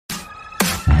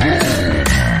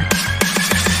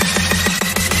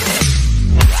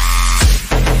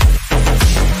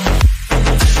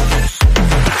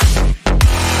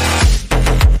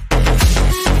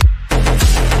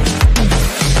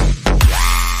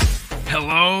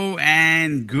Hello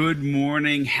and good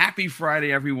morning. Happy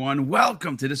Friday, everyone.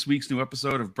 Welcome to this week's new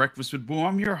episode of Breakfast with Boom.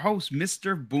 I'm your host,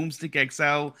 Mr. Boomstick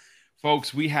XL.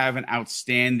 Folks, we have an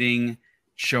outstanding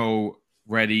show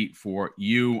ready for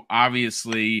you.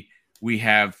 Obviously, we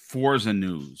have Forza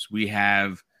news. We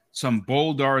have some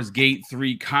Baldur's Gate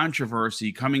 3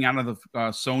 controversy coming out of the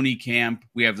Sony camp.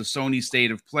 We have the Sony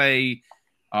State of Play.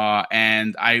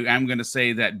 And I am going to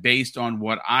say that based on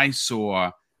what I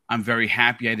saw, I'm very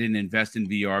happy I didn't invest in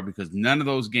VR because none of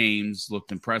those games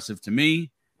looked impressive to me.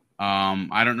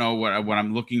 I don't know what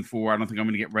I'm looking for. I don't think I'm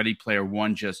going to get Ready Player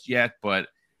One just yet, but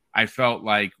I felt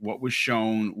like what was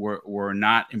shown were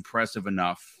not impressive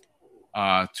enough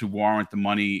to warrant the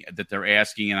money that they're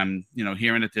asking. And I'm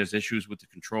hearing that there's issues with the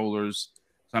controllers.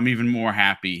 So I'm even more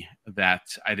happy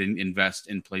that I didn't invest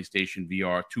in PlayStation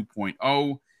VR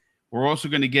 2.0. We're also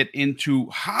going to get into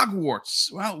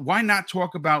Hogwarts. Well, why not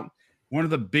talk about one of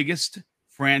the biggest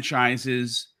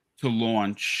franchises to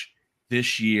launch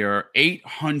this year?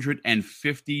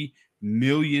 $850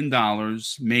 million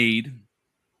made,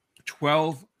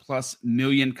 12 plus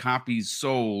million copies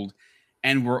sold,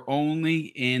 and we're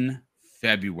only in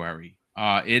February.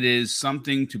 It is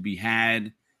something to be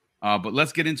had. But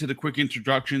let's get into the quick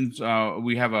introductions.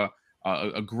 We have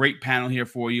a great panel here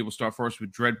for you. We'll start first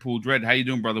with Dreadpool. Dread, how you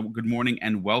doing, brother? Good morning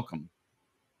and welcome.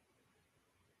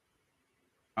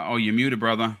 Oh, you're muted,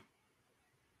 brother.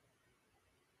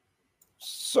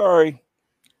 Sorry,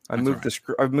 I've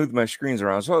moved my screens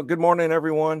around. So, good morning,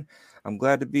 everyone. I'm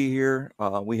glad to be here.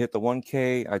 We hit the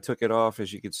 1K. I took it off,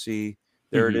 as you can see.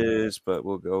 There it is. But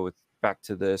we'll go back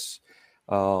to this.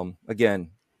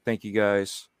 Again, thank you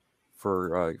guys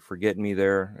for getting me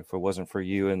there. If it wasn't for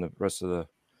you and the rest of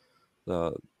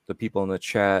the people in the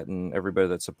chat and everybody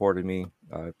that supported me,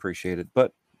 I appreciate it.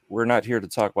 But we're not here to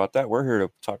talk about that. We're here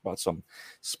to talk about some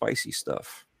spicy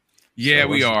stuff. Yeah, so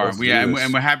we are. And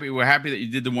we're happy. We're happy that you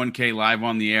did the 1K live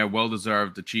on the air.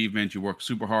 Well-deserved achievement. You worked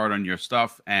super hard on your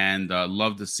stuff, and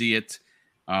love to see it.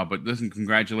 But listen,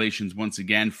 congratulations once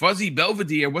again, Fuzzy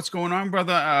Belvedere. What's going on,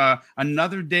 brother?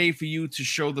 Another day for you to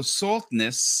show the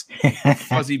saltness of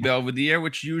Fuzzy Belvedere,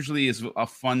 which usually is a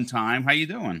fun time. How you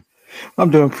doing?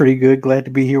 I'm doing pretty good. Glad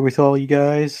to be here with all you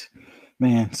guys.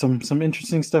 Man, some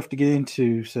interesting stuff to get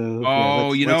into. So,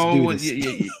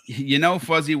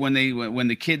 Fuzzy, when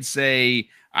the kids say,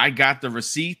 "I got the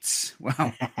receipts,"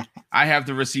 well, I have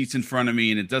the receipts in front of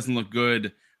me, and it doesn't look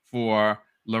good for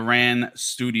Loran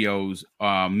Studios,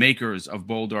 makers of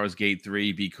Baldur's Gate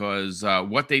 3, because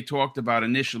what they talked about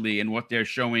initially and what they're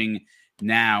showing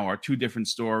now are two different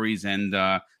stories.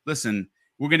 And listen,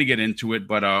 we're going to get into it,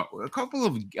 but a couple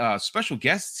of special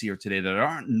guests here today that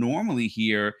aren't normally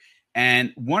here.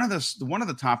 And one of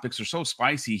the topics are so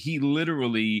spicy, he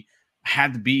literally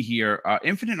had to be here.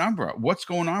 Infinite Umbra, what's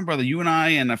going on, brother? You and I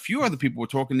and a few other people were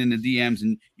talking in the DMs,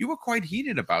 and you were quite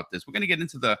heated about this. We're going to get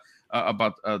into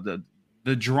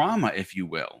the drama, if you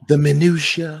will, the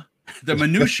minutia of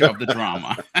the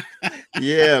drama.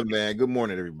 Yeah, man. Good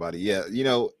morning, everybody. Yeah,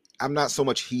 I'm not so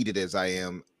much heated as I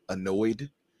am annoyed.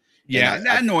 Yeah,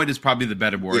 annoyed is probably the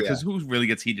better word, because who really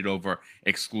gets heated over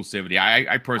exclusivity?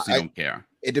 I personally don't care.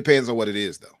 It depends on what it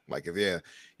is, though. Like if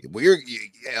you're,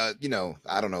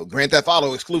 I don't know, Grand Theft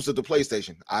Auto exclusive to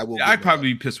PlayStation, I will. I'd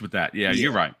probably be pissed with that. Yeah,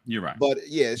 you're right. But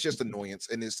yeah, it's just annoyance,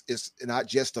 and it's not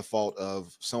just the fault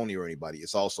of Sony or anybody.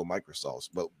 It's also Microsoft's.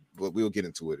 But we'll get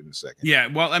into it in a second. Yeah,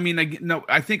 well, I mean,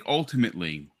 I think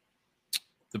ultimately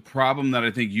the problem that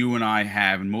I think you and I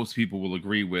have, and most people will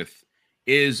agree with,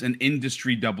 is an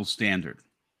industry double standard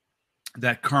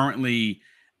that currently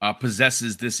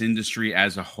possesses this industry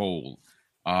as a whole.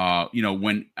 I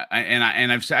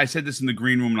said this in the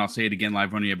green room, and I'll say it again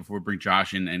live on the air before we bring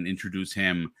Josh in and introduce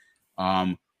him.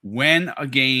 When a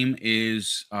game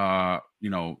is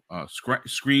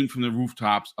screened from the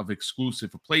rooftops of exclusive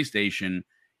for PlayStation,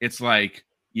 it's like,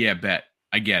 yeah, bet,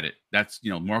 I get it. That's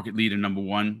market leader number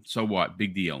one. So what?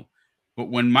 Big deal. But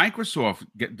when Microsoft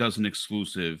does an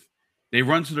exclusive, they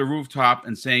run to the rooftop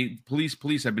and say,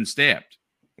 "Police, I've been stabbed."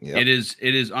 Yep.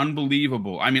 It is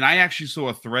unbelievable. I mean, I actually saw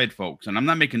a thread, folks, and I'm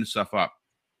not making this stuff up,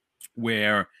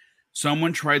 where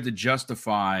someone tried to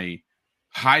justify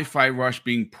Hi-Fi Rush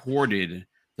being ported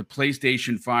to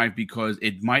PlayStation 5 because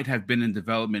it might have been in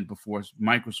development before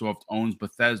Microsoft owns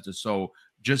Bethesda. So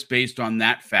just based on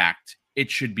that fact,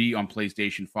 it should be on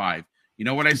PlayStation 5. You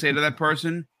know what I say to that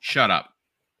person? Shut up.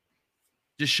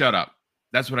 Just shut up.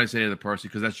 That's what I say to the person,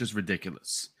 because that's just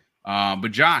ridiculous.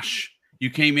 But Josh, you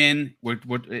came in.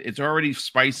 It's already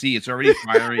spicy. It's already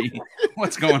fiery.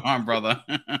 What's going on, brother?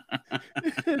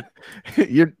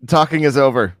 Your talking is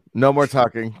over. No more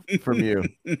talking from you.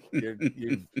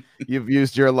 You've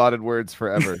used your allotted words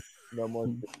forever. No more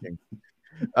thinking.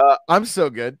 I'm so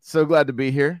good. So glad to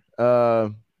be here.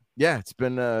 Yeah, it's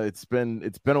been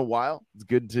a while. It's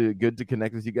good to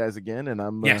connect with you guys again. And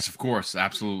I'm yes, of course,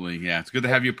 absolutely. Yeah, it's good to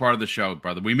have you part of the show,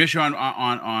 brother. We miss you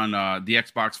on the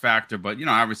Xbox Factor, but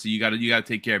obviously you got to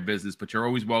take care of business. But you're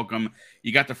always welcome.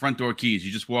 You got the front door keys.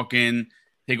 You just walk in,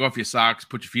 take off your socks,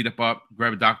 put your feet up,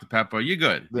 grab a Dr. Pepper. You're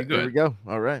good. You're good. There we go.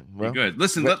 All right. Well, you're good.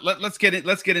 Listen, let's get it.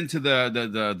 Let's get into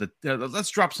the let's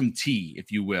drop some tea,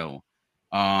 if you will.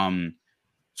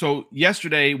 So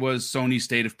yesterday was Sony's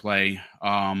State of Play.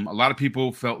 A lot of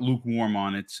people felt lukewarm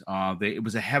on it. It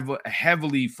was a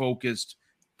heavily focused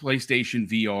PlayStation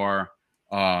VR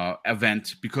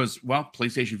event because, well,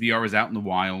 PlayStation VR is out in the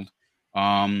wild.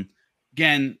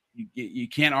 Again, you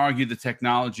can't argue the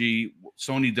technology.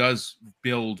 Sony does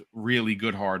build really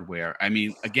good hardware. I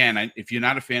mean, again, if you're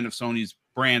not a fan of Sony's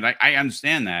brand, I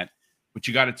understand that, but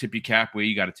you got to tip your cap where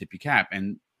you got to tip your cap.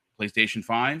 And PlayStation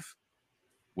 5,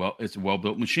 well, it's a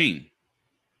well-built machine.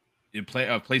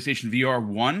 PlayStation VR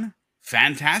 1,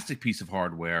 fantastic piece of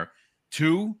hardware.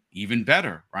 2, even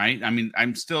better, right? I mean,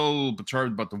 I'm still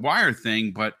perturbed about the wire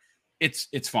thing, but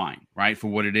it's fine, right? For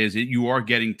what it is, you are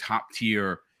getting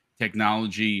top-tier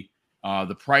technology.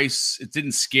 The price, it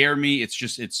didn't scare me. It's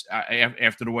just,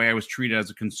 after the way I was treated as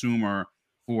a consumer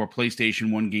for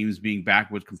PlayStation 1 games being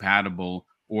backward compatible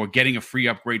or getting a free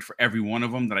upgrade for every one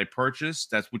of them that I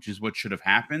purchased, which is what should have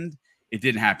happened. It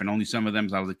didn't happen. Only some of them.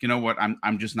 So I was like, you know what?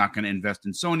 I'm just not going to invest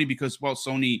in Sony because, well,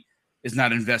 Sony is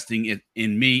not investing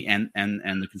in me and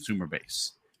the consumer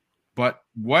base. But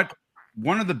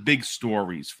one of the big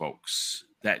stories, folks,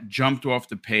 that jumped off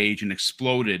the page and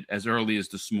exploded as early as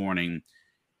this morning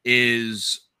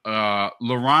is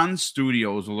Lorraine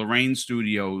Studios,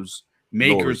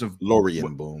 makers of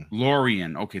Lorien. Boom.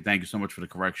 Lorien. Okay, thank you so much for the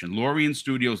correction. Lorien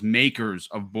Studios, makers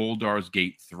of Baldur's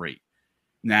Gate 3.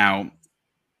 Now,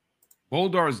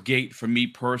 Baldur's Gate, for me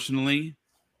personally,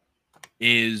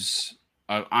 is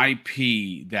an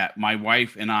IP that my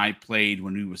wife and I played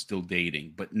when we were still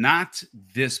dating, but not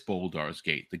this Baldur's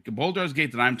Gate. The Baldur's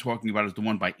Gate that I'm talking about is the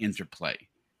one by Interplay,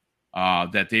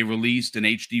 that they released an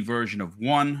HD version of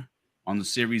 1 on the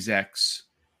Series X,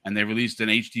 and they released an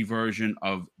HD version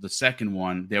of the second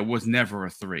one. There was never a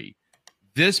 3.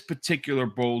 This particular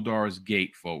Baldur's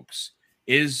Gate, folks,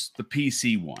 is the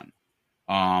PC one.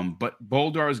 But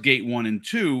Baldur's Gate 1 and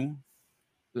 2,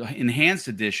 the enhanced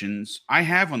editions, I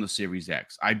have on the Series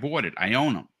X. I bought it. I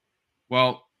own them.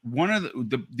 Well, one of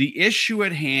the issue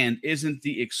at hand isn't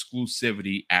the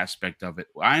exclusivity aspect of it.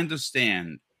 I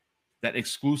understand that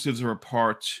exclusives are a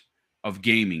part of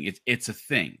gaming. It's a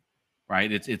thing, right?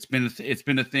 It's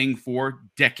been a thing for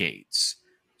decades.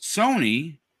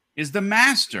 Sony is the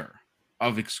master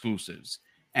of exclusives.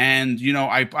 And,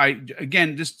 I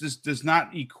again, this does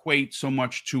not equate so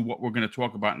much to what we're going to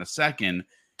talk about in a second.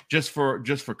 Just for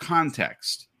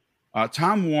context,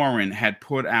 Tom Warren had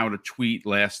put out a tweet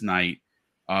last night.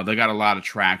 They got a lot of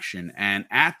traction. And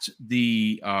at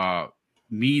the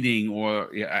meeting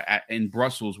in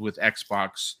Brussels with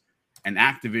Xbox and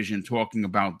Activision talking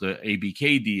about the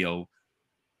ABK deal,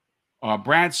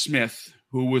 Brad Smith,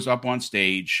 who was up on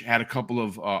stage, had a couple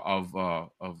of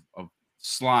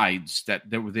slides that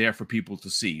were there for people to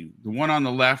see. The one on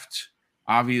the left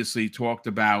obviously talked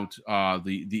about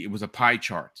it was a pie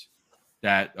chart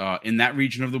that in that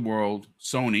region of the world,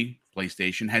 Sony,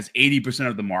 PlayStation, has 80%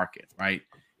 of the market, right?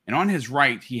 And on his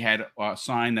right, he had a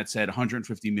sign that said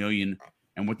 150 million.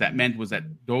 And what that meant was that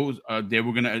they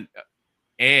were going to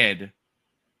add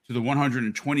to the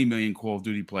 120 million Call of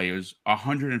Duty players,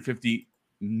 150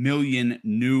 million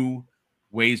new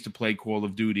ways to play Call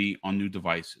of Duty on new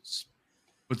devices.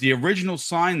 But the original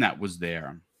sign that was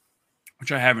there,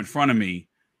 which I have in front of me,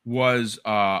 was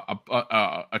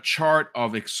a chart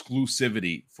of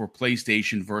exclusivity for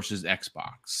PlayStation versus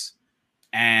Xbox.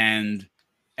 And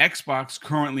Xbox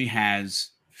currently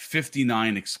has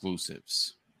 59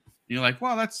 exclusives. And you're like,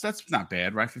 well, that's not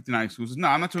bad, right? 59 exclusives. No,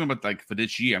 I'm not talking about like for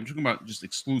this year. I'm talking about just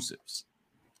exclusives.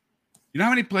 You know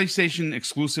how many PlayStation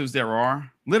exclusives there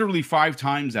are? Literally 5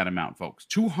 times that amount, folks.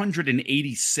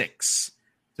 286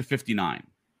 to 59.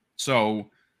 So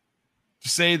to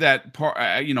say that,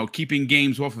 keeping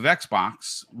games off of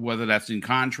Xbox, whether that's in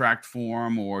contract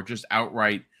form or just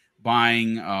outright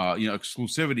buying,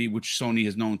 exclusivity, which Sony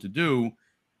is known to do,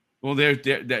 well,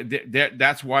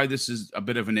 that's why this is a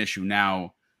bit of an issue.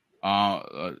 Now,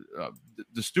 the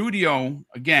studio,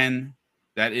 again,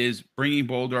 that is bringing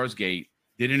Baldur's Gate,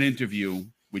 did an interview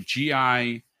with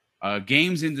GI,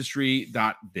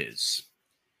 GamesIndustry.biz.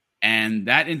 And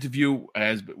that interview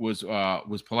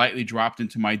was politely dropped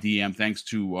into my DM thanks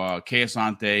to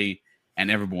Kayasante and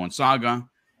Everborn Saga.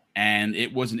 and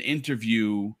it was an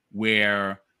interview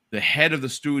where the head of the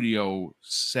studio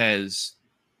says,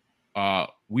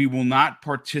 we will not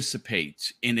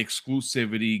participate in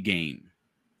exclusivity game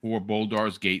for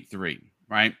Baldur's Gate 3,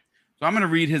 right? So I'm going to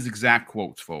read his exact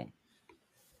quotes, folks.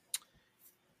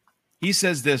 He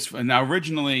says this, and now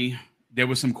originally there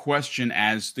was some question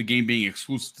as the game being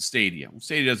exclusive to Stadia. Well,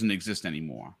 Stadia doesn't exist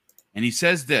anymore. And he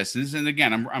says this, and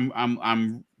again,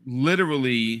 I'm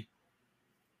literally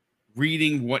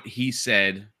reading what he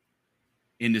said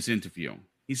in this interview.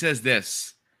 He says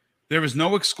this: there is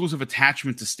no exclusive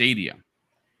attachment to Stadia.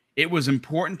 It was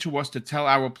important to us to tell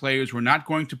our players we're not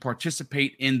going to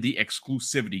participate in the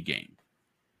exclusivity game.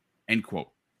 End quote.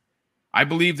 I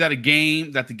believe that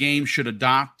the game should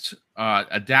adapt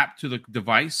to the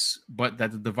device, but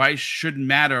that the device shouldn't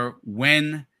matter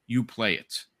when you play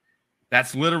it.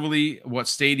 That's literally what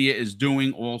Stadia is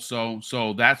doing also.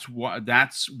 So that's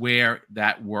where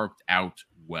that worked out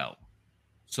well.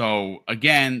 So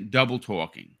again, double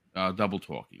talking,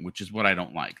 which is what I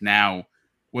don't like. Now,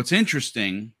 what's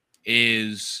interesting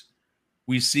is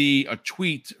we see a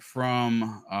tweet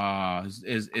from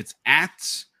it's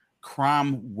at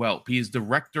Cromwell. He is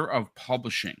director of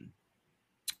publishing,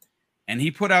 and he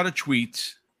put out a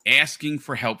tweet asking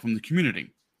for help from the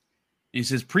community. And he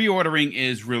says pre-ordering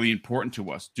is really important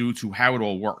to us due to how it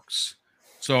all works.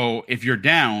 So if you're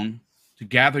down to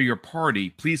gather your party,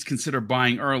 please consider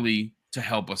buying early to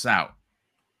help us out.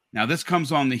 Now, this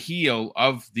comes on the heel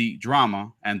of the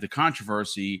drama and the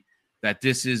controversy that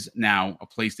this is now a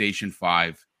PlayStation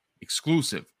 5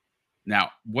 exclusive.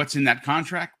 Now, what's in that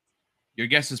contract? Your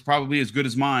guess is probably as good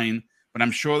as mine, but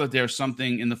I'm sure that there's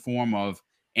something in the form of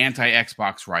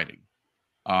anti-Xbox writing.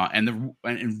 And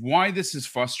why this is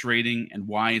frustrating and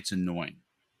why it's annoying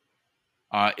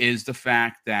is the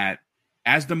fact that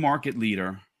as the market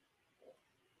leader,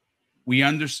 we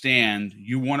understand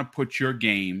you want to put your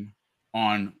game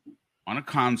on a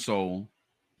console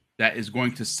that is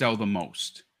going to sell the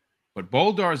most. But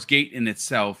Baldur's Gate in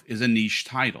itself is a niche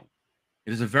title.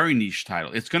 It is a very niche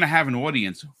title. It's going to have an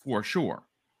audience for sure.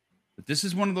 But this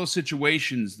is one of those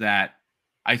situations that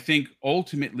I think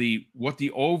ultimately what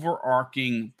the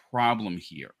overarching problem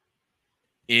here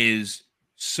is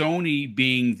Sony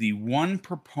being the one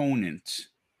proponent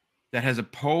that has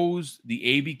opposed the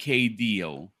ABK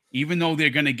deal, even though they're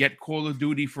going to get Call of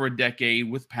Duty for a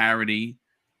decade with parity.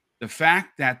 The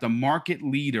fact that the market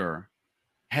leader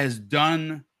has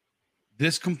done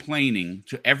this complaining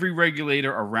to every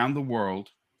regulator around the world,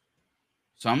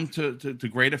 some to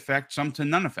great effect, some to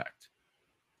none effect.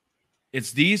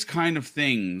 It's these kind of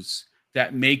things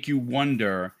that make you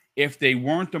wonder if they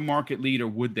weren't the market leader,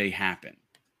 would they happen?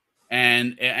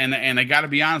 And I got to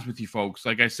be honest with you folks.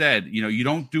 Like I said, you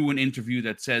don't do an interview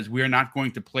that says we're not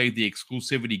going to play the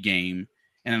exclusivity game,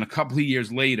 and then a couple of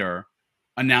years later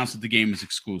announce that the game is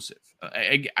exclusive.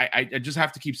 I just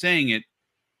have to keep saying it.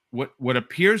 What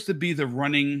appears to be the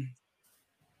running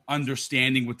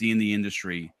understanding in the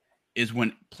industry is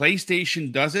when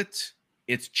PlayStation does it,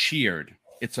 it's cheered,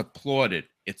 it's applauded,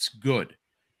 it's good.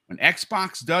 When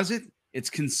Xbox does it, it's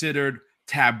considered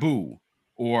taboo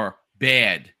or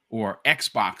bad or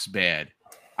Xbox bad.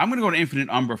 I'm going to go to Infinite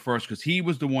Umbra first because he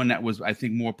was the one that was, I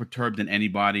think, more perturbed than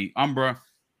anybody. Umbra,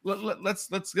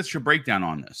 let's get your breakdown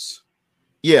on this.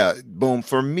 Yeah, boom.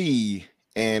 For me,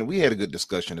 and we had a good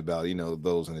discussion about,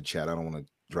 those in the chat. I don't want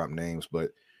to drop names,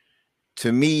 but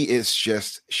to me, it's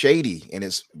just shady, and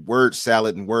it's word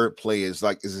salad and wordplay is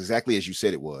exactly as you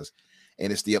said it was.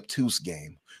 And it's the obtuse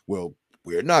game. Well,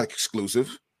 we're not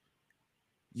exclusive.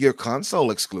 You're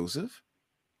console exclusive.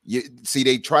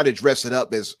 They try to dress it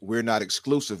up as we're not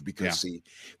exclusive because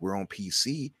we're on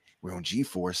PC, we're on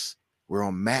GeForce, we're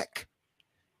on Mac,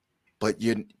 but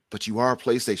you are a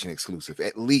PlayStation exclusive,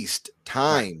 at least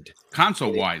timed.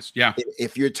 Console wise, yeah.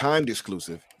 If you're timed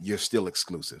exclusive, you're still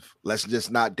exclusive. Let's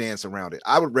just not dance around it.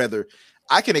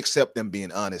 I can accept them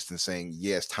being honest and saying,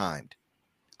 yes, timed.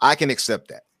 I can accept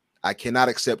that. I cannot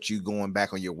accept you going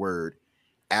back on your word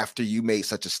after you made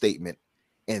such a statement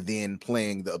and then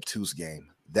playing the obtuse game.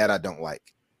 That I don't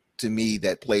like. To me,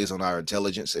 that plays on our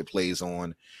intelligence. It plays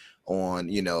on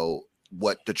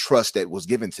what the trust that was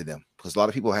given to them, because a lot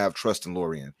of people have trust in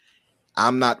Lorien.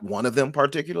 I'm not one of them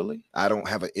particularly. I don't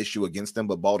have an issue against them,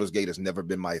 but Baldur's Gate has never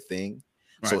been my thing.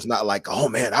 Right. So it's not like, oh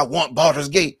man, I want Baldur's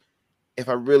Gate. If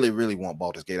I really, really want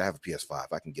Baldur's Gate, I have a PS5.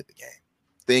 I can get the game.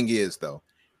 Thing is, though,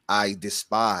 I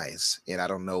despise, and I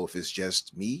don't know if it's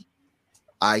just me,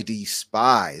 I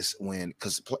despise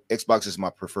because Xbox is my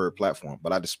preferred platform,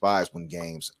 but I despise when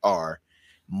games are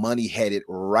money-headed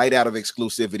right out of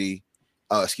exclusivity,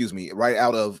 right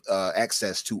out of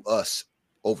access to us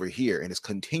over here, and it's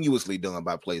continuously done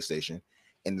by PlayStation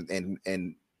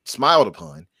and smiled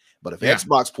upon. But if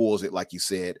Xbox pulls it, like you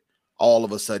said, all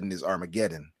of a sudden is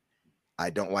Armageddon. I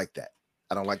don't like that.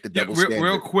 I don't like the double standard.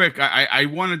 Real quick, I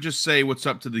want to just say what's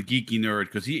up to the geeky nerd,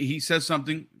 because he says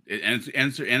something, and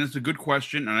it's a good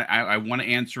question, and I want to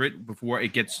answer it before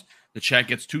the chat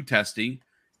gets too testy.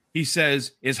 He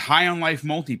says, "Is High on Life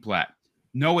multiplat?"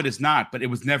 No, it is not. But it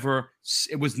was never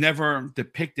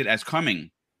depicted as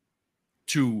coming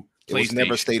to PlayStation. It was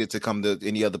never stated to come to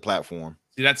any other platform.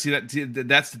 That's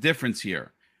the difference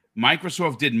here.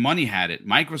 Microsoft did money had it.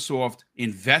 Microsoft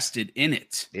invested in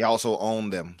it. They also own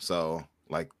them, so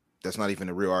like that's not even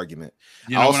a real argument.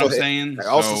 You know what I'm saying?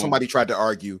 Also, somebody tried to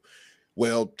argue,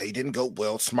 well, they didn't go.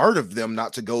 Well, smart of them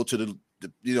not to go to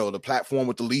the platform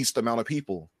with the least amount of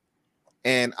people.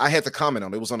 And I had to comment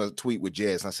on it. It was on a tweet with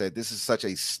Jez, and I said, "This is such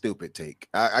a stupid take.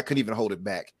 I couldn't even hold it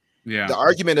back." Yeah, the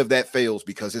argument of that fails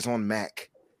because it's on Mac.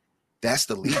 That's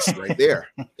the least right there.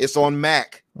 It's on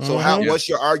Mac. So what's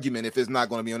your argument if it's not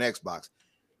going to be on Xbox?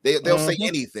 They'll say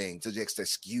anything to just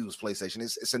excuse PlayStation.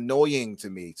 It's annoying to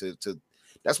me. To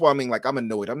that's why I mean, like, I'm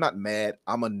annoyed. I'm not mad.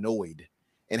 I'm annoyed.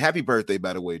 And happy birthday,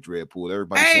 by the way, Dreadpool.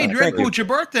 Everybody. Hey, Dreadpool, it's your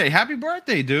birthday. Happy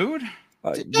birthday, dude.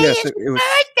 Yes, it was.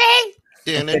 Birthday.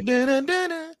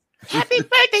 Happy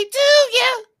birthday to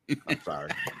you. I'm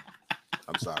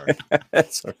sorry.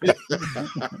 That's all right.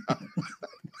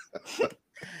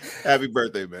 Happy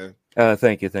birthday, man.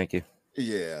 Thank you.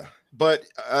 Yeah. But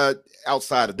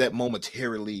outside of that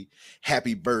momentarily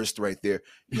happy burst right there,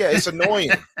 yeah, it's annoying.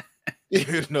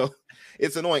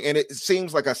 It's annoying. And it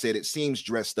seems, like I said, it seems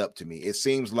dressed up to me. It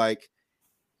seems like,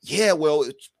 yeah, well,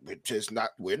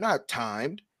 we're not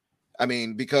timed. I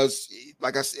mean, because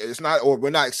like I said, we're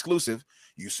not exclusive.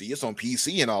 You see, it's on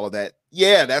PC and all of that.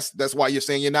 Yeah, that's why you're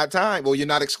saying you're not timed. Well, you're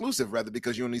not exclusive, rather,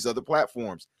 because you're on these other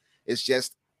platforms. It's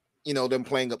just, them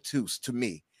playing obtuse to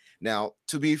me. Now,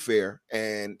 to be fair,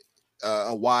 and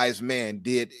a wise man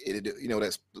did,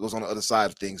 that was on the other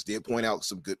side of things, did point out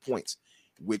some good points,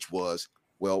 which was,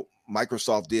 well,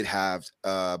 Microsoft did have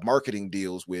marketing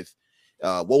deals with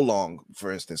Wolong,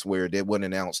 for instance, where they wasn't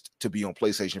announced to be on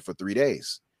PlayStation for 3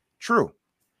 days. True.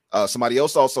 Somebody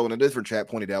else also in a different chat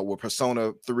pointed out where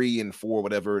Persona 3 and 4,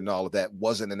 whatever, and all of that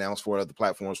wasn't announced for other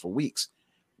platforms for weeks,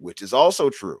 which is also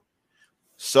true.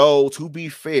 So to be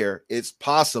fair, it's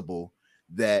possible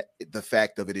that the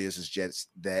fact of it is just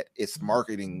that it's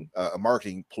marketing, a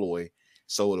marketing ploy,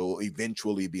 so it'll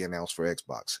eventually be announced for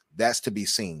Xbox. That's to be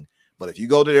seen. But if you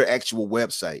go to their actual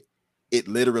website, it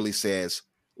literally says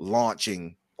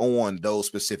launching on those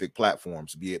specific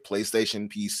platforms, be it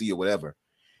PlayStation, PC, or whatever.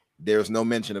 There's no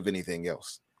mention of anything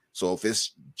else. So if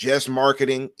it's just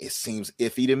marketing, it seems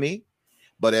iffy to me.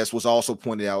 But as was also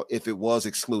pointed out, if it was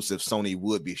exclusive, Sony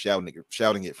would be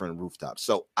shouting it from the rooftops.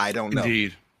 So I don't know.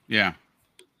 Indeed, yeah.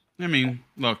 I mean,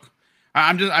 look,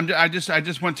 I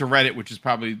just went to Reddit, which is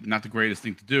probably not the greatest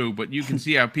thing to do, but you can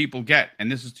see how people get.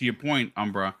 And this is to your point,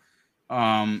 Umbra.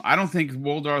 I don't think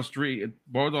Baldur's Gate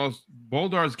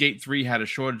 3 had a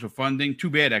shortage of funding. Too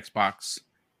bad Xbox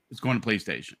is going to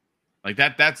PlayStation. Like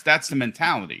that's the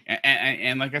mentality.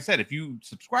 And like I said, if you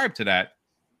subscribe to that,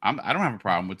 I don't have a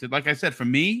problem with it. Like I said, for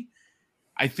me,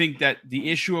 I think that the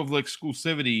issue of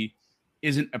exclusivity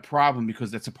isn't a problem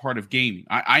because that's a part of gaming.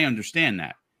 I understand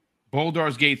that.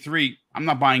 Baldur's Gate 3, I'm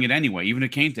not buying it anyway. Even if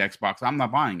it came to Xbox, I'm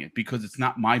not buying it because it's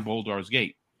not my Baldur's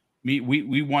Gate.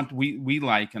 We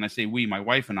like, and I say we, my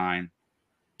wife and I,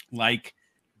 like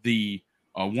the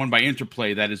one by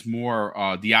Interplay that is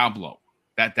more Diablo.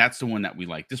 That's the one that we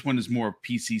like. This one is more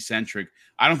PC centric.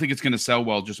 I don't think it's going to sell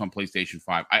well just on PlayStation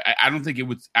 5. I don't think it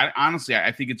would. Honestly,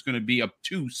 I think it's going to be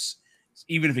obtuse,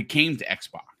 even if it came to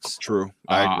Xbox. True.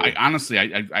 I honestly,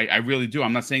 I really do.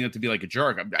 I'm not saying that to be like a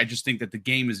jerk. I just think that the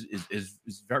game is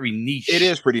very niche. It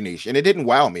is pretty niche, and it didn't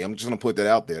wow me. I'm just going to put that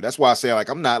out there. That's why I say, like,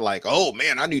 I'm not like, oh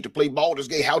man, I need to play Baldur's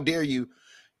Gate. How dare you?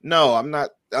 No, I'm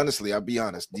not. Honestly, I'll be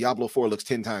honest. Diablo 4 looks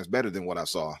 10 times better than what I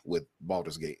saw with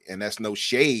Baldur's Gate. And that's no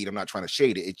shade. I'm not trying to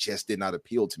shade it. It just did not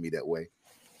appeal to me that way.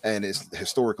 And it's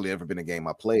historically never been a game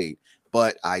I played.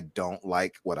 But I don't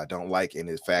like what I don't like. And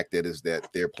the fact that is that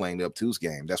they're playing the obtuse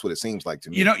game. That's what it seems like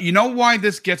to me. You know why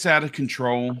this gets out of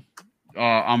control,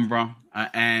 Umbra?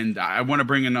 And I want to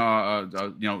bring in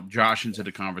Josh into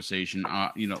the conversation.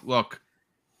 Look,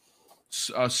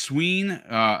 Sween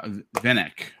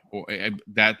Vinek.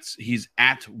 He's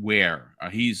at where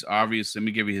he's obvious. Let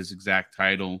me give you his exact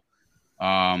title.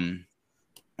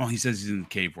 He says he's in the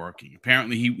cave working.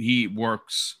 Apparently, he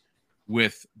works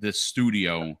with this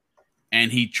studio,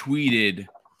 and he tweeted,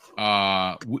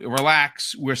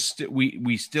 "Relax,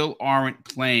 we still aren't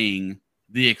playing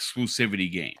the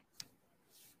exclusivity game."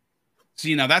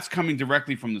 See, now that's coming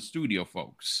directly from the studio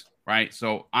folks, right?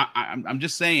 So I'm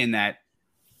just saying that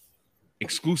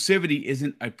exclusivity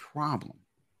isn't a problem.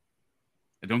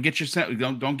 Don't get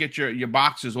your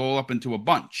boxes all up into a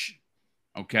bunch.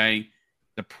 Okay.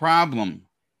 The problem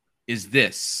is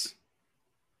this.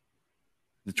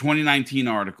 The 2019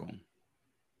 article.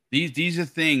 These are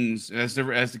things, as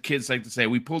the kids like to say,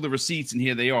 we pull the receipts and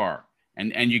here they are.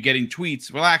 And you're getting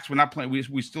tweets. Relax, we're not playing.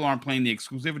 We still aren't playing the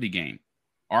exclusivity game.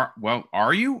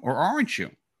 Are you or aren't you?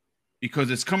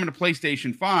 Because it's coming to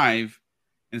PlayStation 5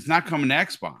 and it's not coming to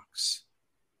Xbox.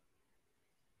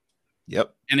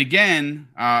 Yep. And again,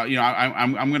 I'm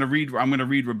going to read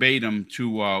verbatim to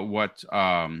what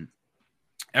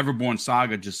Everborn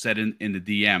Saga just said in the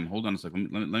DM. Hold on a second.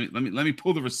 Let me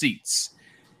pull the receipts.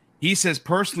 He says,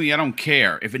 personally, I don't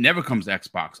care if it never comes to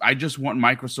Xbox. I just want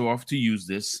Microsoft to use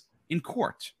this in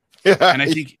court. And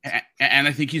I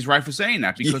think he's right for saying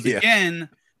that because again,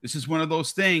 this is one of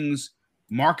those things.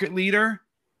 Market leader,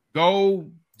 go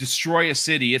destroy a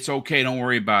city. It's okay. Don't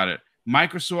worry about it.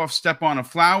 Microsoft step on a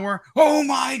flower. Oh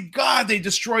my God, they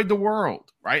destroyed the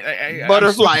world. Right?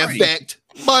 Butterfly effect.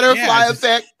 Butterfly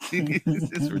effect.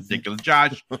 It's ridiculous.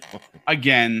 Josh,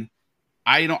 again,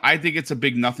 I think it's a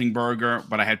big nothing burger,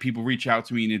 but I had people reach out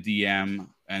to me in a DM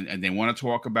and they want to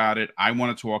talk about it. I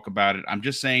want to talk about it. I'm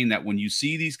just saying that when you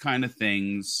see these kind of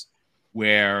things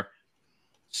where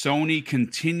Sony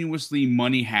continuously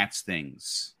money hats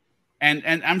things, and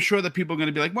I'm sure that people are going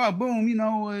to be like, well, boom,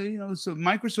 so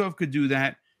Microsoft could do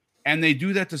that. And they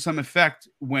do that to some effect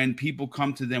when people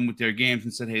come to them with their games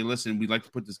and said, hey, listen, we'd like to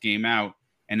put this game out.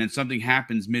 And then something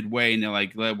happens midway and they're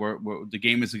like, the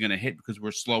game isn't going to hit because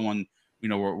we're slow on,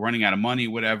 we're running out of money,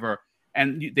 whatever.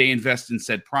 And they invest in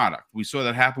said product. We saw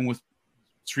that happen with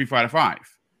Street Fighter V.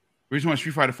 The reason why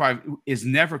Street Fighter V is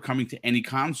never coming to any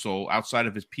console outside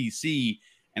of his PC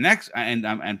and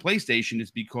PlayStation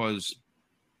is because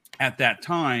at that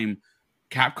time,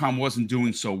 Capcom wasn't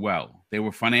doing so well. They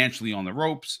were financially on the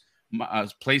ropes.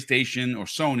 PlayStation or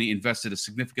Sony invested a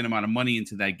significant amount of money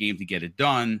into that game to get it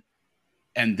done.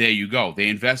 And there you go. They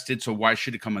invested, so why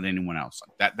should it come with anyone else?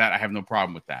 That I have no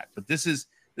problem with that. But this is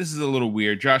a little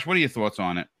weird. Josh, what are your thoughts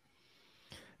on it?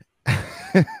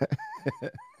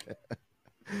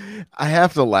 I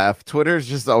have to laugh. Twitter's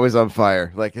just always on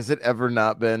fire. Like, has it ever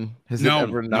not been? Has it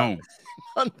ever not been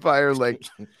on fire? Like,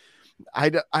 I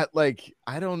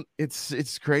don't.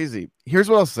 It's crazy. Here's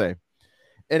what I'll say,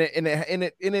 and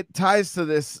it ties to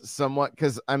this somewhat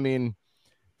because I mean,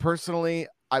 personally,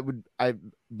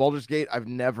 Baldur's Gate. I've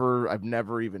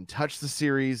never even touched the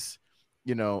series.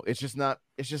 It's just not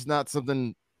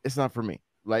something. It's not for me,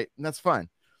 right? And that's fine.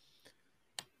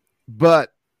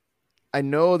 But I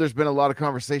know there's been a lot of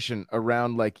conversation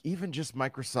around like even just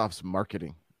Microsoft's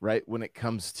marketing, right? When it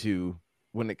comes to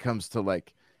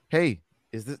like, hey,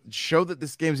 is this show that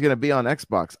this game's going to be on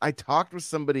Xbox? I talked with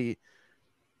somebody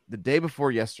the day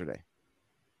before yesterday,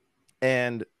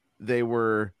 and they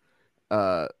were,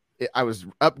 I was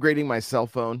upgrading my cell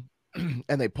phone,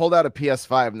 and they pulled out a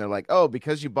PS5, and they're like, "Oh,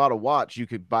 because you bought a watch, you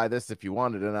could buy this if you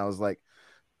wanted." And I was like,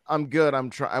 "I'm good.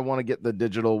 I want to get the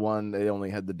digital one. They only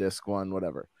had the disc one,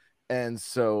 whatever." And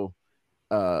so,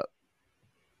 and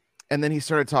then he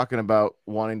started talking about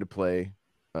wanting to play.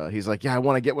 He's like, yeah, I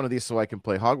want to get one of these so I can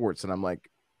play Hogwarts. And I'm like,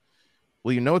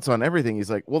 well, it's on everything. He's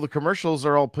like, well, the commercials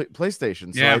are all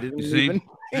PlayStation. So I didn't even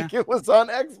think it was on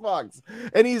Xbox.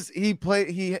 And he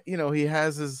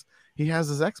has his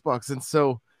Xbox. And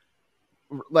so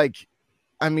like,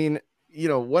 I mean,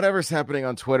 whatever's happening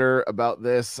on Twitter about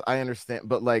this, I understand.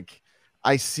 But like,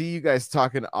 I see you guys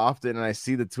talking often and I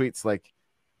see the tweets like,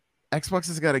 Xbox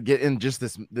has got to get in just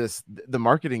the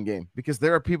marketing game because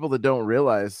there are people that don't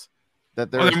realize that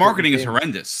their marketing is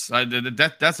horrendous.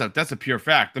 That's a pure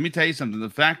fact. Let me tell you something. The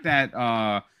fact that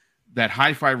that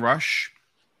Hi-Fi Rush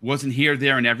wasn't here,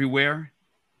 there, and everywhere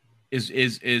it's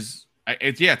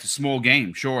a small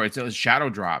game. Sure, it's a shadow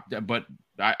drop, but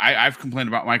I've complained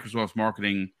about Microsoft's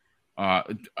marketing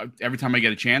every time I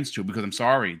get a chance to because I'm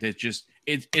sorry. Is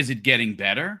it getting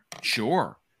better?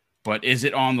 Sure. But is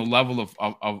it on the level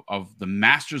of the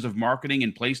masters of marketing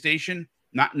in PlayStation?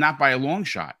 Not by a long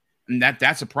shot. And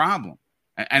that's a problem.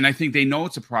 And I think they know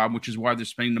it's a problem, which is why they're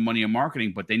spending the money on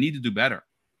marketing, but they need to do better.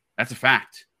 That's a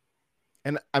fact.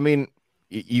 And I mean,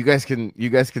 you guys can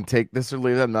take this or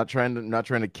leave it. I'm not trying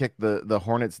to kick the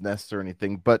hornet's nest or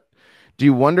anything, but do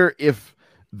you wonder if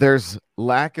there's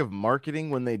lack of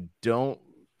marketing when they don't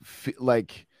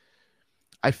like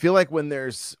I feel like when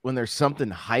there's something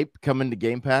hype coming to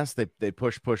Game Pass, they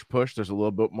push. There's a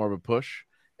little bit more of a push,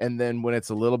 and then when it's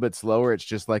a little bit slower, it's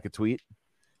just like a tweet.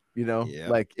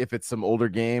 Like if it's some older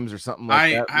games or something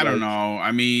like that. I don't know.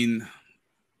 I mean,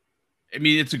 I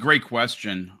mean, it's a great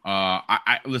question.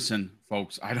 I listen,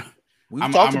 folks.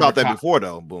 We've talked about that before,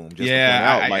 though. Boom. Just to point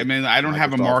out, I mean, I don't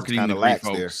have a marketing degree,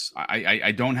 folks.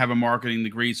 I don't have a marketing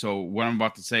degree, so what I'm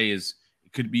about to say is I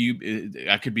could be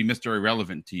Mr.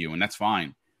 Irrelevant to you, and that's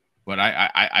fine. But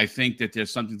I think that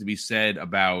there's something to be said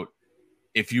about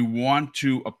if you want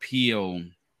to appeal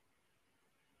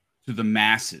to the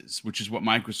masses, which is what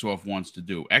Microsoft wants to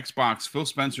do. Xbox, Phil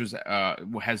Spencer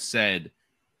has said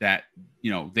that,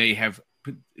 they have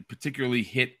particularly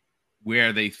hit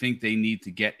where they think they need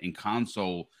to get in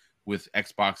console with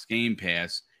Xbox Game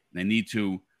Pass. They need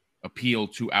to appeal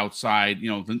to outside,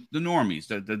 the normies,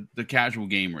 the casual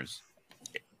gamers.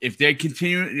 If they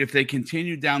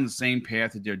continue down the same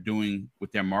path that they're doing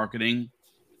with their marketing,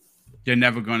 they're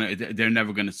never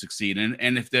gonna succeed.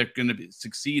 And if they're gonna be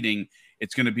succeeding,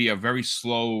 it's gonna be a very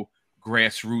slow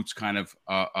grassroots kind of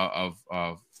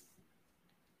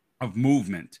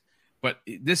movement. But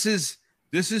this is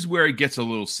where it gets a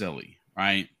little silly,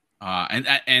 right?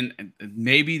 And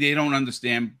maybe they don't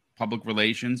understand public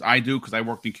relations. I do, because I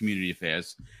worked in community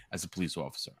affairs as a police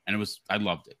officer, and I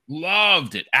loved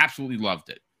it, absolutely loved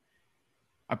it.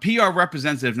 A PR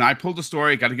representative, now I pulled the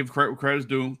story, got to give credit is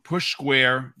due,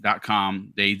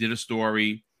 pushsquare.com. They did a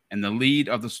story, and the lead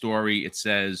of the story, it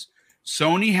says,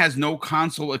 Sony has no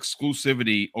console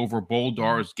exclusivity over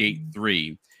Baldur's Gate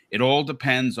 3. It all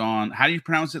depends on, how do you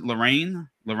pronounce it? Larian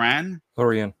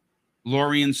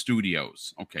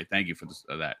Studios. Okay, thank you for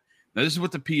that. Now, this is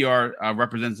what the PR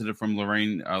representative from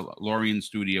Larian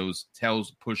Studios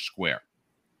tells Push Square.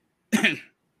 And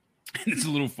it's a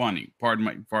little funny.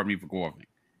 Pardon me for coughing.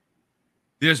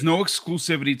 There's no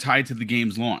exclusivity tied to the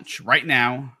game's launch. Right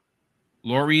now,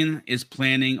 Larian is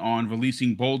planning on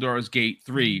releasing Baldur's Gate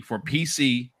 3 for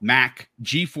PC, Mac,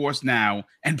 GeForce Now,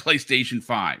 and PlayStation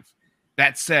 5.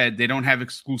 That said, they don't have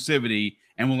exclusivity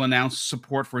and will announce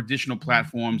support for additional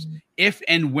platforms if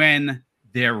and when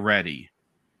they're ready.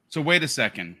 So wait a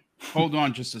second. Hold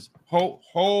on,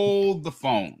 hold the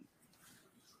phone.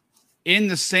 In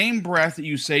the same breath that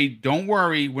you say, don't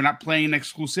worry, we're not playing an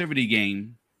exclusivity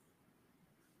game,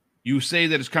 you say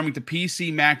that it's coming to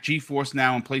PC, Mac, GeForce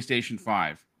Now, and PlayStation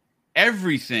 5.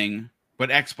 Everything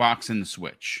but Xbox and the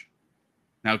Switch.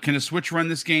 Now, can the Switch run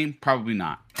this game? Probably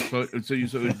not. So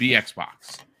it would be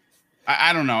Xbox.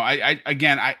 I don't know.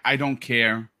 I don't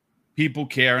care. People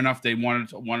care enough. They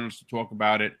wanted us to talk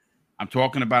about it. I'm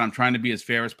trying to be as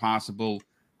fair as possible.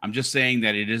 I'm just saying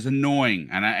that it is annoying,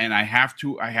 and I have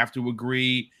to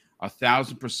agree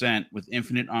 1,000% with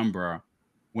Infinite Umbra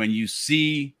when you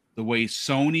see the way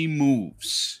Sony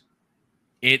moves.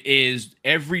 It is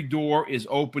every door is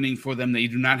opening for them. They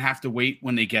do not have to wait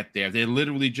when they get there. They're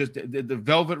literally just the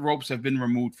velvet ropes have been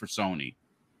removed for Sony.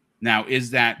 Now,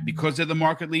 is that because they're the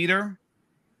market leader?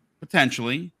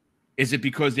 Potentially. Is it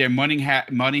because they're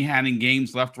money-handing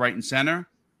games left, right, and center?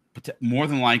 More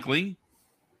than likely.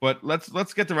 But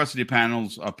let's get the rest of the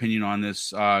panel's opinion on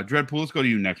this. Dreadpool, let's go to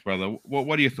you next, brother.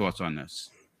 What are your thoughts on this?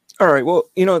 All right. Well,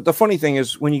 the funny thing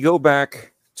is when you go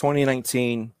back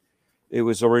 2019, it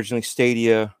was originally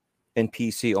Stadia and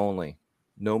PC only.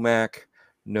 No Mac,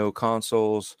 no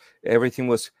consoles. Everything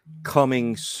was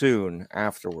coming soon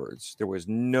afterwards. There was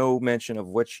no mention of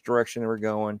which direction they were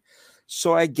going.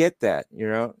 So I get that,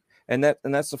 and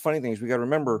that's the funny thing is we got to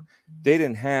remember they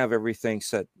didn't have everything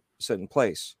set in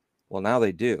place. Well, now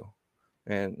they do.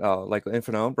 And like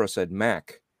Infinite Umbra said,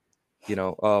 Mac,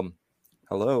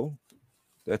 hello.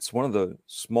 That's one of the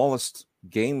smallest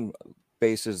game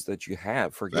bases that you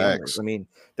have for gamers. Facts. I mean,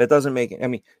 that doesn't make it. I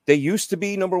mean, they used to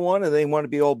be number one and they want to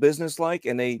be all business like,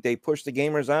 and they pushed the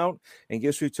gamers out, and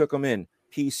guess who took them in?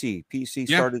 PC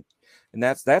started, and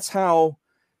that's how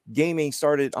gaming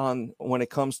started on when it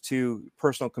comes to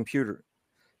personal computer.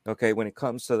 Okay, when it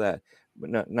comes to that. But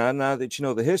now that you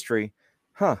know the history,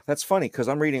 that's funny because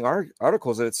I'm reading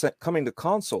articles that it's coming to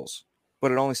consoles,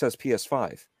 but it only says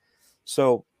PS5.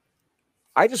 So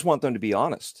I just want them to be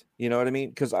honest. You know what I mean?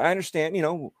 Because I understand,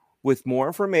 with more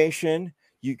information,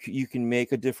 you can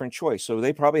make a different choice. So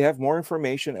they probably have more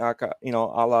information, a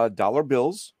la dollar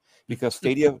bills, because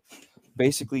Stadia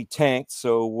basically tanked.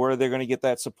 So where they're going to get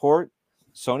that support?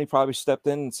 Sony probably stepped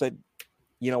in and said,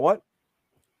 you know what?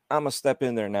 I'm going to step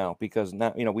in there now because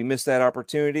now, we missed that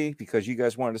opportunity because you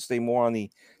guys wanted to stay more on the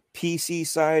PC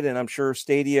side. And I'm sure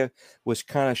Stadia was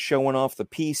kind of showing off the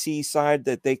PC side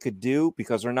that they could do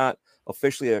because they're not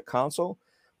officially a console.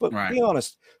 But right. Be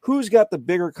honest, who's got the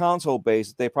bigger console base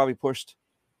that they probably pushed,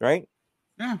 right?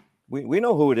 Yeah. We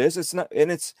know who it is. It's not,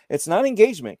 and it's not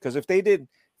engagement, because if they did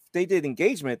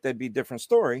engagement, that'd be a different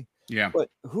story. Yeah. But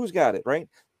who's got it, right?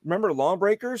 Remember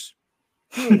Lawbreakers?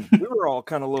 We were all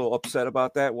kind of a little upset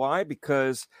about that. Why?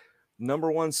 Because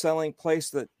number one selling place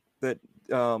that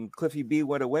Cliffy B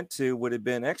would have went to would have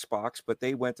been Xbox, but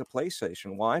they went to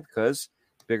PlayStation. Why? Because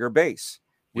bigger base.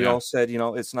 We all said,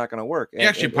 it's not going to work. He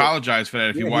actually apologized for that.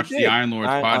 If you watch the Iron Lords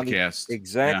podcast,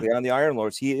 on the Iron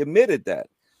Lords, he admitted that.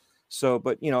 So,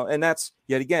 but and that's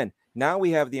yet again. Now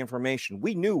we have the information.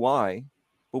 We knew why,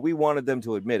 but we wanted them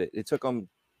to admit it. It took them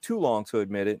too long to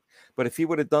admit it. But if he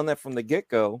would have done that from the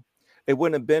get-go, it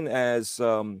wouldn't have been as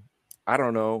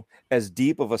as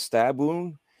deep of a stab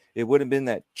wound. It wouldn't have been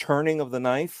that churning of the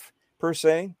knife per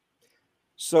se.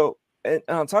 So, and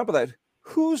on top of that,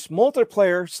 who's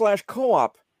multiplayer /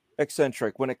 co-op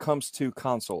eccentric when it comes to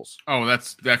consoles? Oh,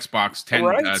 that's the Xbox 10,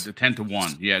 right?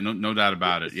 10-1. Yeah, no doubt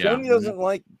about it. Yeah, Sony doesn't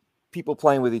like people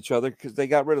playing with each other because they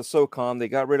got rid of SOCOM, they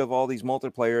got rid of all these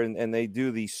multiplayer, and they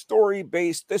do the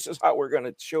story-based. This is how we're going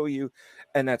to show you,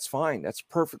 and that's fine. That's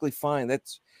perfectly fine.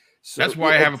 That's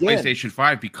why I have a PlayStation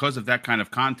 5, because of that kind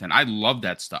of content. I love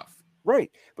that stuff.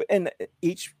 Right, but and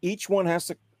each one has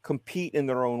to compete in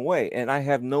their own way, and I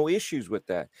have no issues with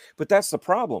that. But that's the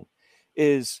problem.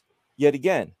 Is yet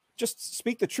again, just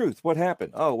speak the truth. What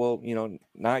happened? Oh well,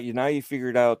 now you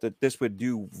figured out that this would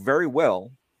do very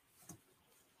well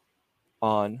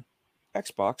on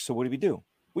Xbox. So what do we do?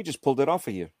 We just pulled it off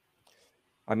of you.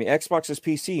 I mean, Xbox is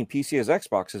PC and PC is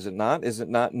Xbox. Is it not? Is it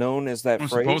not known as that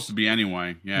phrase? It's supposed to be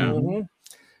anyway. Yeah. Mm-hmm.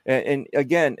 And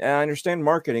again, I understand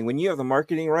marketing. When you have the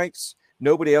marketing rights,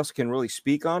 nobody else can really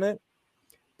speak on it.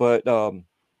 But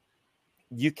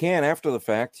you can, after the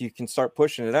fact, you can start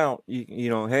pushing it out.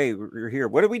 Hey, we're here.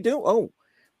 What do we do? Oh,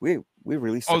 we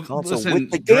released the console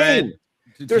with the game.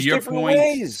 There's different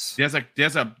ways. There's a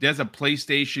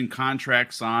PlayStation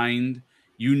contract signed.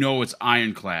 It's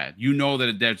ironclad.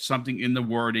 That there's something in the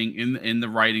wording, in the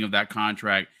writing of that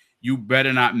contract. You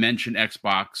better not mention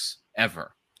Xbox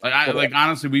ever.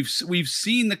 Honestly, we've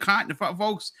seen the content,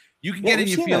 folks. You can get in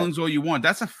your feelings all you want.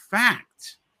 That's a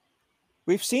fact.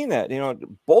 We've seen that.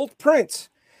 Bold print.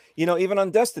 Even on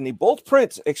Destiny, bold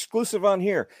print exclusive on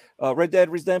here. Red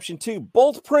Dead Redemption 2,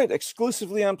 bold print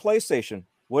exclusively on PlayStation.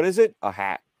 What is it? A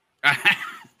hat.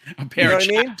 A pair of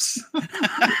chaps.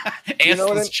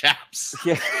 Assless chaps.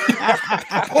 Yeah.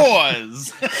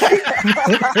 Pause.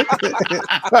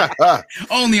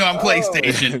 Only on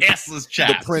PlayStation. Assless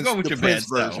chaps. Go with your best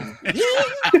version.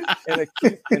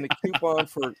 and a coupon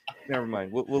for. Never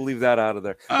mind. We'll leave that out of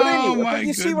there. But anyway,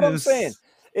 you see what I'm saying?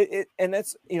 And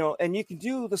that's and you can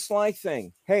do the sly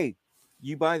thing. Hey,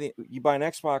 you buy an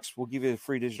Xbox, we'll give you a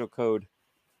free digital code,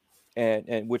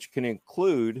 and which can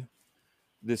include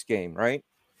this game, right?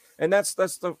 And that's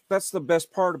the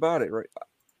best part about it, right?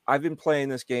 I've been playing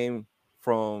this game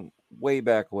from way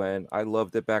back when. I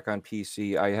loved it back on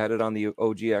PC. I had it on the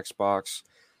OG Xbox,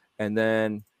 and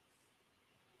then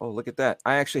look at that!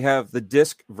 I actually have the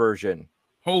disc version.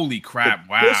 Holy crap!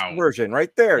 Wow, disc version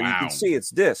right there. Wow. You can see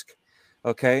it's disc.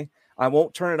 Okay, I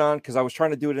won't turn it on because I was trying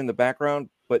to do it in the background,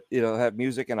 but it'll have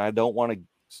music, and I don't want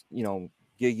to,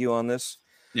 gig you on this.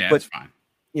 Yeah, that's fine.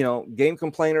 Game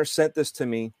Complainer sent this to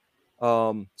me.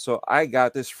 So I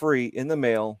got this free in the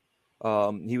mail.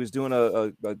 He was doing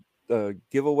a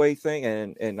giveaway thing,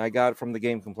 and I got it from the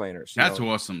Game Complainers. That's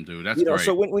awesome, dude. That's great.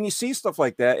 So when you see stuff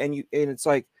like that, and it's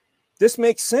like, this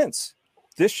makes sense.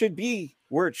 This should be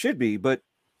where it should be, but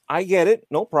I get it,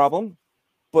 no problem.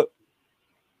 But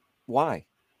why?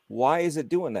 Why is it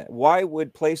doing that? Why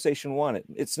would PlayStation want it?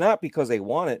 It's not because they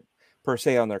want it per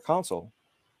se on their console.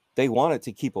 They want it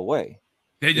to keep away.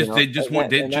 They just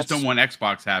don't want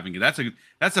Xbox having it.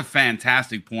 That's a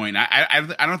fantastic point.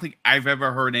 I don't think I've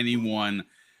ever heard anyone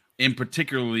in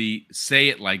particularly say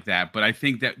it like that, but I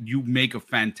think that you make a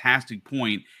fantastic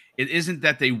point. It isn't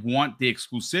that they want the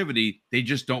exclusivity; they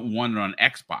just don't want it on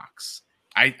Xbox.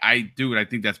 I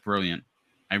think that's brilliant.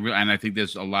 I think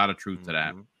there's a lot of truth to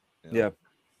that. Yeah.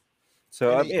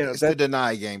 So it's the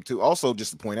deny game too. Also,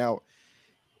 just to point out,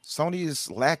 Sony is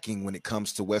lacking when it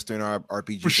comes to Western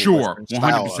RPG. For sure.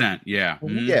 100%. Yeah.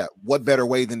 Mm-hmm. Yeah. What better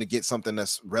way than to get something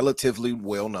that's relatively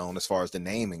well known as far as the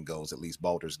naming goes, at least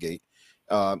Baldur's Gate,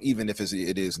 even if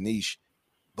it is niche.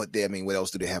 But what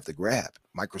else do they have to grab?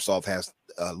 Microsoft has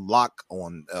a lock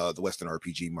on the Western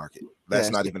RPG market.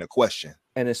 That's not even a question.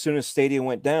 And as soon as Stadia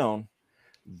went down,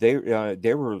 they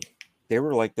were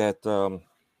like that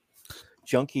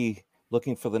junkie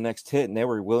looking for the next hit, and they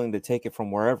were willing to take it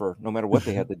from wherever, no matter what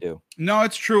they had to do. No,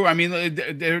 it's true. I mean,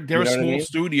 they're a small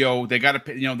studio. They got to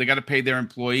pay, they got to pay their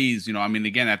employees.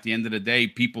 Again, at the end of the day,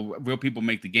 real people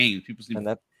make the games.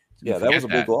 That was a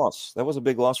big loss. That was a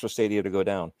big loss for Stadia to go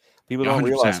down. People don't 100%.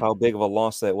 Realize how big of a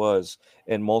loss that was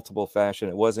in multiple fashion.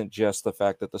 It wasn't just the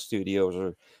fact that the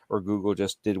studios or Google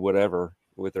just did whatever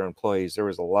with their employees.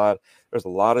 There's a lot of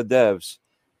devs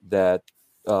that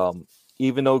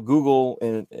even though Google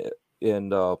and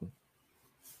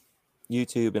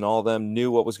YouTube and all of them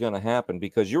knew what was going to happen,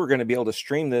 because you were going to be able to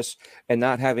stream this and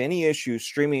not have any issues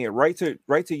streaming it right to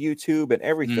YouTube and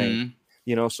everything,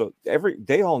 so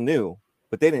they all knew,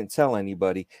 but they didn't tell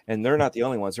anybody. And they're not the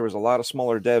only ones. There was a lot of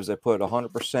smaller devs that put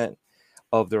 100%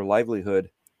 of their livelihood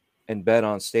and bet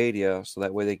on Stadia so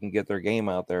that way they can get their game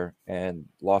out there, and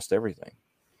lost everything.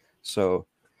 So,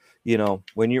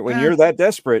 when you're that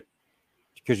desperate,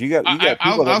 because you got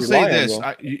people I'll say this.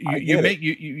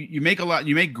 You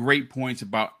make great points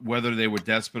about whether they were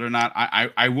desperate or not.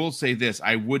 I will say this.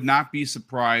 I would not be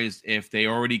surprised if they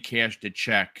already cashed a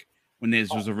check when this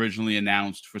was originally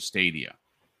announced for Stadia.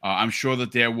 I'm sure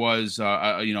that there was,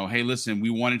 hey, listen, we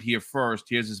want it here first.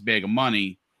 Here's this bag of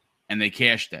money, and they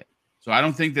cashed it. So I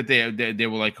don't think that they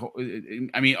were like,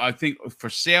 I mean, I think for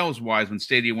sales wise, when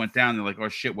Stadia went down, they're like, oh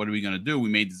shit, what are we going to do? We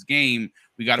made this game.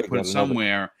 We got to put it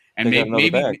somewhere. And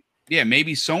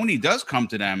maybe Sony does come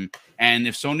to them. And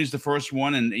if Sony's the first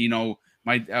one, and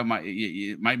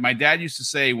my dad used to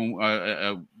say when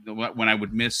I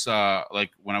would miss, like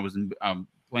when I was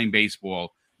playing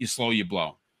baseball, you slow, you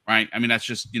blow, right? I mean, that's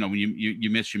just, when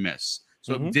you miss, you miss.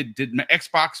 So did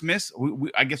Xbox miss?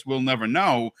 I guess we'll never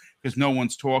know because no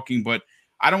one's talking. But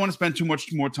I don't want to spend too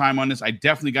much more time on this. I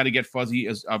definitely got to get Fuzzy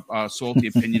as a salty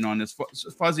opinion on this.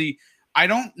 Fuzzy, I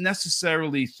don't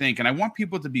necessarily think, and I want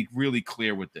people to be really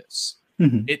clear with this.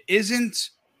 It isn't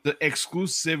the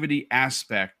exclusivity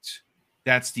aspect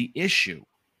that's the issue.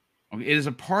 Okay, it is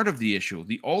a part of the issue.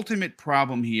 The ultimate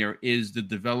problem here is the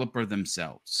developer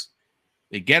themselves.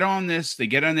 They get on this. They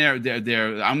get on there.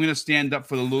 They're I'm going to stand up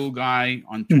for the little guy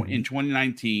in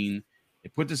 2019. They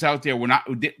put this out there. We're not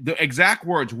the exact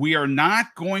words. We are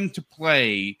not going to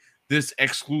play this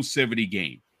exclusivity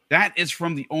game. That is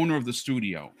from the owner of the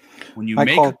studio. When you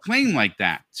make a claim like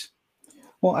that,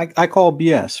 well, I call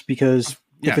BS because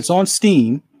if it's on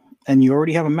Steam and you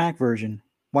already have a Mac version,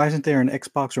 why isn't there an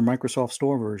Xbox or Microsoft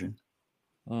Store version?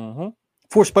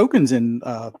 Forspoken's in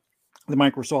the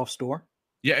Microsoft Store.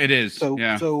 Yeah, it is.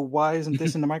 So why isn't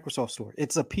this in the Microsoft Store?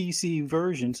 It's a PC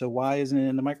version, so why isn't it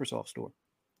in the Microsoft Store?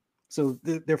 So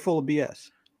they're full of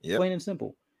BS. Plain and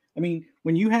simple. I mean,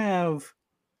 when you have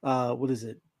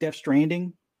Death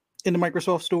Stranding in the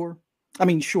Microsoft Store, I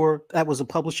mean, sure, that was a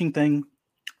publishing thing.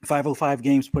 505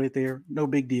 Games put it there, no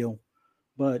big deal.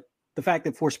 But the fact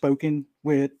that Forspoken,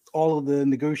 with all of the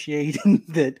negotiating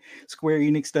that Square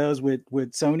Enix does with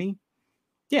Sony,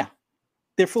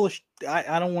 they're full of.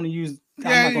 I don't want to use. I'm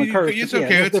not going to curse. It's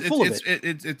okay. They're full of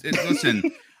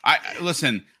it.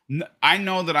 Listen. I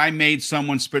know that I made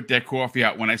someone spit their coffee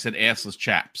out when I said assless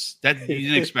chaps. That you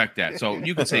didn't expect that, so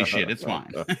you can say shit. It's fine.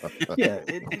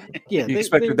 You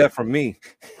expected that from me.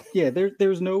 Yeah,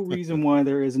 there's no reason why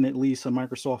there isn't at least a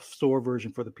Microsoft Store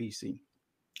version for the PC,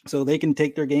 so they can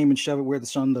take their game and shove it where the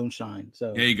sun don't shine.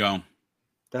 So there you go.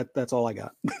 That's all I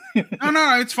got.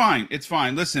 No, it's fine. It's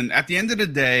fine. Listen, at the end of the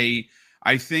day,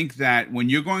 I think that when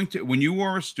you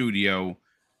are a studio,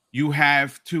 you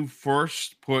have to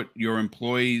first put your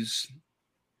employees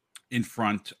in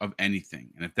front of anything.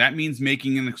 And if that means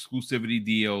making an exclusivity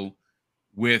deal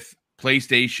with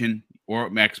PlayStation or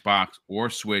Xbox or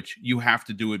Switch, you have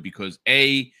to do it because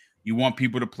A, you want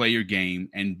people to play your game,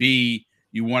 and B,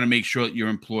 you want to make sure that your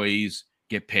employees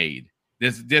get paid.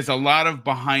 There's a lot of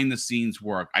behind the scenes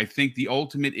work. I think the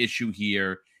ultimate issue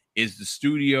here is the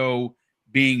studio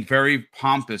being very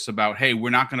pompous about, hey, we're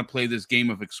not going to play this game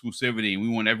of exclusivity and we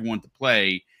want everyone to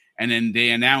play. And then they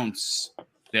announce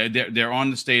they're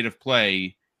on the state of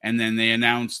play. And then they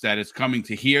announce that it's coming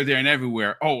to here, there, and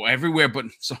everywhere. Oh, everywhere, but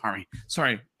sorry,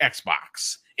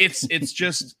 Xbox. It's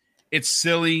just, it's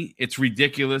silly. It's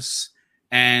ridiculous.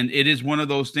 And it is one of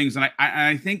those things. And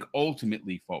I think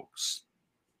ultimately, folks,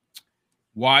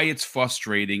 why it's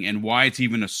frustrating and why it's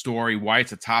even a story, why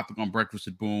it's a topic on Breakfast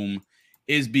with Boom,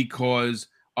 is because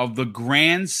of the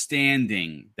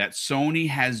grandstanding that Sony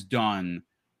has done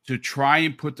to try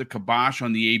and put the kibosh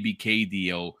on the ABK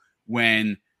deal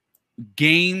when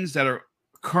games that are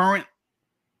current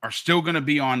are still going to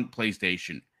be on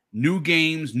PlayStation. New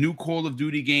games, new Call of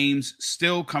Duty games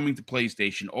still coming to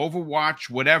PlayStation. Overwatch,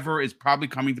 whatever, is probably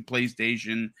coming to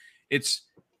PlayStation. It's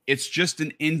just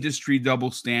an industry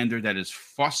double standard that is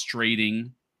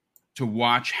frustrating to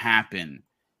watch happen.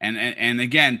 And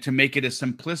again, to make it as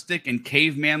simplistic and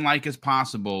caveman-like as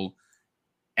possible,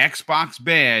 Xbox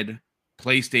bad,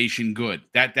 PlayStation good.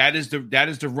 That is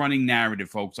the running narrative,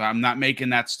 folks. I'm not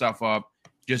making that stuff up.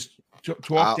 Just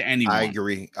talk to anyone. I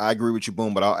agree with you,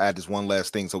 Boom. But I'll add this one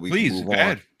last thing so we can move on.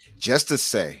 Ahead. Just to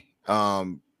say,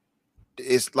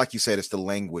 it's like you said, it's the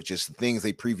language, it's the things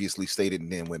they previously stated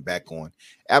and then went back on.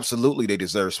 Absolutely, they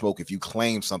deserve smoke if you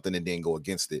claim something and then go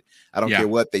against it. I don't care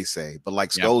what they say, but like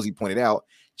Scozy pointed out,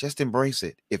 just embrace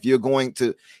it. If you're going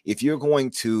to,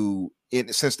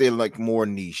 since they're like more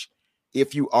niche,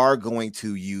 if you are going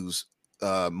to use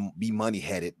be money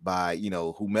headed by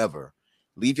whomever,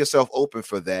 leave yourself open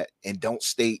for that and don't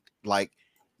state like,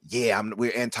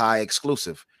 we're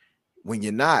anti-exclusive when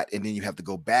you're not, and then you have to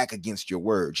go back against your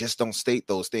word. Just don't state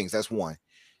those things. That's one.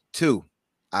 Two,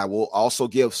 I will also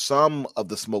give some of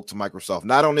the smoke to Microsoft,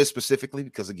 not on this specifically,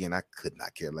 because again, I could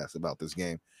not care less about this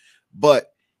game,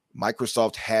 but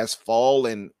Microsoft has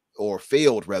fallen or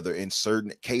failed rather in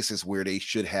certain cases where they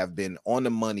should have been on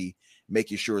the money,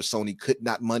 making sure Sony could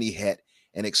not money head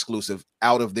an exclusive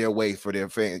out of their way for their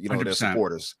fans, 100%. Their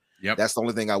supporters. Yep. That's the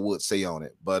only thing I would say on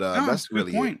it. But that's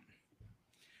really point.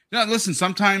 No, listen,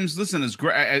 it's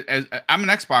great. I'm an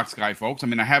Xbox guy, folks. I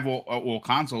mean, I have all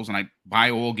consoles and I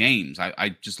buy all games.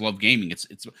 I just love gaming. It's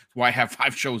why I have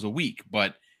 5 shows a week.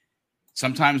 But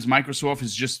sometimes Microsoft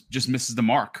is just misses the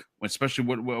mark, especially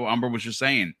what Umber was just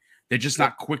saying. They're just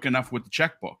not quick enough with the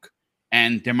checkbook,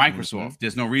 and they're Microsoft. Mm-hmm.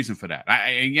 There's no reason for that.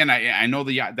 I know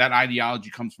that ideology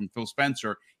comes from Phil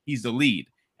Spencer. He's the lead,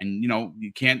 and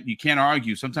you can't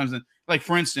argue. Sometimes, like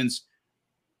for instance.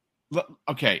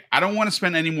 Okay, I don't want to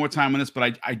spend any more time on this,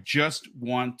 but I just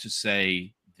want to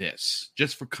say this,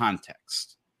 just for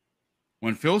context.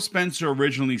 When Phil Spencer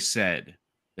originally said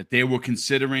that they were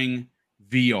considering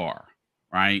VR,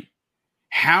 right?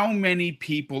 How many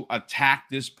people attacked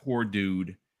this poor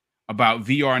dude about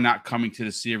VR not coming to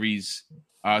the series,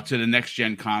 to the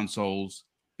next-gen consoles?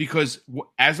 Because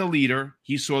as a leader,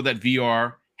 he saw that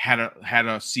VR had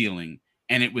a ceiling,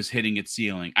 and it was hitting its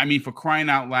ceiling. I mean, for crying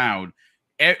out loud,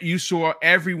 you saw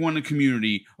everyone in the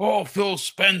community, Phil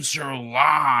Spencer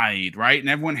lied, right? And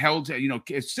everyone held,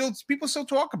 people still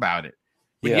talk about it.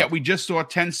 But yet we just saw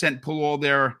Tencent pull all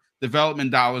their development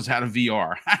dollars out of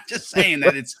VR. I'm just saying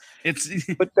that it's.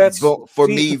 But that's for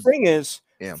me. The thing is,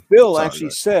 Phil actually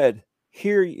said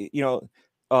here,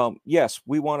 yes,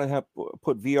 we want to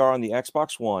put VR on the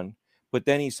Xbox One. But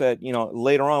then he said,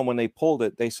 later on when they pulled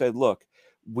it, they said, look,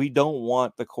 we don't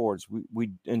want the cords.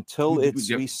 We until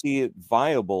we see it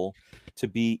viable to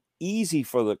be easy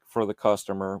for the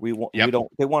customer. We don't.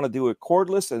 They want to do it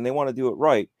cordless and they want to do it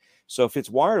right. So if it's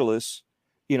wireless,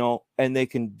 and they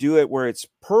can do it where it's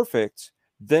perfect,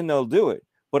 then they'll do it.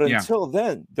 But until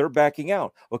then, they're backing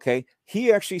out. Okay,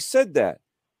 he actually said that.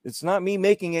 It's not me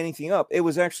making anything up. It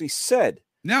was actually said.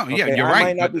 No, okay? You're I right. I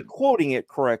might not be quoting it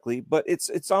correctly, but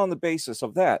it's on the basis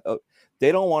of that.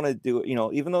 They don't want to do it.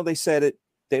 Even though they said it.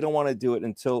 They don't want to do it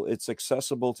until it's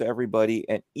accessible to everybody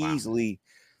and easily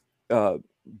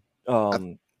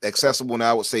accessible.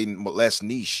 Now I would say less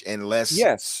niche and less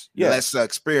less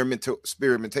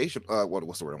experimentation.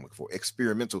 What's the word I'm looking for?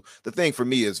 Experimental. The thing for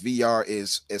me is VR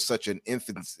is such an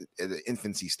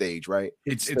infancy stage, right?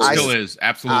 It still is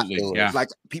absolutely.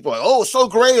 Like people are like, so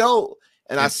great,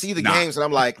 and I see the games and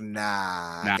I'm like,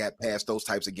 I got past those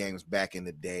types of games back in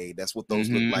the day. That's what those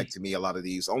look like to me. A lot of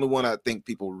these. Only one I think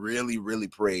people really, really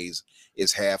praise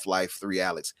is Half-Life 3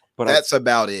 Alyx. But that's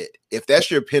about it. If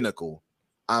that's your pinnacle,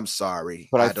 I'm sorry.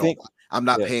 But I'm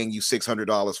not paying you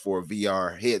 $600 for a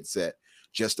VR headset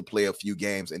just to play a few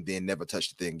games and then never touch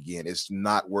the thing again. It's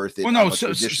not worth it. Well, no, I'm a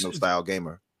traditional style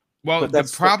gamer. Well, the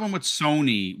problem with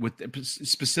Sony, with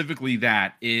specifically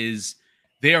that, is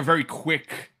they are very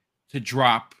quick to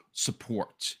drop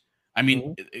support. I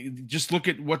mean, just look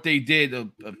at what they did.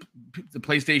 The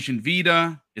PlayStation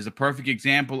Vita is a perfect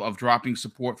example of dropping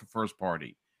support for first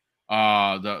party.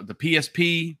 The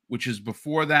PSP, which is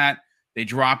before that, they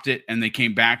dropped it and they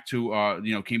came back to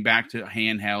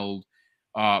handheld.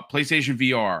 PlayStation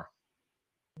VR,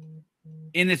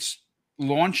 in its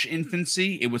launch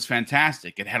infancy, it was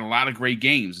fantastic. It had a lot of great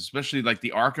games, especially like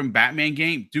the Arkham Batman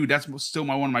game. Dude, that's still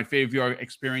one of my favorite VR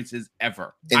experiences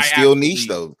ever. And still niche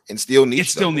though. It's still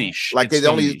niche. Like it's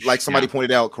only niche. Like somebody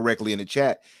pointed out correctly in the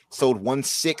chat, sold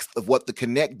 1/6 of what the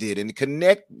Kinect did. And the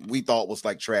Kinect we thought was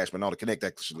like trash, but no, the Kinect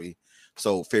actually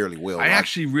sold fairly well. I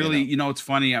actually really, it's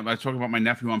funny. I talk about my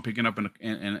nephew I'm picking up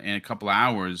in a couple of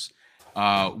hours.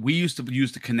 We used to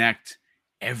use the Kinect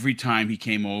every time he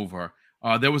came over.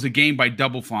 There was a game by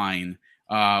Double Fine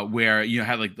where you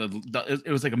had like it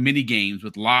was like a mini games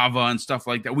with lava and stuff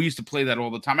like that. We used to play that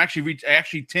all the time. Actually,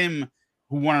 Tim,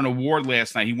 who won an award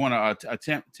last night, he won a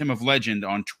Tim of Legend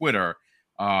on Twitter,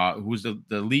 who was the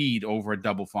lead over at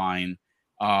Double Fine,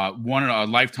 won a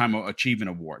Lifetime Achievement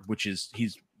Award, which is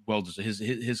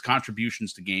his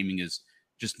contributions to gaming is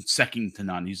just second to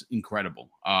none. He's incredible.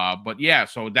 But yeah,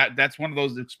 so that's one of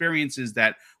those experiences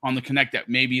that on the Kinect that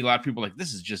maybe a lot of people are like,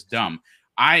 this is just dumb.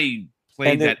 I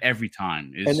played that every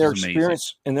time. It's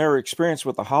and their experience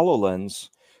with the HoloLens,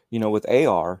 with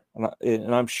AR,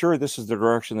 and I'm sure this is the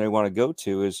direction they want to go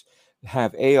to, is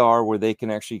have AR where they can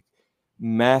actually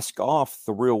mask off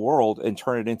the real world and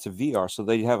turn it into VR. So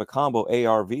they have a combo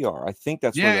AR VR. I think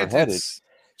that's where they're headed.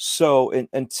 So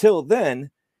until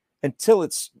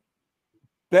it's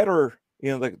better,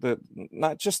 the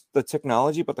not just the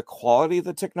technology, but the quality of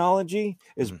the technology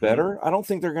is better. I don't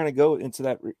think they're going to go into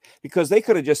that because they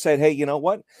could have just said, hey, you know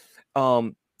what?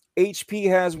 HP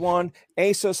has one,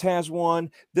 Asus has one,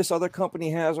 this other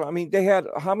company has one. I mean, they had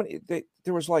how many?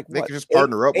 There was like they could just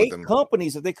partner up with them.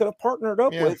 Companies that they could have partnered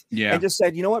up with, and just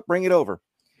said, you know what, bring it over.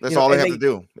 That's all they have to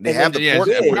do. They have the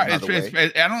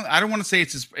port. I don't want to say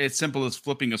it's as simple as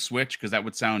flipping a switch because that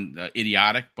would sound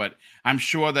idiotic, but I'm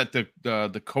sure that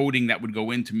the coding that would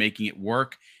go into making it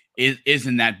work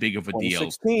isn't that big of a deal.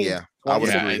 Yeah, I would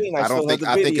agree.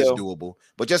 I think it's doable.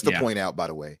 But just to point out, by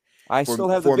the way, I still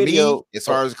have the video. Me, as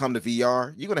far as come to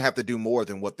VR, you're going to have to do more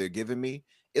than what they're giving me.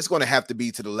 It's going to have to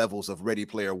be to the levels of Ready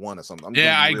Player One or something.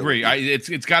 I agree.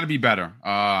 It's got to be better.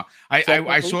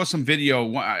 I saw some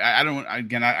video. I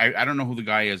don't know who the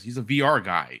guy is. He's a VR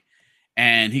guy,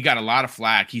 and he got a lot of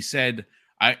flack. He said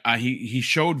he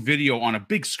showed video on a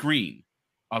big screen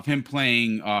of him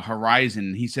playing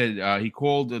Horizon. He said he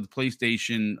called the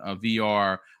PlayStation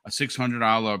VR a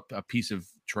 $600 piece of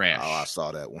trash. Oh, I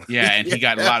saw that one. Yeah, and he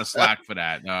got a lot of slack for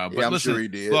that. But I'm sure he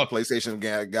did. Look, PlayStation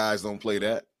guys don't play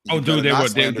that. Dude,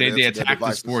 they attacked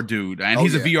this poor dude, and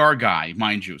he's a VR guy,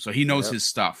 mind you, so he knows his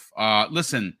stuff.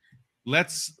 Listen,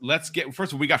 let's get.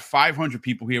 First of all, we got 500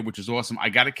 people here, which is awesome. I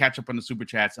got to catch up on the super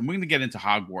chats, and we're going to get into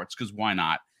Hogwarts because why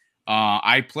not?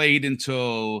 I played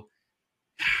until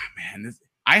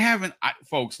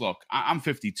folks. Look, I'm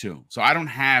 52, so I don't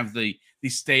have the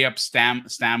stay up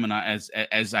stamina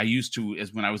as I used to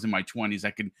as when I was in my 20s.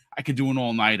 I could do an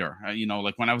all-nighter.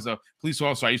 Like when I was a police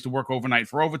officer, I used to work overnight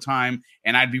for overtime,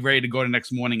 and I'd be ready to go the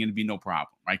next morning and it'd be no problem,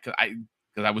 right? Because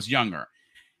I was younger.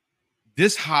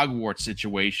 This Hogwarts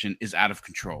situation is out of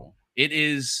control.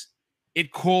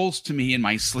 It calls to me in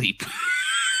my sleep.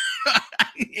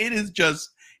 It is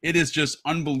just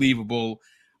unbelievable.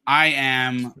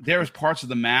 There's parts of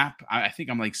the map. I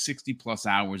think I'm like 60 plus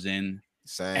hours in.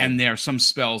 Same. And there are some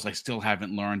spells I still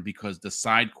haven't learned because the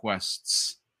side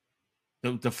quests,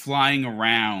 the flying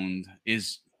around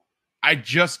is. I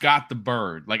just got the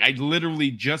bird. Like I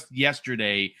literally just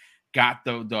yesterday got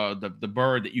the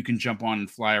bird that you can jump on and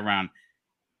fly around.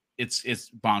 It's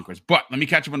bonkers. But let me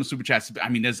catch up on the super chats. I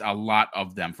mean, there's a lot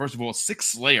of them. First of all, Six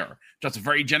Slayer, just a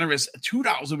very generous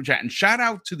 $2 super chat, and shout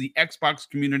out to the Xbox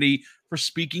community for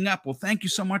speaking up. Well, thank you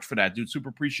so much for that, dude. Super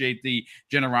appreciate the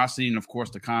generosity and of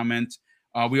course the comment.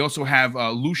 We also have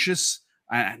Lucius.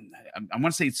 I want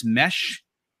to say it's Mesh.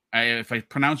 If I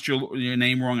pronounced your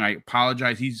name wrong, I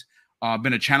apologize. He's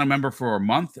been a channel member for a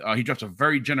month. He drops a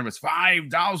very generous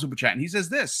 $5 super chat, and he says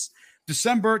this: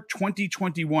 December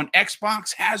 2021,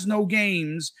 Xbox has no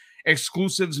games.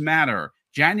 Exclusives matter.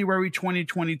 January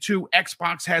 2022,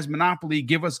 Xbox has Monopoly.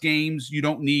 Give us games. You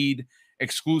don't need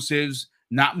exclusives.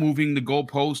 Not moving the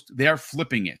goalpost. They're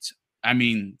flipping it. I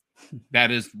mean,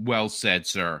 that is well said,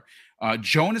 sir.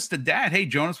 Jonas the dad. Hey,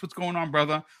 Jonas, what's going on,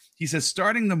 brother? He says,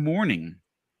 starting the morning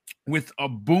with a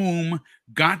boom,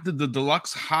 got the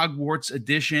deluxe Hogwarts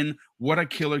edition. What a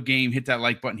killer game. Hit that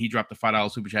like button. He dropped a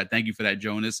 $5 super chat. Thank you for that,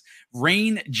 Jonas.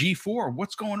 Rain G4,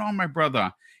 what's going on, my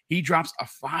brother? He drops a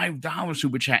 $5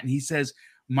 super chat, and he says,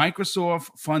 Microsoft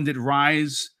funded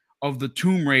Rise of the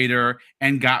Tomb Raider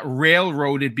and got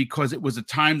railroaded because it was a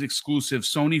timed exclusive.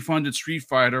 Sony funded Street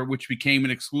Fighter, which became an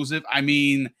exclusive. I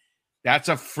mean, that's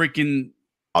a freaking...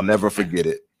 I'll never forget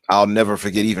it. I'll never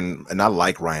forget and I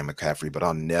like Ryan McCaffrey, but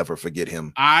I'll never forget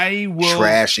him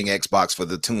trashing Xbox for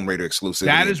the Tomb Raider exclusive.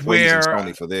 That is where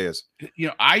Sony for theirs.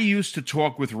 I used to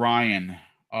talk with Ryan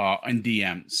in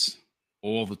DMs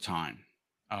all the time.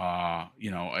 When I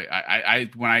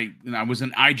was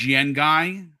an IGN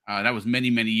guy, that was many,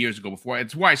 many years ago before.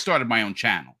 It's why I started my own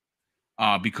channel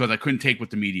because I couldn't take what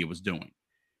the media was doing.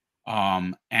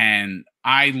 And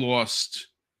I lost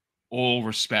all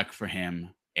respect for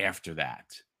him after that.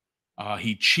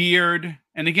 He cheered,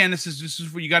 and again, this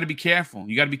is where you got to be careful.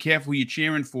 You got to be careful who you're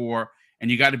cheering for, and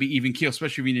you got to be even keel,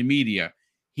 especially in the media.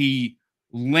 He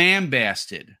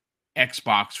lambasted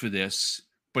Xbox for this,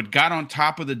 but got on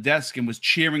top of the desk and was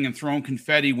cheering and throwing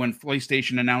confetti when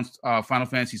PlayStation announced Final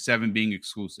Fantasy VII being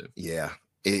exclusive. Yeah,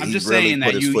 I'm just saying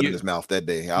that put his foot in his mouth that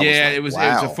day. It was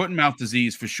a foot and mouth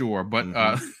disease for sure.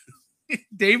 But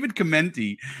David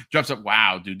Commenti drops up.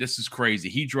 Wow, dude, this is crazy.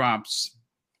 He drops.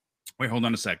 Wait, hold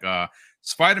on a sec.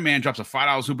 Spider-Man drops a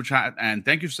 $5 super chat, and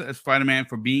thank you, Spider-Man,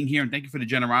 for being here, and thank you for the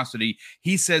generosity.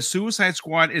 He says Suicide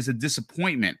Squad is a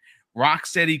disappointment.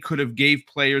 Rocksteady could have gave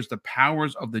players the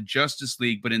powers of the Justice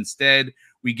League, but instead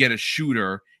we get a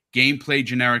shooter, gameplay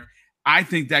generic. I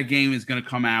think that game is going to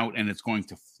come out and it's going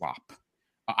to flop.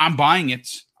 I'm buying it.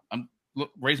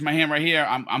 Raise my hand right here.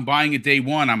 I'm buying it day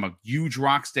one. I'm a huge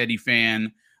Rocksteady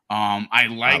fan. I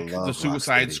like the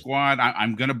Suicide Squad.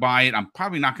 I'm going to buy it. I'm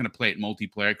probably not going to play it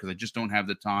multiplayer because I just don't have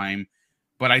the time.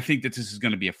 But I think that this is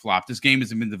going to be a flop. This game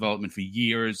has been in development for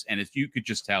years, and if you could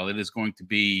just tell, it is going to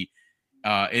be.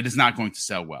 It is not going to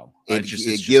sell well. It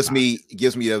gives me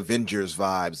the Avengers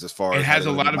vibes as far as it has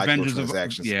a lot of Avengers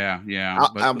transactions. Yeah.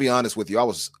 I'll be honest with you. I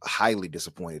was highly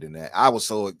disappointed in that. I was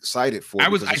so excited for.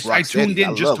 I tuned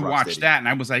in just to watch that, and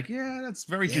I was like, yeah, that's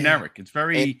very generic. It's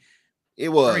very. It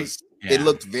was. Yeah. It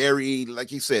looked very,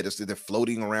 like you said, they're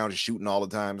floating around and shooting all the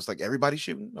time. It's like everybody's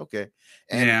shooting, okay,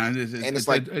 and it's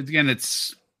like again,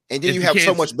 it's and then you have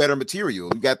so much better material.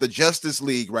 You got the Justice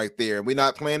League right there, and we're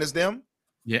not playing as them.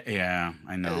 Yeah,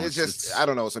 I know. It's just I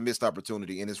don't know. It's a missed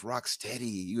opportunity, and it's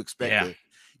Rocksteady. You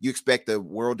expect a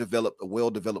well-developed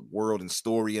world and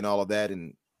story and all of that,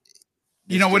 and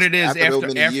you know what it is after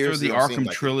the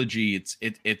Arkham trilogy.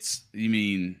 It's you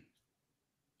mean.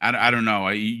 I don't know.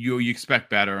 You expect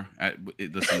better.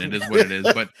 Listen, it is what it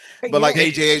is. But like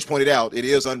AJH pointed out, it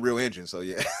is Unreal Engine. So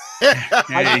yeah.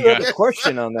 I do have a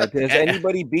question on that. Has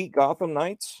anybody beat Gotham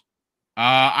Knights?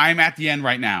 I'm at the end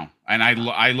right now, and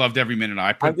I loved every minute.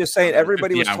 I'm just saying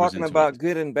everybody was talking about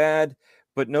good and bad,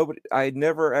 but nobody. I had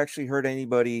never actually heard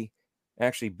anybody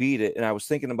actually beat it, and I was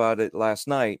thinking about it last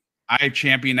night. I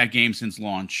championed that game since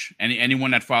launch.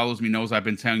 Anyone that follows me knows I've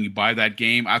been telling you, buy that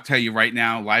game. I'll tell you right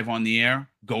now, live on the air,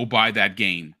 go buy that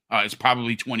game. It's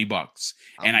probably $20.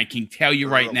 And I can tell you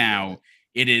right now,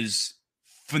 it is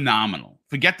phenomenal.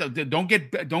 Forget don't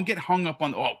get hung up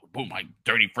on, my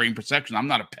 30 frame per second. I'm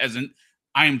not a peasant.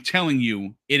 I am telling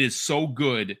you, it is so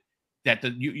good that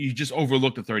you just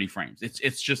overlook the 30 frames.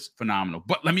 It's just phenomenal.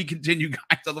 But let me continue,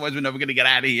 guys. Otherwise, we're never going to get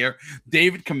out of here.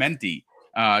 David Commenti.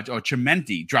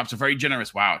 Chimenti drops a very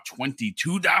generous,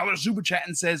 $22 super chat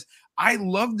and says, I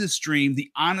love this stream.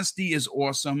 The honesty is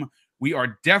awesome. We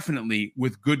are definitely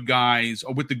with the good guys.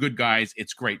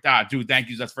 It's great. Dude, thank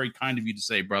you. That's very kind of you to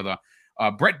say, brother.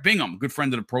 Brett Bingham, good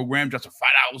friend of the program, drops a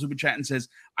 $5 super chat and says,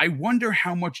 I wonder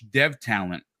how much dev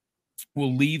talent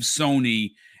will leave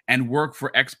Sony and work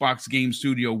for Xbox Game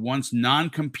Studio once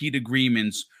non-compete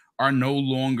agreements are no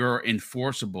longer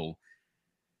enforceable.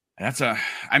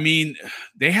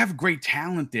 They have great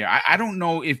talent there. I don't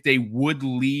know if they would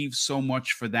leave so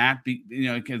much for that.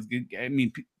 Because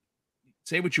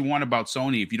say what you want about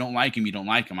Sony. If you don't like him, you don't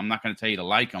like him. I'm not going to tell you to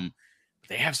like him. But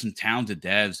they have some talented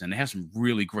devs and they have some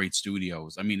really great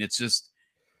studios. It's just,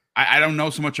 I don't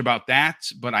know so much about that,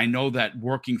 but I know that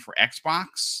working for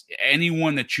Xbox,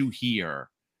 anyone that you hear,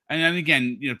 and then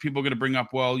again, people are going to bring up,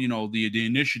 the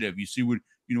initiative. You see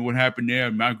what happened there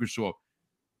at Microsoft.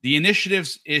 The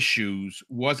initiative's issues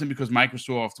wasn't because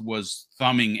Microsoft was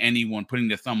thumbing anyone, putting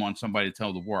their thumb on somebody to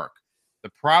tell the work.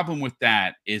 The problem with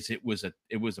that is it was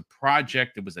a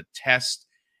project, it was a test,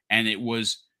 and it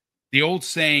was the old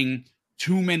saying,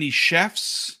 too many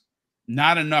chefs,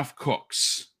 not enough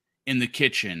cooks in the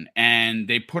kitchen. And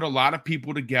they put a lot of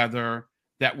people together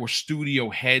that were studio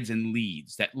heads and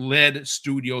leads that led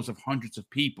studios of hundreds of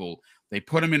people. They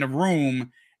put them in a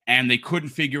room and they couldn't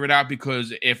figure it out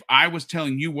because if I was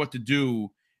telling you what to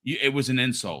do, it was an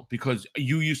insult because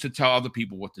you used to tell other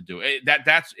people what to do.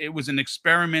 It was an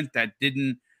experiment that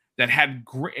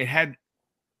had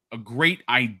a great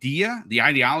idea. The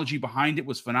ideology behind it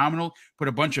was phenomenal. Put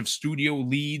a bunch of studio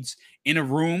leads in a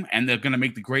room and they're going to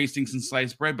make the greatest things in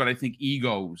sliced bread. But I think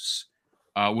egos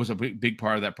was a big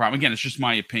part of that problem. Again, it's just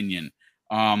my opinion.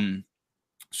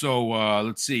 So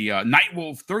let's see.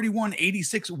 Nightwolf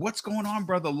 3186. What's going on,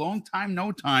 brother? Long time,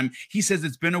 no time. He says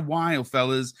it's been a while,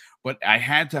 fellas, but I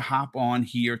had to hop on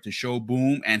here to show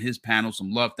Boom and his panel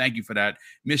some love. Thank you for that.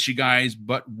 Miss you guys,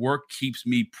 but work keeps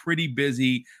me pretty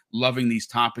busy. Loving these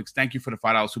topics. Thank you for the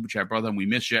 $5 super chat, brother, and we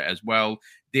miss you as well.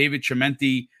 David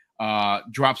Chimenti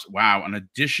drops an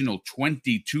additional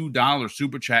 $22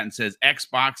 super chat and says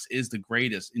Xbox is the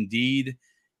greatest. Indeed.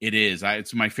 It is.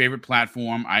 It's my favorite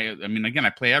platform. I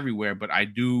play everywhere, but I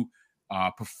do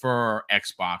prefer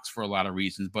Xbox for a lot of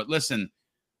reasons. But listen,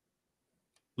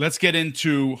 let's get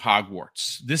into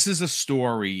Hogwarts. This is a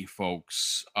story,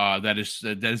 folks, that is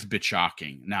a bit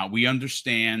shocking. Now, we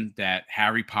understand that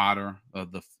Harry Potter,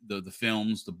 the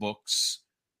films, the books,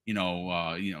 you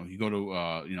go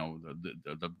to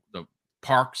the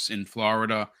parks in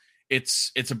Florida.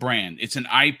 It's a brand. It's an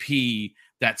IP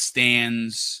that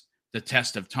stands the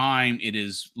test of time. It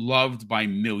is loved by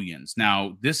millions.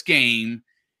 Now, this game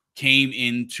came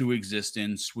into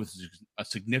existence with a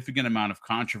significant amount of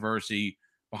controversy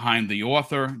behind the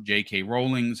author. J.K.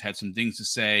 Rowling's had some things to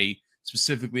say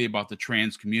specifically about the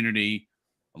trans community.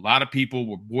 A lot of people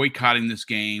were boycotting this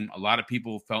game. A lot of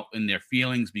people felt in their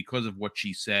feelings because of what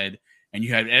she said. And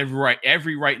you had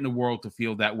every right in the world to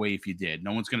feel that way if you did.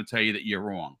 No one's going to tell you that you're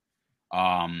wrong.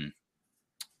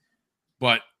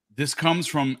 But this comes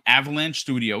from Avalanche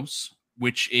Studios,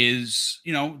 which is,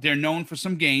 they're known for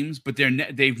some games, but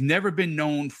they've never been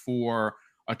known for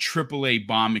a AAA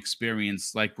bomb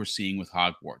experience like we're seeing with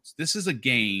Hogwarts. This is a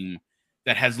game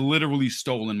that has literally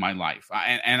stolen my life.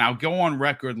 And I'll go on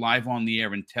record live on the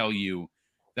air and tell you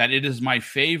that it is my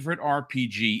favorite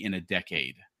RPG in a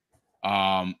decade.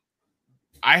 I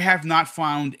have not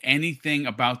found anything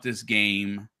about this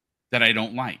game that I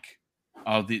don't like.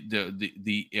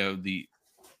 The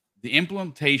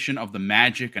implementation of the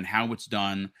magic and how it's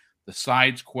done, the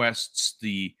side quests,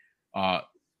 the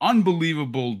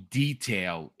unbelievable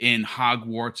detail in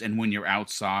Hogwarts and when you're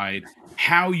outside,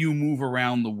 how you move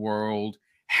around the world,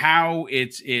 how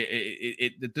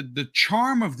the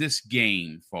charm of this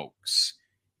game, folks,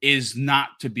 is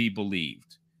not to be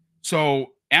believed.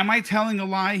 So am I telling a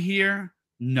lie here?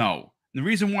 No. The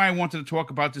reason why I wanted to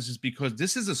talk about this is because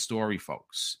this is a story,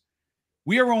 folks.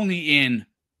 We are only in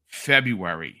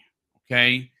February,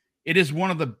 okay? It is one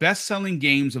of the best-selling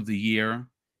games of the year.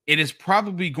 It is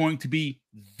probably going to be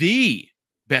the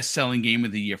best-selling game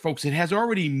of the year. Folks, it has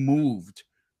already moved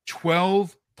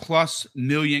 12+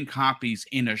 million copies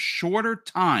in a shorter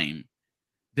time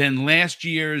than last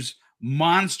year's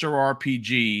monster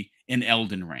RPG in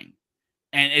Elden Ring.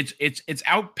 And it's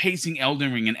outpacing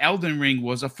Elden Ring, and Elden Ring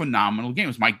was a phenomenal game.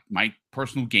 It was my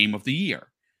personal game of the year.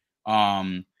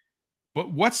 But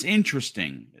what's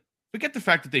interesting, forget the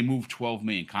fact that they moved 12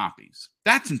 million copies.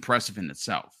 That's impressive in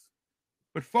itself.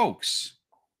 But folks,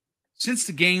 since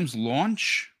the game's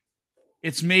launch,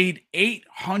 it's made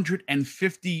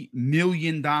 $850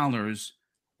 million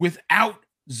with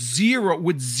zero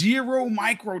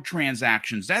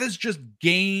microtransactions. That is just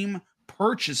game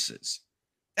purchases.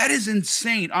 That is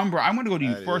insane. Umbra, I'm going to go to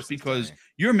you first because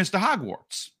you're Mr.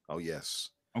 Hogwarts. Oh,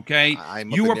 yes. Okay.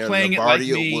 You were playing it like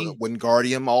me.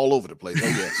 Wingardium all over the place. Oh,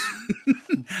 yes.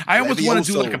 I almost want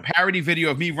to do like a parody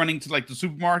video of me running to like the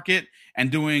supermarket and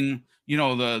doing, the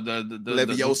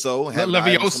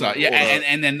Leviosa. Yeah.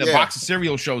 And then the box of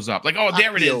cereal shows up. Like, oh,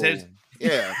 there Accio. It is.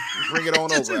 Yeah. Bring it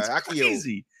on over. It's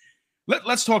crazy.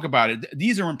 Let's talk about it.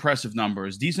 These are impressive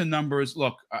numbers. These are numbers.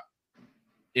 Look,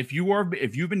 if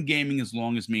you've been gaming as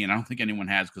long as me, and I don't think anyone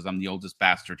has because I'm the oldest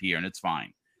bastard here, and it's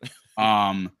fine.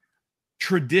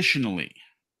 Traditionally,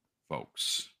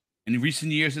 folks, in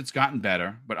recent years it's gotten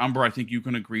better, but Umber, I think you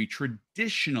can agree.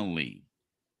 Traditionally,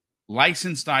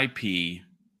 licensed IP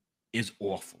is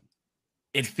awful.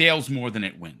 It fails more than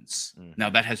it wins.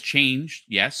 Now that has changed,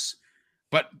 yes,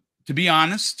 but to be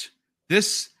honest,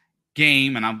 this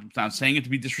game, and I'm not saying it to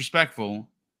be disrespectful,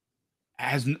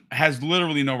 has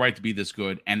literally no right to be this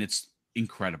good, and it's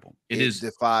incredible. It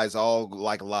defies all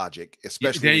logic,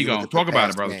 especially. There you go. Talk about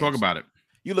it, brother. Talk about it.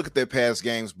 You look at their past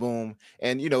games, boom,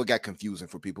 and it got confusing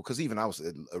for people because even I was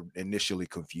initially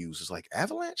confused. It's like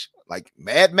Avalanche, like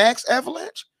Mad Max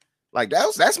Avalanche, like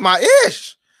that's my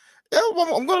ish. Yeah,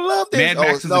 I'm gonna love this. Mad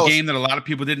Max is a game that a lot of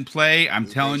people didn't play. I'm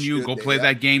telling you, go play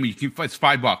that game. You can. It's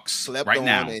 $5 right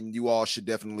now, and you all should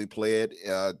definitely play it.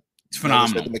 It's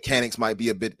phenomenal. The mechanics might be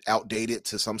a bit outdated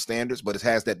to some standards, but it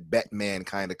has that Batman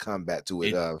kind of combat to it.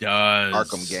 It does.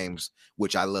 Arkham games,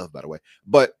 which I love, by the way.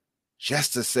 But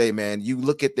just to say, man, you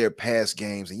look at their past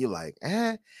games and you're like,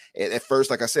 eh. At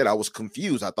first, like I said, I was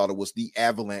confused. I thought it was the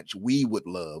Avalanche we would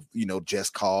love,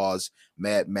 Just Cause,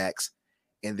 Mad Max.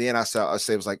 And then I said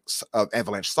it was like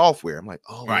Avalanche Software. I'm like,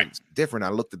 oh, right. It's different. I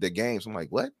looked at their games. I'm like,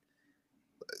 what?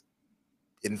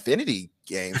 Infinity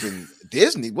games and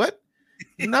Disney? What?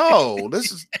 No,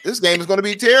 this game is going to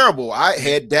be terrible. I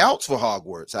had doubts for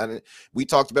Hogwarts. We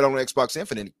talked about it on Xbox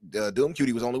Infinite. Doom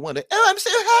Cutie was only one that, I'm so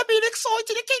happy and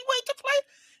excited. I can't wait to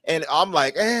play. And I'm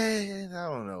like, I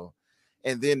don't know.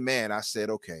 And then, man, I said,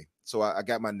 okay. So I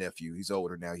got my nephew. He's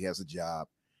older now. He has a job.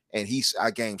 And I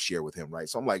game share with him, right?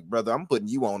 So I'm like, brother, I'm putting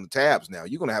you on the tabs now.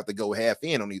 You're going to have to go half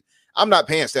in on these. I'm not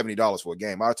paying $70 for a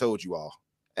game. I told you all.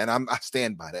 And I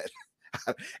stand by that.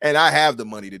 And I have the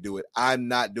money to do it. I'm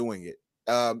not doing it.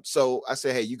 So I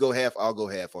said, hey, you go half, I'll go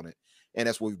half on it. And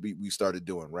that's what we started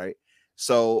doing, right?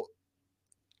 So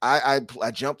I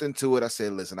jumped into it. I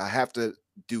said, listen, I have to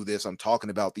do this. I'm talking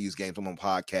about these games. I'm on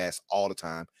podcasts all the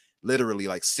time. literally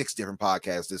like 6 different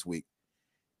podcasts this week,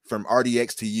 from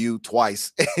RDX to you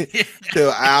twice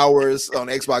to hours on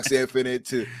Xbox Infinite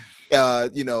to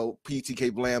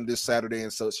PTK Blam this Saturday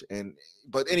and such.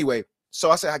 But anyway, so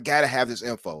I said I gotta have this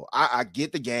info. I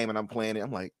get the game and I'm playing it.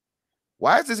 I'm like,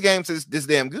 why is this game this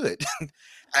damn good?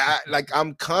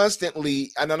 I'm constantly,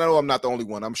 and I know I'm not the only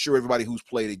one. I'm sure everybody who's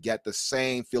played it got the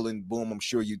same feeling. Boom, I'm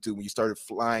sure you too. When you started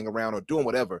flying around or doing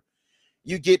whatever,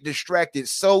 you get distracted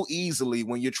so easily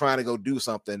when you're trying to go do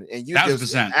something, and you 1,000%.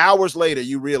 just hours later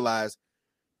you realize,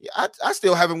 I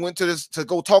still haven't went to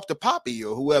go talk to Poppy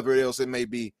or whoever else it may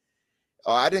be.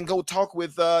 I didn't go talk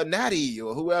with Natty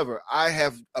or whoever. I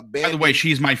have abandoned. By the way,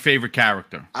 she's my favorite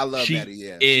character. I love she Natty.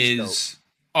 Yeah, is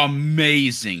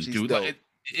amazing, she's dude. Dope.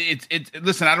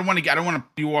 Listen, I don't want to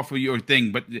be off of your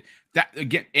thing, but that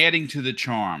again, adding to the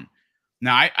charm.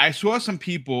 Now, I saw some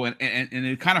people, and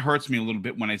it kind of hurts me a little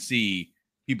bit when I see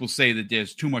people say that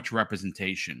there's too much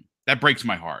representation. That breaks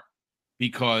my heart,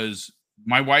 because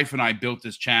my wife and I built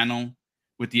this channel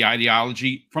with the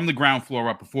ideology from the ground floor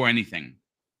up before anything.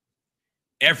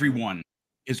 Everyone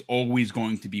is always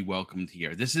going to be welcomed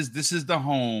here. This is the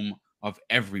home of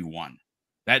everyone.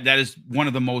 That is one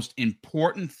of the most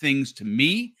important things to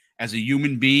me as a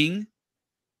human being.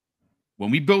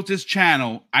 When we built this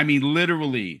channel, I mean,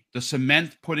 literally, the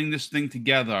cement putting this thing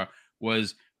together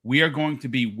was, we are going to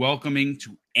be welcoming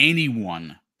to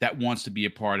anyone that wants to be a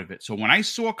part of it. So when I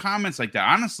saw comments like that,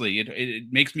 honestly,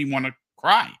 it makes me want to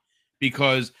cry,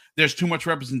 because there's too much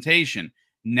representation.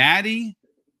 Natty,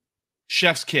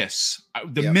 chef's kiss.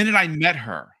 The minute I met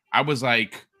her, I was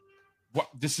like, "What?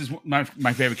 This is my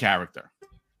favorite character."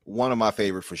 One of my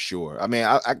favorite for sure. I mean,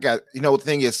 I got, the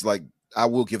thing is, like, I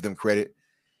will give them credit.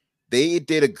 They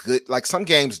did a good, like, some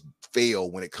games fail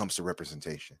when it comes to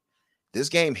representation. This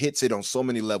game hits it on so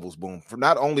many levels, boom.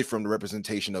 Not only from the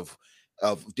representation of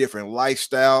different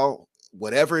lifestyle,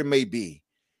 whatever it may be,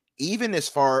 even as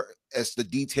far as the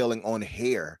detailing on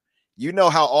hair. You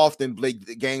know how often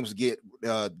game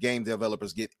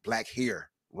developers get black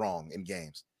hair wrong in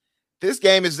games. This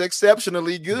game is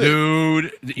exceptionally good.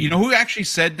 Dude, you know who actually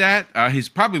said that? He's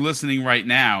probably listening right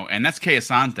now, and that's Kay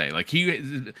Asante.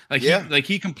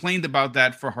 He complained about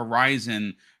that for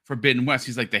Horizon Forbidden West.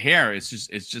 He's like, the hair, it's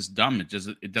just dumb.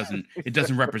 It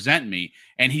doesn't represent me.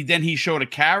 And he showed a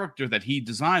character that he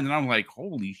designed, and I'm like,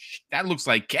 holy shit, that looks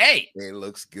like Kay. It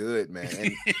looks good,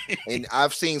 man. And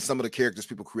I've seen some of the characters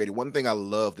people created. One thing I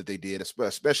love that they did,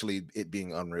 especially it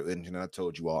being Unreal Engine, and I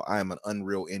told you all, I am an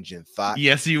Unreal Engine thought.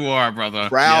 Yes, you are, brother.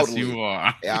 Proudly. Yes, you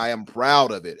are. I am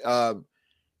proud of it.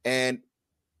 And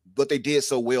what they did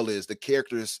so well is the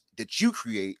characters that you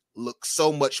create look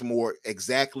so much more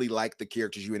exactly like the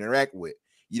characters you interact with.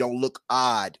 You don't look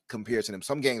odd compared to them.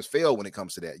 Some games fail when it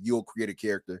comes to that. You'll create a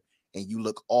character and you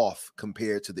look off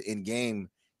compared to the in-game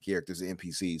characters, the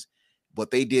NPCs.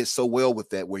 But they did so well with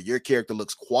that, where your character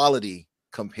looks quality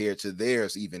compared to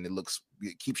theirs. Even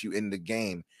it keeps you in the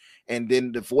game. And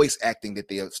then the voice acting that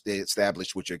they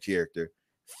established with your character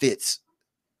fits,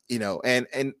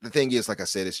 and the thing is, like I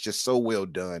said, it's just so well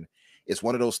done. It's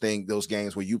one of those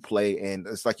games where you play, and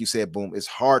it's like you said, boom, it's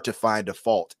hard to find a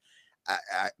fault.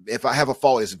 If I have a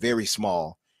fault, it's very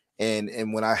small.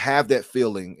 And when I have that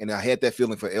feeling, and I had that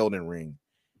feeling for Elden Ring,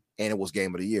 and it was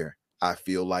Game of the Year, I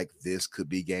feel like this could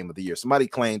be Game of the Year. Somebody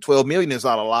claimed 12 million is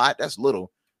not a lot. That's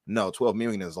little. No, 12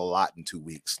 million is a lot in 2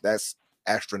 weeks. That's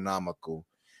astronomical.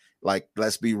 Like,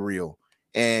 let's be real.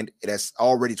 And that's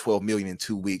already 12 million in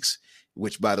 2 weeks.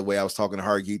 Which, by the way, I was talking to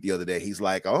Hargeet the other day. He's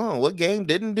like, oh, what game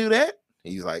didn't do that?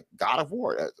 He's like, God of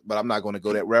War. But I'm not going to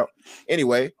go that route.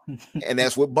 Anyway, and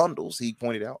that's with bundles, he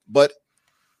pointed out. But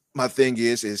my thing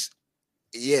is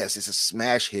yes, it's a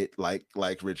smash hit, like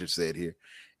Richard said here.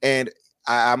 And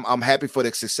I'm happy for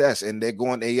the success. And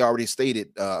they already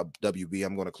stated, WB,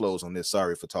 I'm going to close on this.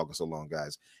 Sorry for talking so long,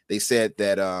 guys. They said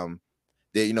that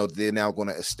they're now going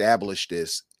to establish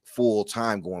this full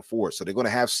time going forward. So they're going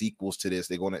to have sequels to this.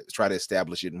 They're going to try to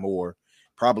establish it more,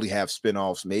 probably have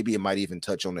spin-offs. Maybe it might even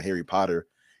touch on the Harry Potter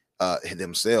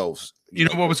themselves. You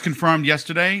know what was confirmed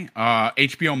yesterday?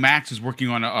 HBO Max is working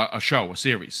on a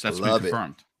series. That's been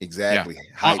confirmed. Exactly.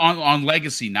 Yeah. On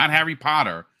Legacy, not Harry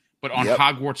Potter, but on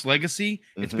Hogwarts Legacy.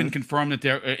 It's been confirmed that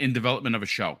they're in development of a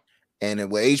show.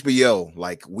 And with HBO,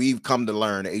 like we've come to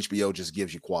learn, HBO just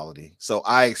gives you quality. So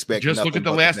I expect just look at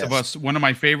The Last of Us, one of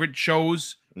my favorite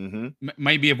shows,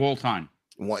 maybe of all time.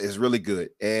 It's really good.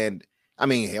 And I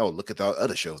mean, hell, look at the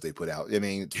other shows they put out. I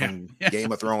mean, from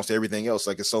Game of Thrones to everything else,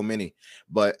 like it's so many.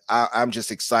 But I'm just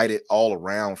excited all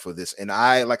around for this. And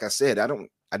like I said, I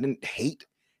didn't hate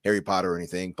Harry Potter or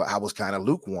anything, but I was kind of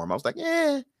lukewarm. I was like,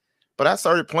 But I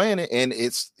started playing it, and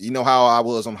it's, you know how I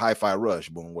was on Hi-Fi Rush,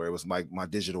 boom, where it was my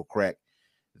digital crack.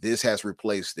 This has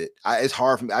replaced it. It's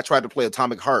hard for me. I tried to play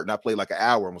Atomic Heart, and I played like an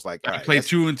hour and was like, all I right, played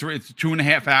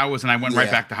 2.5 hours, and I went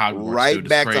right back to Hogwarts. Right dude.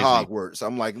 back to Hogwarts.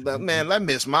 I'm like, man, I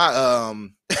miss my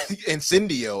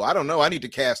Incendio. I don't know. I need to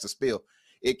cast a spell.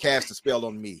 It cast a spell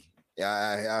on me.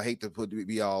 I hate to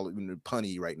be all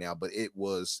punny right now, but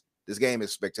this game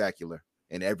is spectacular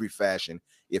in every fashion.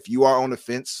 If you are on the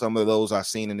fence, some of those I've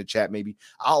seen in the chat, maybe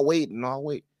I'll wait.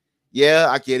 Yeah,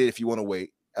 I get it. If you want to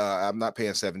wait, I'm not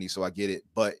paying $70, so I get it.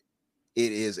 But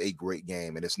it is a great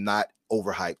game, and it's not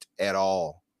overhyped at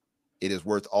all. It is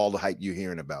worth all the hype you're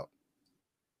hearing about.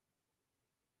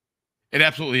 It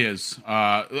absolutely is.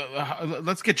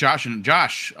 Let's get Josh in.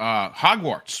 Josh,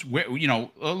 Hogwarts.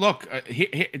 Look,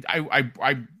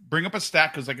 I bring up a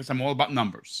stat because, like I said, I'm all about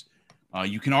numbers.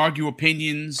 You can argue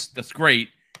opinions. That's great.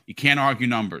 You can't argue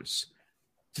numbers.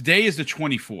 Today is the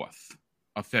 24th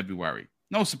of February.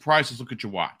 No surprises. Look at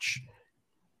your watch.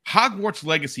 Hogwarts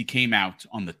Legacy came out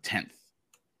on the 10th.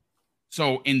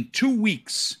 So in 2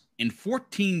 weeks, in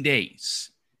 14 days,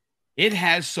 it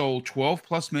has sold 12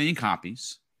 plus million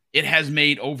copies. It has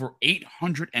made over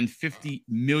 $850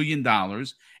 million.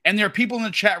 And there are people in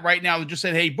the chat right now that just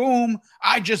said, hey, boom,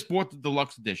 I just bought the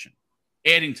deluxe edition,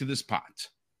 adding to this pot.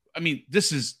 I mean,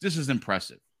 this is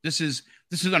impressive. This is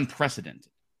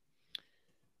unprecedented.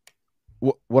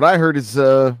 What I heard is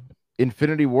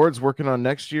Infinity Ward's working on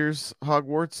next year's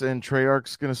Hogwarts, and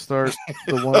Treyarch's going to start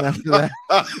the one after that.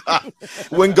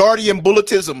 Wingardium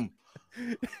Bulletism.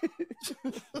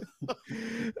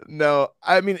 No,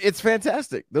 I mean, it's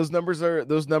fantastic. Those numbers are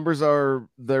they're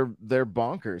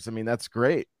bonkers. I mean, that's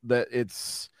great that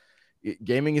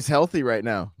gaming is healthy right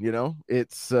now. You know,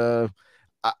 it's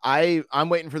I'm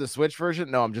waiting for the Switch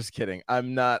version. No, I'm just kidding.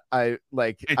 I'm not. It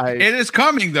is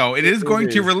coming though. It is going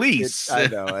to release. I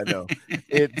know.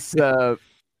 It's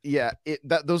yeah.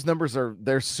 Those numbers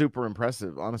they're super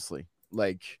impressive, honestly.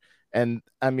 And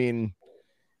I mean,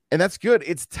 and that's good.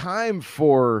 It's time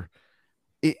for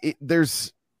it.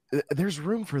 There's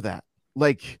room for that.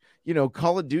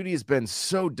 Call of Duty has been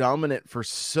so dominant for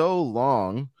so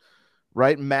long.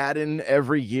 Right, Madden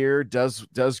every year does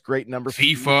great numbers.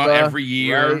 FIFA every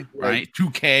year, right?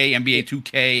 2K, NBA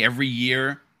 2K every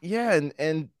year. Yeah,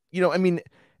 and I mean,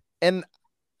 and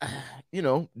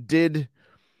did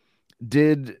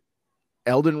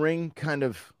Elden Ring kind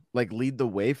of lead the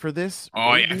way for this?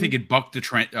 Oh, maybe? I think it bucked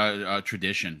the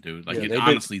tradition, dude.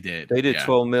 Honestly did. They did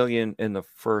 12 million in the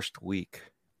first week.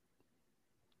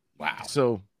 Wow.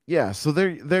 So yeah, so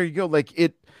there you go.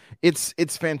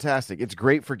 It's fantastic. It's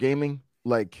great for gaming.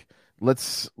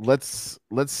 Let's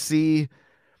see.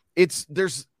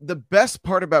 There's the best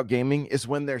part about gaming is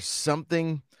when there's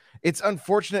something. It's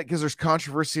unfortunate because there's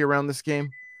controversy around this game,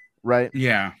 right?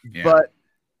 Yeah. But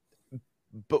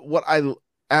what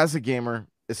as a gamer,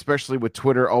 especially with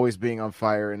Twitter always being on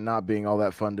fire and not being all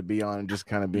that fun to be on, and just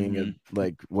kind of being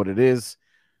what it is.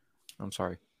 I'm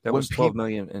sorry. That was 12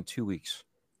 million in 2 weeks.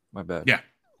 My bad. Yeah.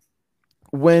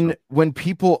 When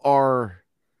people are,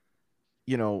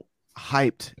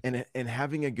 hyped and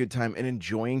having a good time and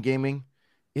enjoying gaming,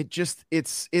 it's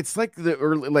like the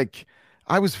early,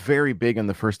 I was very big on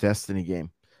the first Destiny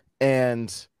game,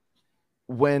 and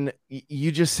when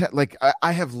you just had,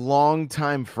 I have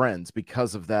longtime friends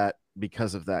because of that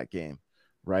game,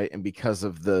 right? And because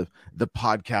of the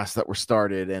podcasts that were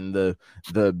started and the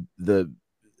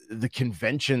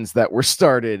conventions that were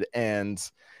started, and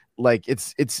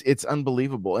it's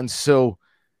unbelievable. And so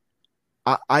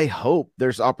I hope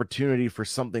there's opportunity for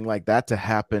something like that to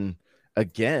happen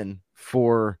again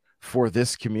for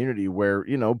this community, where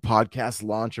podcasts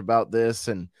launch about this,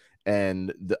 and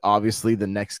obviously the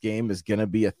next game is going to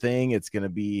be a thing. It's going to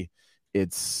be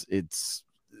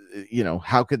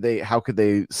how could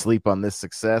they sleep on this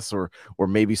success, or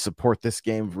maybe support this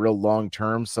game real long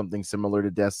term, something similar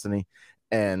to Destiny,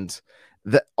 and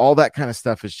all that kind of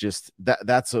stuff is just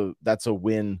that's a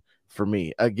win for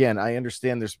me. Again, I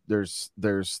understand there's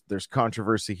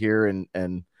controversy here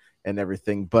and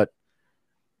everything, but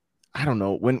I don't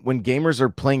know, when gamers are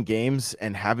playing games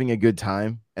and having a good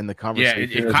time, and the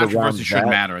conversation controversy shouldn't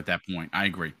matter at that point. I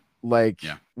agree.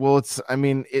 Well, it's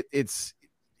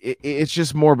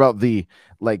just more about the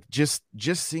just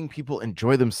seeing people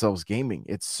enjoy themselves gaming.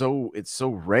 It's so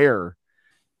rare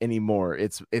anymore.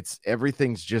 It's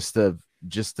everything's just a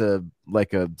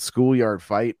schoolyard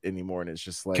fight anymore, and it's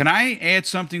just Can I add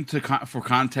something for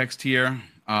context here?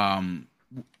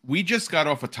 We just got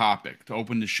off a topic to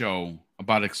open the show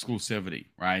about exclusivity,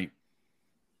 right?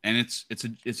 And I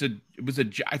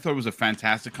thought it was a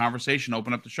fantastic conversation to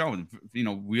open up the show, and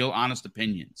real honest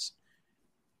opinions.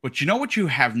 But you know what you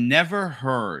have never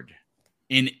heard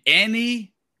in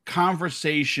any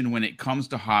conversation when it comes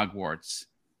to Hogwarts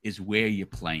is where you're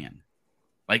playing.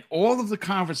 Like all of the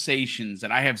conversations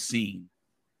that I have seen,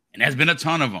 and there's been a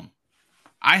ton of them,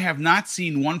 I have not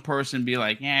seen one person be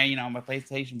like, yeah, you know, my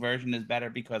PlayStation version is better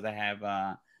because I have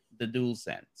the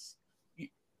DualSense.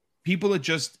 People are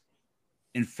just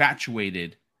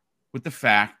infatuated with the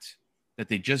fact that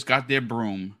they just got their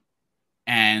broom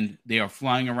and they are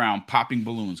flying around popping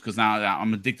balloons, because now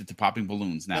I'm addicted to popping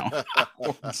balloons now.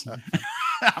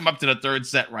 I'm up to the third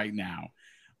set right now.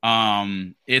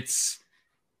 It's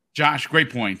Josh,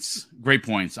 great points,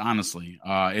 honestly.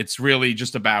 It's really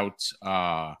just about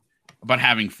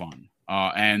having fun.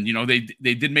 And you know, they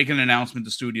did make an announcement.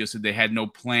 The studio said they had no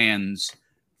plans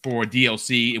for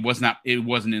DLC. It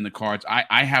wasn't in the cards.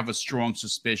 I have a strong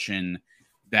suspicion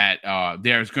that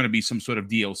there's going to be some sort of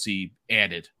DLC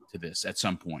added to this at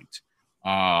some point.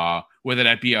 Whether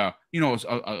that be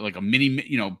like a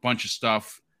mini, bunch of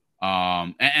stuff.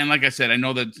 And like I said, I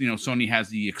know that Sony has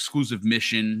the exclusive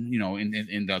mission,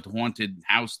 in the haunted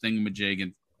house thingamajig,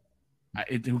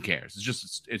 and who cares?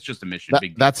 It's just a mission.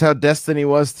 That's how Destiny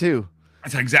was too.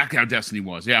 That's exactly how Destiny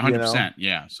was. Yeah, 100%.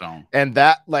 Yeah. So, and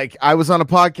that, like, I was on a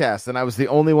podcast and I was the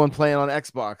only one playing on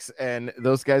Xbox, and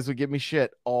those guys would give me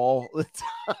shit all the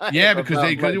time. Yeah, because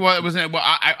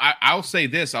I'll say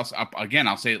this. I'll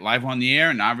say it live on the air,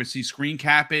 and obviously screen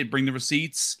cap it, bring the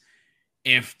receipts.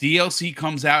 If DLC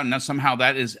comes out and somehow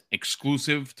that is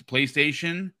exclusive to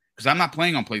PlayStation, because I'm not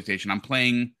playing on PlayStation, I'm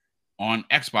playing on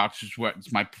Xbox, which is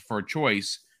it's my preferred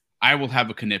choice, I will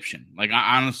have a conniption. Like,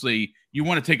 honestly, you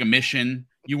want to take a mission,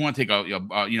 you want to take a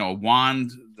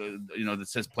wand, that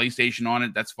says PlayStation on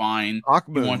it, that's fine.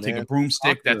 You want to take a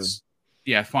broomstick, that's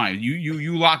fine.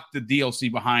 You lock the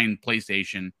DLC behind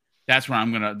PlayStation. That's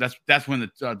when that's when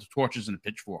the torches and the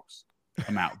pitchforks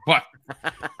come out. But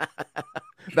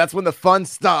that's when the fun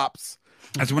stops.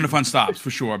 That's when the fun stops, for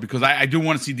sure, because I do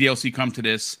want to see DLC come to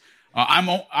this. I'm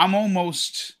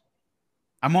almost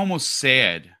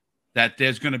sad that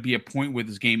there's going to be a point where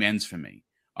this game ends for me.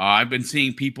 I've been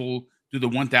seeing people do the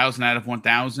 1,000 out of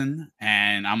 1,000,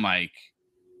 and I'm like,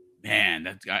 man,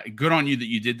 that's good on you that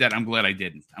you did that. I'm glad I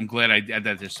didn't. I'm glad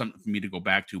that there's something for me to go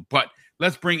back to. But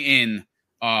let's bring in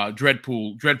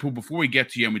Dreadpool. Dreadpool, before we get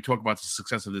to you and we talk about the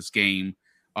success of this game,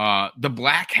 the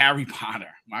Black Harry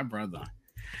Potter, my brother,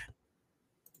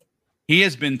 he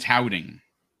has been touting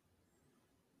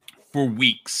for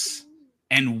weeks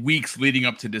and weeks leading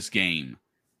up to this game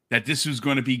that this was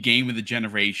going to be game of the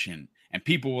generation. And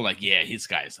people were like, yeah, this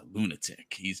guy is a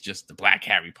lunatic. He's just the Black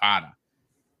Harry Potter.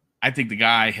 I think the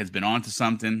guy has been onto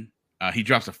something. He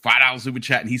drops a $5 super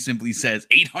chat and he simply says,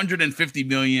 850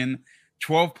 million,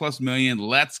 12 plus million.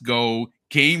 Let's go.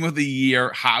 Game of the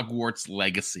year, Hogwarts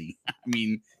Legacy. I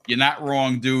mean, you're not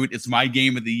wrong, dude. It's my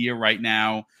game of the year right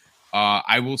now.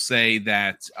 I will say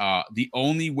that the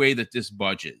only way that this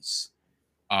budges,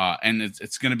 and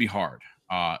it's going to be hard,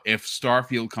 if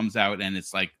Starfield comes out and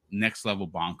it's like next level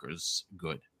bonkers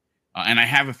good. And I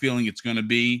have a feeling it's going to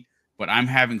be, but I'm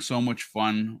having so much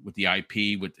fun with the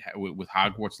IP, with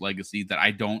Hogwarts Legacy, that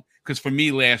I don't, because for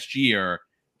me last year,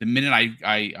 the minute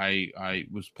I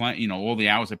was playing, all the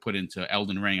hours I put into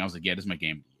Elden Ring, I was like, yeah, this is my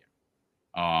game of the year.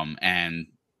 And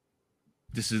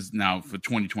this is now for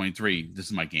 2023, this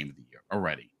is my game of the year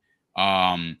already.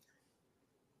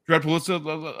 Dreadpool,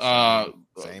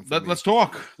 let's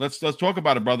talk. Let's talk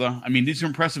about it, brother. I mean, these are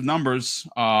impressive numbers.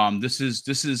 This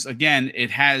is again, it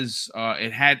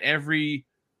had every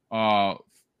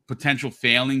potential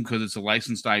failing because it's a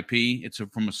licensed IP. It's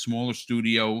from a smaller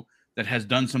studio that has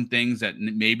done some things that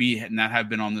maybe not have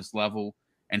been on this level.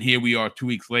 And here we are 2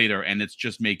 weeks later, and it's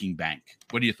just making bank.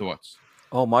 What are your thoughts?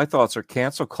 Oh, my thoughts are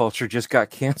cancel culture just got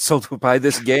canceled by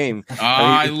this game.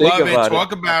 I love it.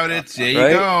 Talk about it. There you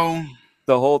go.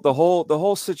 The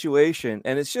whole situation,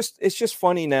 and it's just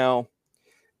funny now.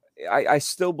 I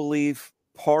still believe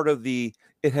part of it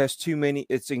has too many.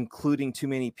 It's including too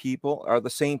many people. Are the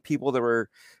same people that were,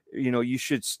 you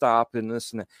should stop and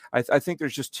this and that. I think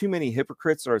there's just too many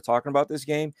hypocrites that are talking about this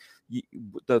game.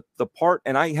 The part,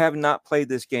 and I have not played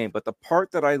this game, but the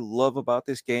part that I love about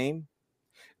this game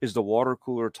is the water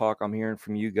cooler talk I'm hearing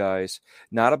from you guys.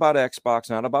 Not about Xbox,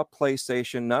 not about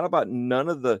PlayStation, not about none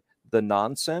of the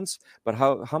nonsense, but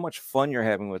how much fun you're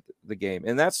having with the game.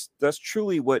 And that's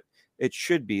truly what it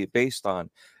should be based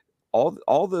on.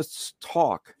 All this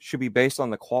talk should be based on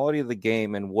the quality of the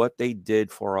game and what they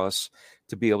did for us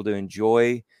to be able to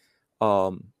enjoy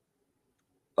a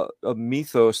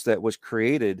mythos that was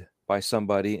created by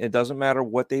somebody. It doesn't matter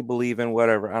what they believe in,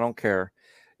 whatever, I don't care.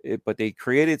 But they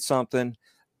created something,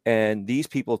 and these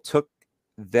people took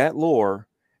that lore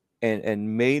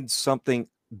and made something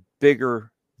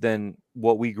bigger than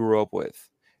what we grew up with,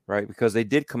 right? Because they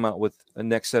did come out with a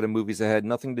next set of movies that had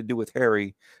nothing to do with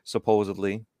Harry,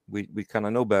 supposedly. We kind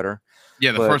of know better.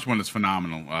 Yeah, the first one is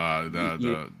phenomenal.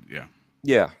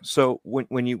 Yeah. So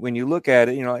when you look at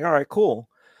it, you're like, all right, cool.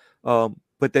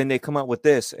 But then they come out with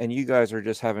this, and you guys are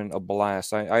just having a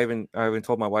blast. I even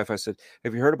told my wife, I said,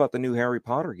 have you heard about the new Harry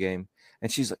Potter game?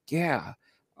 And she's like, yeah.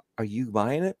 Are you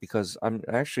buying it? Because I'm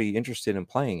actually interested in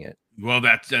playing it. Well,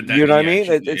 that's you know what I mean?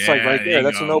 It's like right there.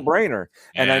 That's a no-brainer.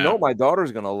 Yeah. And I know my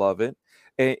daughter's gonna love it.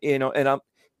 And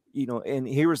and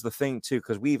here's the thing too,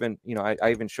 because we even, I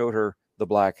even showed her the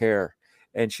black hair,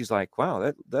 and she's like, wow,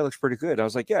 that looks pretty good. I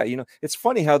was like, yeah, it's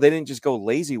funny how they didn't just go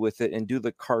lazy with it and do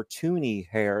the cartoony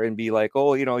hair and be like,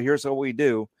 oh, here's what we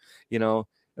do, you'll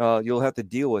have to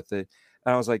deal with it.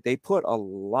 And I was like, they put a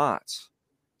lot,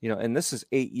 and this is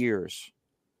 8 years.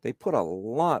 They put a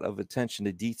lot of attention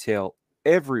to detail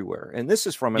everywhere. And this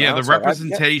is from an outside. The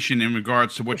representation in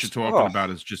regards to what you're talking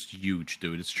about is just huge,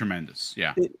 dude. It's tremendous.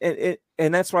 Yeah.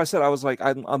 And that's why I said, I was like,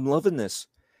 I'm loving this.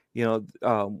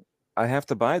 I have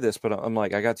to buy this, but I'm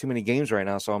like, I got too many games right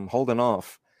now, so I'm holding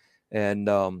off. And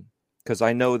because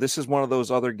I know this is one of those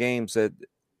other games that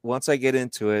once I get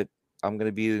into it, I'm going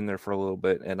to be in there for a little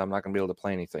bit, and I'm not going to be able to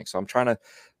play anything. So I'm trying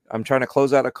to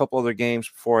close out a couple other games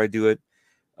before I do it.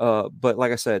 But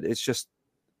like I said, it's just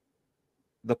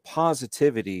the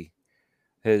positivity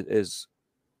is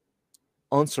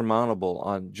unsurmountable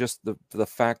on just the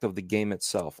fact of the game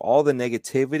itself. All the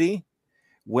negativity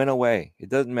went away. It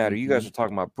doesn't matter. You guys are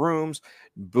talking about brooms.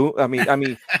 Boom. I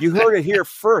mean, you heard it here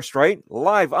first, right?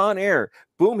 Live on air.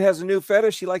 Boom has a new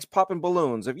fetish. He likes popping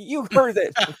balloons. Have you heard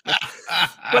that?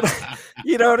 But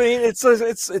you know what I mean?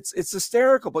 It's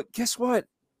hysterical. But guess what?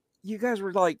 You guys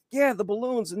were like, yeah, the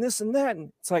balloons and this and that.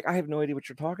 And it's like, I have no idea what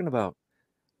you're talking about.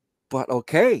 But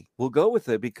okay, we'll go with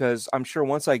it, because I'm sure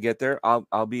once I get there,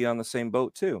 I'll be on the same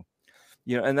boat too.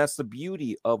 And that's the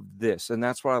beauty of this, and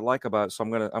that's what I like about it. So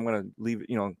I'm gonna leave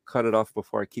it, cut it off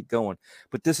before I keep going.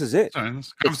 But this is it.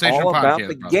 It's all about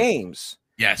the games.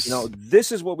 Yes.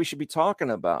 This is what we should be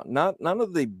talking about. None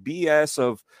of the BS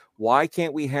of why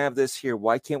can't we have this here?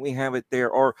 Why can't we have it there?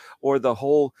 Or the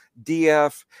whole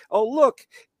DF. Oh, look,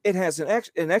 it has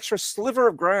an extra sliver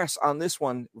of grass on this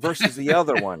one versus the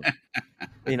other one.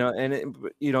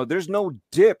 There's no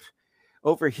dip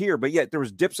over here, but yet there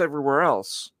was dips everywhere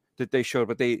else that they showed,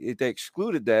 but they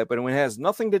excluded that. But when it has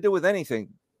nothing to do with anything,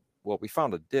 well, we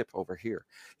found a dip over here.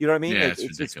 You know what I mean? Yeah,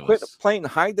 it's quit playing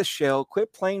hide the shell,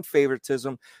 quit playing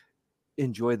favoritism,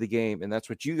 enjoy the game. And that's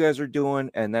what you guys are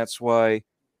doing. And that's why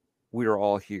we are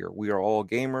all here. We are all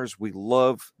gamers. We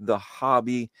love the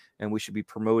hobby, and we should be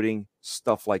promoting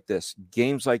stuff like this,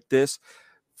 games like this.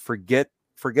 Forget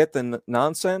the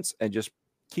nonsense and just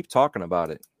keep talking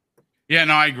about it. Yeah,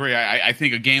 no, I agree. I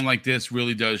think a game like this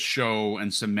really does show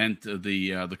and cement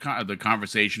the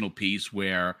conversational piece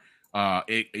where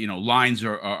lines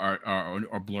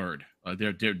are blurred.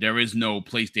 There is no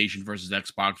PlayStation versus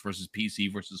Xbox versus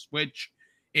PC versus Switch.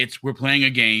 We're playing a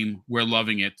game. We're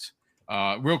loving it.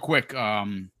 Real quick,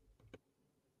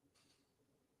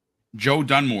 Joe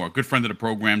Dunmore, good friend of the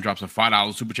program, drops a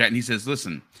 $5 super chat, and he says,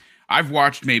 listen, I've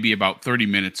watched maybe about 30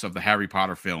 minutes of the Harry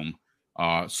Potter film,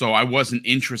 so I wasn't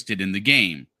interested in the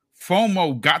game.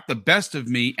 FOMO got the best of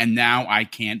me, and now I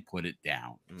can't put it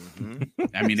down. Mm-hmm.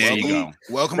 I mean, there you go.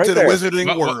 Welcome to the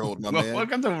Wizarding World, my man.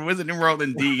 Welcome to the Wizarding World,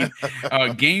 indeed.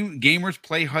 Gamers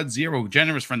Play HUD Zero,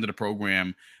 generous friend of the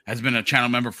program, has been a channel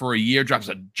member for a year, drops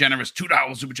a generous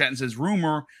 $2 super chat and says,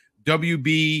 rumor,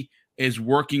 WB is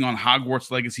working on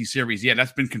Hogwarts Legacy series. Yeah,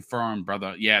 that's been confirmed,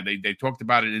 brother. Yeah, they talked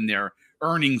about it in their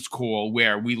earnings call,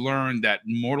 where we learned that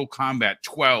Mortal Kombat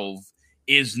 12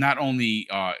 is not only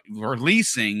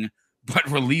releasing, but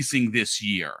releasing this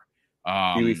year.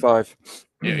 UE5.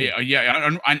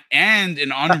 Yeah. And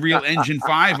an Unreal Engine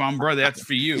 5, bro. That's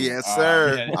for you. Yes,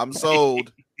 sir. I'm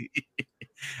sold.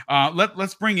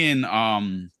 Let's bring in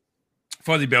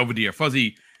Fuzzy Belvedere.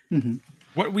 Fuzzy,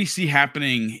 what we see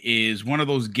happening is one of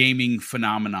those gaming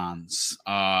phenomenons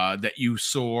that you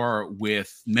saw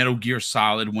with Metal Gear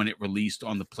Solid when it released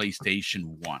on the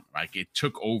PlayStation 1. Like, it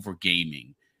took over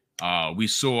gaming. We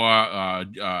saw,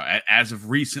 as of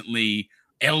recently,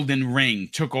 Elden Ring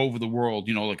took over the world,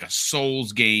 like a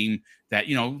Souls game that,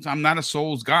 I'm not a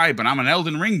Souls guy, but I'm an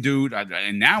Elden Ring dude.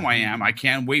 And now I am. I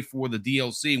can't wait for the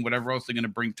DLC and whatever else they're going to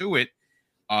bring to it.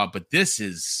 But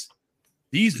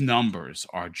these numbers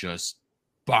are just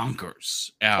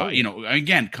bonkers.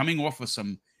 Again, coming off of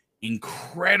some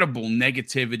incredible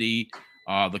negativity.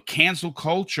 The cancel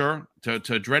culture, to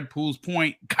Dreadpool's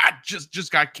point,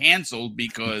 just got canceled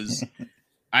because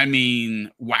I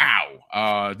mean,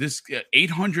 wow. This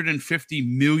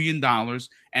 $850 million.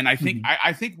 And I think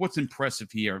I think what's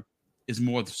impressive here is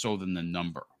more so than the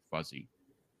number, Fuzzy.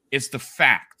 It's the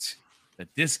fact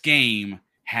that this game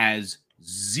has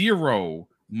 0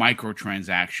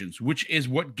 microtransactions, which is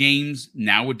what games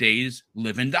nowadays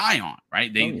live and die on,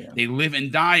 right? They live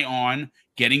and die on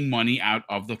getting money out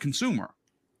of the consumer.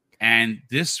 And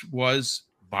this was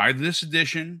buy this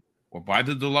edition or buy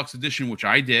the deluxe edition, which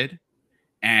I did,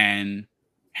 and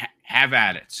have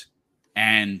at it.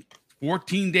 And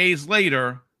 14 days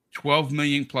later, 12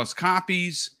 million plus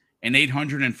copies and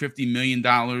 $850 million.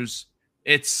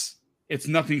 It's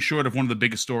nothing short of one of the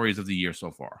biggest stories of the year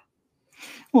so far.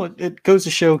 Well, it goes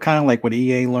to show kind of like what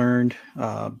EA learned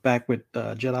back with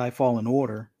Jedi Fallen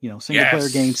Order. Single player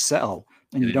games sell.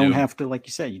 And you don't have to, like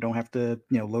you said, you don't have to,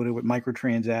 load it with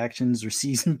microtransactions or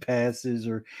season passes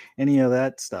or any of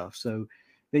that stuff. So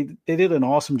they did an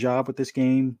awesome job with this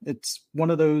game. It's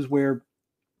one of those where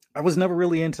I was never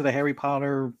really into the Harry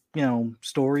Potter,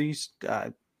 stories.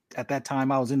 At that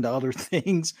time, I was into other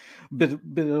things. Bit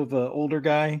of an older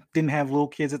guy. Didn't have little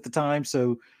kids at the time,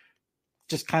 so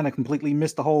just kind of completely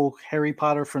missed the whole Harry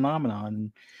Potter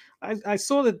phenomenon. I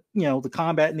saw that, the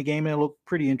combat in the game, and it looked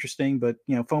pretty interesting, but,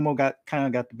 FOMO got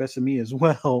the best of me as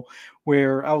well,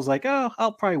 where I was like, oh,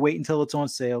 I'll probably wait until it's on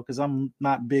sale, because I'm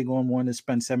not big on one to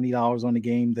spend $70 on a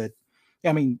game that,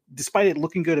 I mean, despite it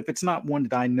looking good, if it's not one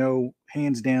that I know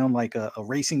hands down, like a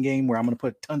racing game where I'm going to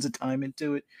put tons of time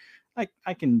into it,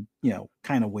 I can,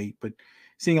 kind of wait. But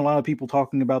seeing a lot of people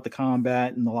talking about the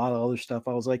combat and a lot of other stuff,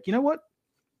 I was like, you know what?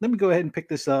 Let me go ahead and pick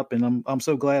this up, and I'm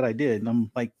so glad I did. And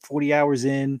I'm like 40 hours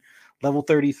in, level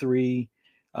 33.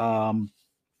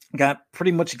 Got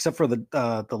pretty much, except for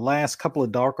the last couple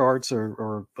of dark arts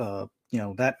or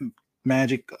that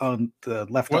magic on the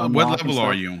left. What level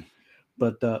are you?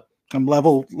 But I'm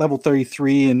level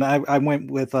 33, and I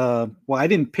went with I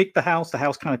didn't pick the house. The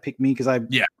house kind of picked me because I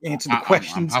answered the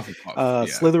questions.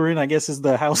 Slytherin, I guess, is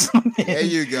the house. There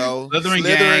you go. Slytherin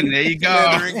gang. There you go.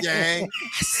 Slytherin gang.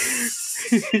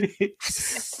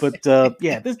 But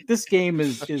this game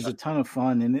is a ton of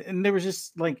fun, and there was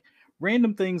just like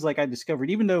random things like I discovered,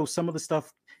 even though some of the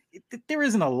stuff there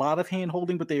isn't a lot of hand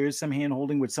holding, but there is some hand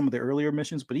holding with some of the earlier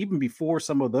missions. But even before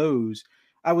some of those,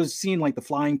 I was seeing like the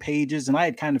flying pages, and I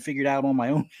had kind of figured out on my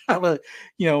own how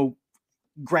to,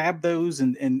 grab those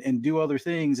and do other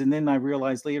things. And then I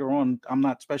realized later on, I'm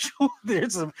not special.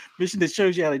 There's a mission that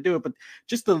shows you how to do it, but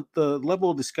just the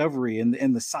level of discovery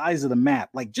and the size of the map,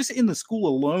 like just in the school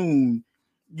alone,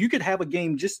 you could have a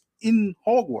game just in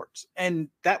Hogwarts, and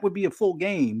that would be a full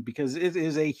game because it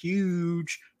is a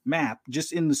huge map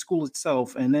just in the school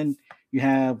itself. And then you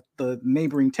have the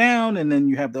neighboring town, and then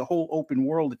you have the whole open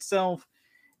world itself.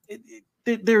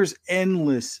 There's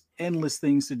endless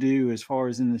things to do as far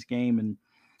as in this game, and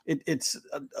it's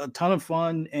a ton of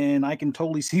fun. And I can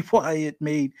totally see why it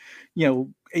made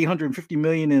 $850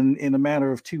 million in a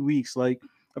matter of 2 weeks. Like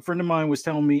a friend of mine was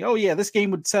telling me, oh yeah, this game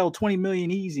would sell 20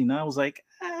 million easy, and I was like,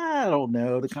 I don't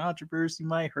know, the controversy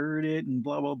might hurt it and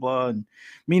blah blah blah, and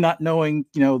me not knowing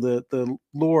the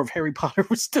lore of Harry Potter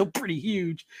was still pretty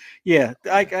huge. Yeah,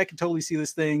 I could totally see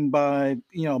this thing by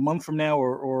a month from now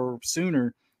or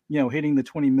sooner hitting the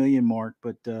 20 million mark.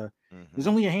 But there's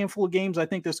only a handful of games I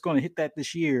think that's going to hit that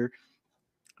this year.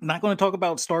 I'm not going to talk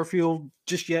about Starfield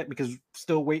just yet because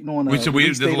still waiting on. There's a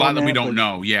lot that we don't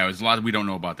know. Yeah, there's a lot that we don't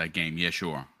know about that game. Yeah,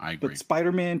 sure, I agree. But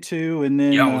Spider-Man 2 and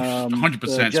then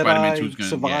 100% Spider-Man 2 is going to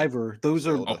Survivor. Those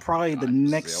are probably the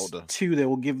next Zelda. Two that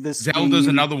will give this. Zelda's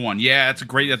another one. Yeah, that's a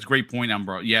great point,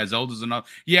 Umbro. Yeah, Zelda's another.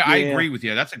 Yeah, I agree with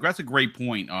you. That's a great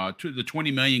point. The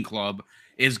 20 million club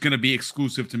is going to be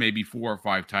exclusive to maybe 4 or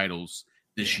 5 titles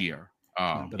this year.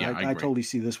 But I totally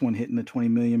see this one hitting the 20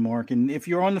 million mark. And if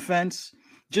you're on the fence,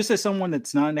 just as someone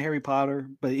that's not into Harry Potter,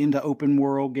 but into open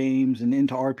world games and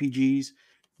into RPGs,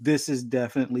 this is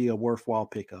definitely a worthwhile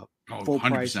pickup. Full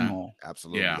 100%. Price and all.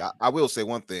 Absolutely. Yeah. I will say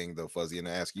one thing though, Fuzzy, and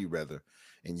I ask you rather,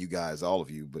 and you guys, all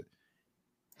of you, but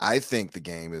I think the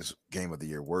game is Game of the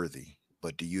Year worthy.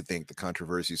 But do you think the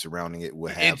controversy surrounding it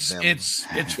will have it's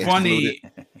funny?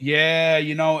 Yeah,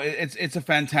 it's a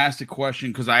fantastic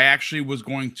question because I actually was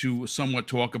going to somewhat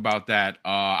talk about that.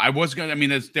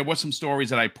 There was some stories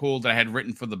that I pulled that I had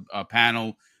written for the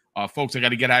panel. Folks, I got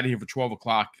to get out of here for 12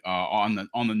 o'clock on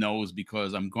the nose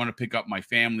because I'm going to pick up my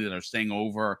family that are staying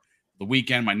over the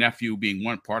weekend. My nephew being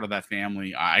one part of that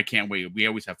family. I can't wait. We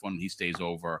always have fun when he stays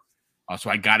over. So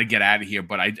I got to get out of here.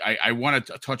 But I want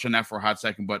to touch on that for a hot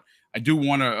second. But I do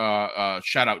want to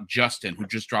shout out Justin, who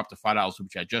just dropped a $5 super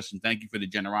chat. Justin, thank you for the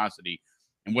generosity.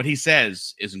 And what he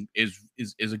says is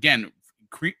again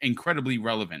incredibly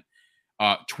relevant.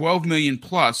 12 million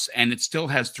plus, and it still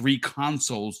has 3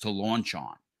 consoles to launch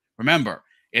on. Remember,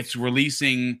 it's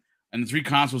releasing, and the 3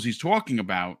 consoles he's talking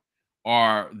about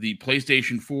are the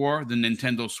PlayStation 4, the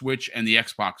Nintendo Switch, and the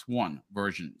Xbox One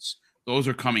versions. Those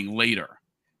are coming later.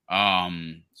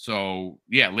 So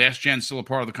yeah, last gen's still a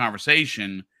part of the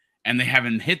conversation, and they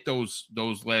haven't hit those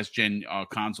last gen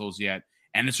consoles yet,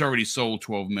 and it's already sold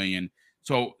 12 million.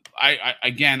 So I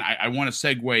want to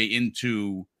segue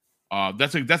into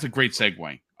that's a great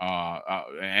segue.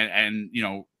 And you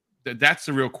know, that's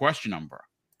the real question, Umbra.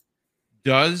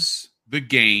 Does the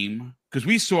game, because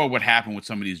we saw what happened with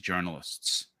some of these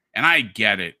journalists, and I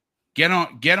get it. Get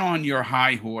on your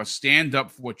high horse, stand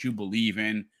up for what you believe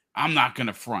in. I'm not going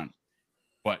to front.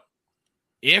 But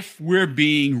if we're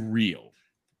being real,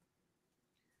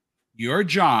 your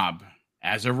job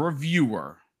as a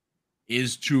reviewer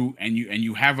is to, and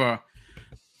you have a,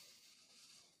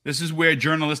 this is where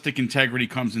journalistic integrity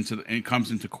comes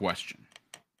into question.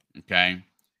 Okay?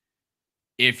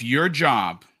 If your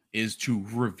job is to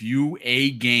review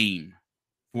a game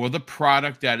for the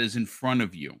product that is in front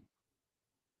of you,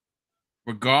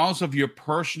 regardless of your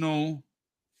personal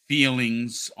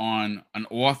feelings on an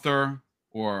author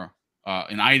or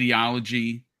an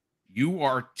ideology, you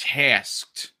are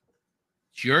tasked.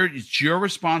 It's your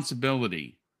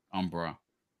responsibility, Umbra,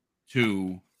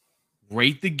 to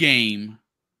rate the game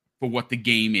for what the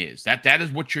game is. That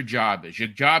is what your job is. Your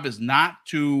job is not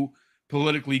to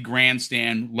politically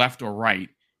grandstand left or right.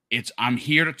 It's, I'm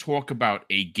here to talk about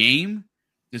a game.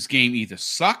 This game either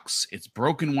sucks, it's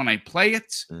broken when I play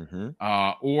it,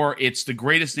 or it's the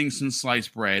greatest thing since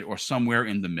sliced bread, or somewhere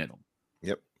in the middle.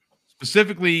 Yep.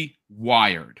 Specifically,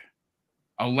 Wired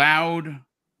allowed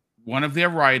one of their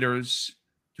writers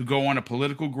to go on a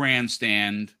political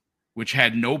grandstand, which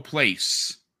had no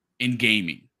place in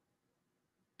gaming,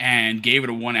 and gave it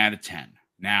a 1 out of 10.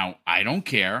 Now, I don't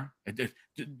care.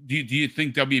 Do you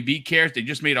think WB cares? They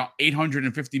just made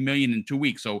 $850 million in 2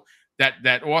 weeks, so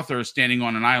that author is standing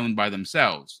on an island by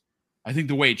themselves. I think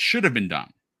the way it should have been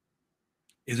done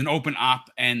is an open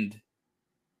op-ed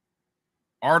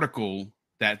article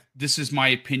that this is my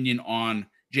opinion on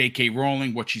J.K.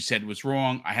 Rowling. What she said was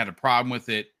wrong. I had a problem with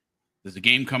it. There's a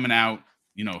game coming out.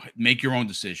 You know, make your own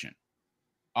decision.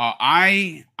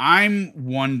 I'm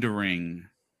wondering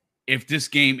if this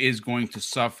game is going to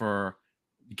suffer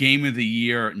Game of the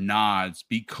Year nods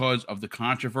because of the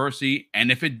controversy, and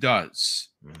if it does,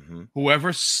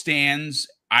 whoever stands,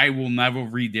 I will never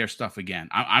read their stuff again.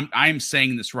 I'm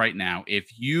saying this right now.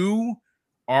 If you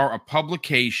are a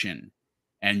publication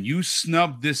and you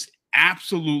snub this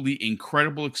absolutely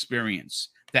incredible experience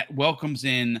that welcomes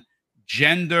in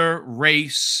gender,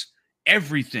 race,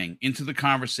 everything into the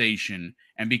conversation,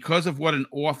 and because of what an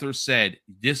author said,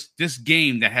 this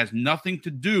game that has nothing to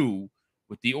do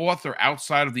with the author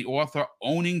outside of the author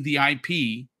owning the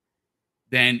IP,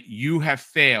 then you have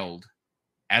failed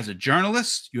as a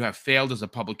journalist, you have failed as a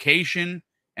publication,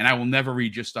 and I will never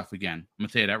read your stuff again. I'm going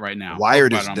to tell you that right now.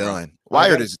 Wired is done.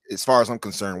 Wired is, as far as I'm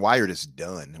concerned, Wired is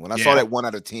done. When I saw that 1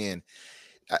 out of 10,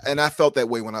 and I felt that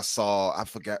way when I saw, I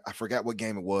forgot what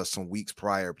game it was some weeks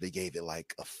prior, but they gave it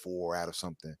like a 4 out of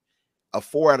something. A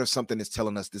 4 out of something is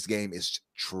telling us this game is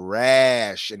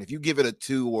trash. And if you give it a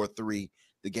 2 or 3,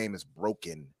 the game is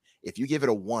broken. If you give it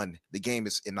a 1, the game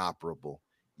is inoperable.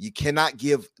 You cannot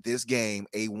give this game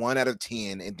a 1 out of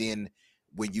 10. And then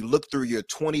when you look through your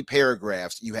 20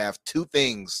 paragraphs, you have 2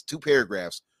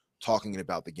 paragraphs talking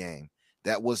about the game.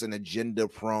 That was an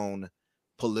agenda-prone,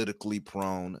 politically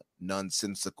prone,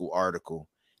 nonsensical article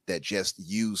that just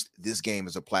used this game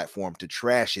as a platform to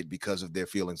trash it because of their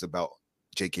feelings about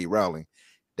J.K. Rowling.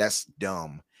 That's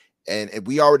dumb. And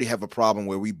we already have a problem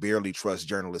where we barely trust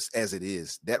journalists as it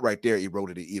is. That right there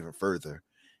eroded it even further.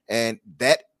 And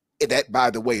that,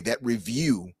 by the way, that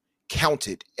review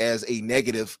counted as a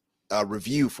negative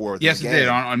review for the game. It did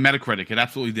on Metacritic. It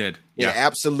absolutely did. It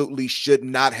absolutely should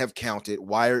not have counted.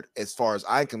 Wired, as far as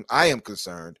I am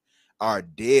concerned, are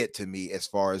dead to me as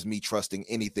far as me trusting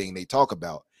anything they talk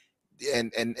about.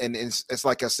 And it's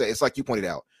like I said, it's like you pointed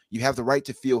out. You have the right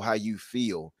to feel how you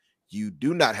feel. You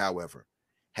do not, however,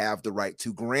 have the right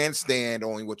to grandstand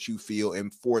on what you feel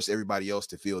and force everybody else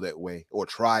to feel that way, or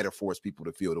try to force people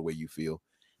to feel the way you feel.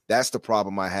 That's the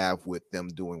problem I have with them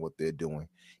doing what they're doing.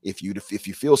 If you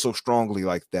feel so strongly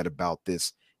like that about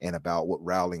this and about what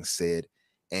Rowling said,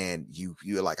 and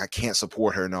you're like, I can't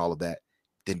support her and all of that,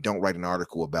 then don't write an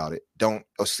article about it.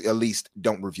 At least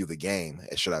don't review the game,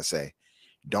 should I say.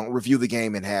 Don't review the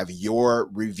game and have your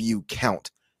review count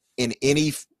in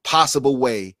any possible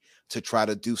way to try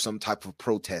to do some type of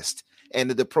protest.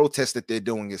 And the protest that they're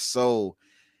doing is so,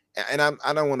 And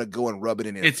I don't want to go and rub it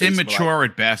in their It's face, immature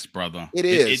at best, brother. It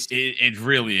is. It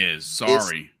really is.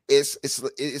 Sorry. It's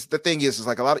the thing is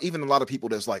like a lot of people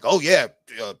that's like, oh yeah,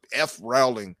 F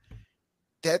Rowling.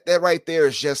 That right there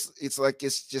is just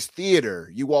it's just theater.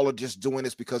 You all are just doing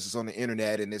this because it's on the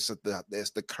internet and it's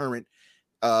the current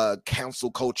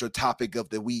council culture topic of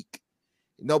the week.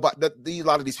 Nobody, a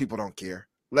lot of these people don't care.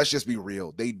 Let's just be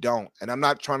real. They don't. And I'm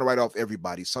not trying to write off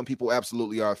everybody. Some people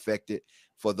absolutely are affected.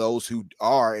 For those who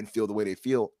are and feel the way they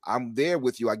feel, I'm there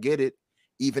with you. I get it.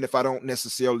 Even if I don't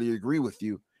necessarily agree with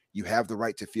you, you have the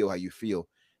right to feel how you feel.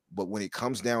 But when it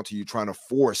comes down to you trying to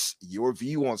force your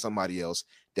view on somebody else,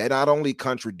 that not only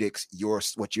contradicts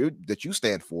that you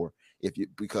stand for,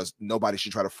 because nobody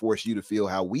should try to force you to feel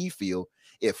how we feel.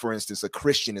 If, for instance, a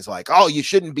Christian is like, "Oh, you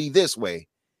shouldn't be this way,"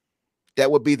 that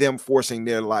would be them forcing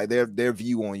their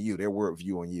view on you, their world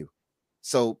view on you.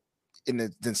 So, in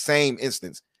the same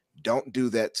instance, don't do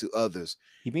that to others.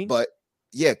 You mean? But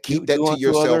yeah, keep that to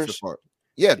yourself.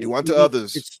 Yeah, do unto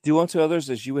others. It's do unto others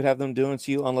as you would have them doing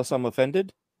to you, unless I'm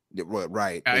offended.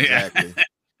 Right, exactly.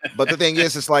 But the thing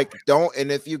is, it's like, don't.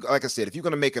 And if you, like I said, if you're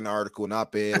going to make an article, an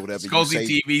op-ed, or whatever, Sculzy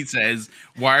TV says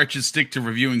Wired should stick to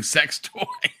reviewing sex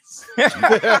toys. Yeah,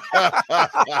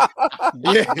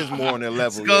 it's more on their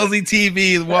level. Sculzy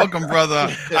TV, welcome, brother.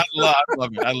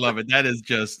 I love it. That is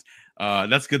just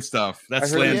that's good stuff. That's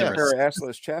slanderous. There are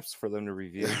assless chaps for them to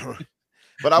review.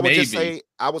 But I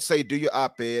would say, do your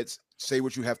op-eds. Say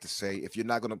what you have to say. If you're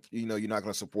not gonna, you're not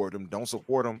gonna support them, don't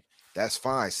support them. That's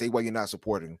fine. Say why you're not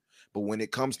supporting them. But when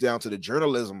it comes down to the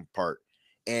journalism part,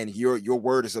 and your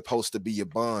word is supposed to be your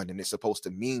bond, and it's supposed to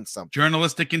mean something.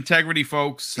 Journalistic integrity,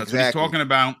 folks. That's what he's talking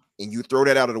about. And you throw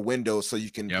that out of the window so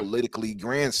you can politically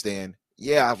grandstand.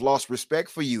 Yeah, I've lost respect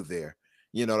for you there.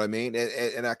 You know what I mean?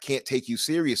 And I can't take you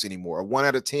serious anymore. A 1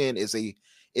 out of 10 is a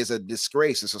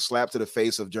disgrace. It's a slap to the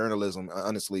face of journalism,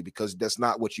 honestly, because that's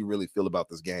not what you really feel about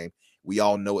this game. We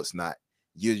all know it's not.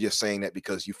 You're just saying that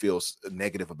because you feel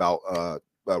negative about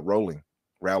Rowling,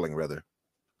 rather.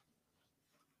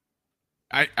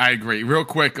 I agree. Real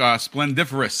quick,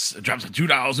 Splendiferous drops a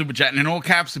 $2 super chat and in all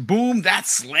caps. Boom,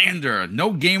 that's slander.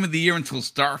 No game of the year until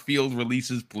Starfield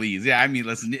releases, please. Yeah, I mean,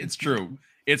 listen, it's true.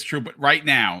 It's true. But right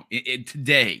now,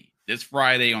 today, this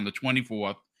Friday on the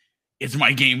 24th, it's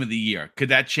my game of the year. Could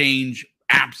that change?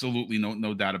 Absolutely,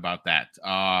 no doubt about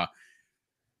that.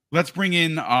 Let's bring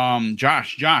in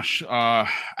Josh. Josh,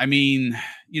 I mean,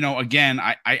 again,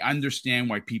 I understand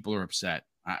why people are upset.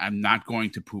 I'm not going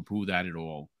to poo-poo that at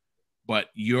all. But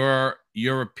your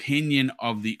opinion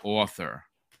of the author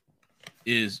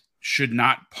should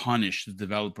not punish the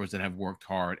developers that have worked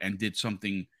hard and did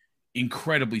something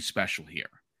incredibly special here.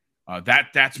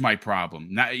 That's my problem.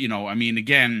 Not, I mean,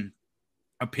 again,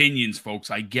 opinions, folks,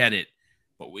 I get it.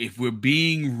 But if we're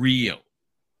being real,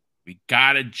 we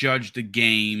gotta judge the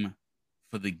game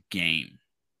for the game.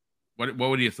 What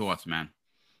were your thoughts, man?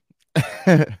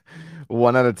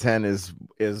 1 out of 10 is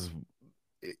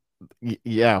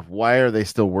yeah. Why are they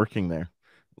still working there?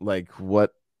 Like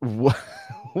what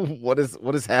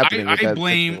is happening? I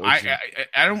blame. I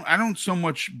don't so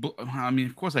much. I mean,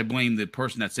 of course, I blame the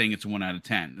person that's saying it's a 1 out of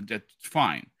 10. That's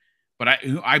fine, but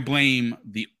I blame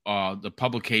the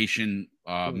publication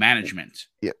management.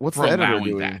 Yeah, what's for the editor allowing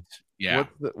doing? That? Yeah,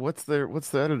 what's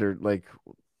the editor like?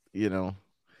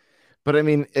 But I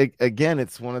mean, again,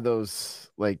 it's one of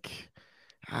those, like,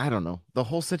 I don't know. The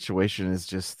whole situation is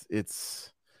just it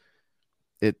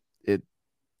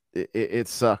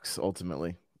sucks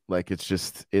ultimately. Like, it's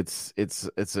just it's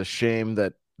a shame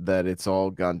that it's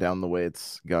all gone down the way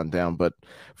it's gone down. But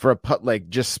for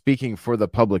just speaking for the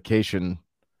publication,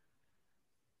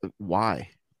 why?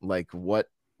 Like, what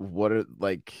are,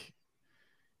 like,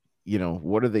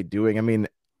 what are they doing? I mean,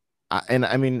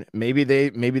 maybe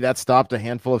that stopped a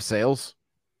handful of sales,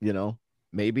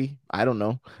 maybe, I don't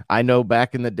know. I know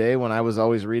back in the day when I was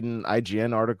always reading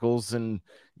IGN articles and,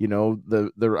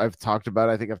 I've talked about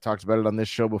it. I think I've talked about it on this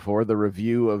show before, the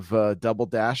review of Double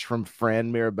Dash from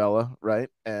Fran Mirabella. Right.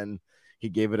 And he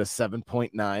gave it a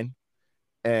 7.9.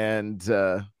 And,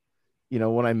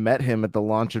 when I met him at the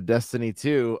launch of Destiny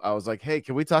 2, I was like, hey,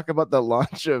 can we talk about the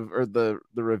launch or the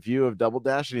review of Double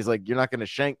Dash? And he's like, you're not going to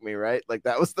shank me, right? Like,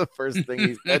 that was the first thing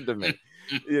he said to me,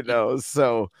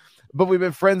 so, but we've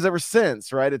been friends ever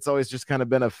since, right? It's always just kind of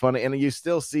been a funny, and you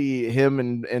still see him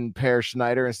and Per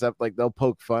Schneider and stuff, like, they'll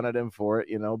poke fun at him for it,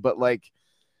 but like,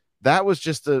 that was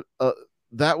just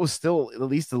that was still at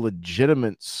least a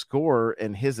legitimate score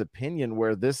in his opinion,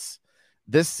 where this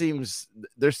seems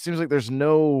like there's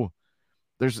no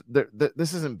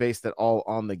this isn't based at all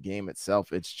on the game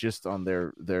itself. It's just on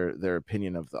their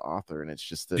opinion of the author, and it's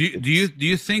just that. Do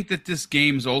you think that this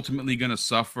game is ultimately going to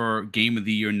suffer Game of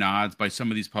the Year nods by some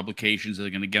of these publications that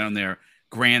are going to get on their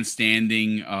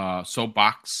grandstanding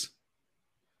soapbox?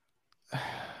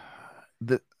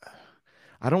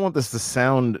 I don't want this to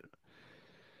sound.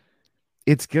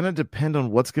 It's going to depend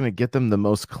on what's going to get them the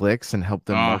most clicks and help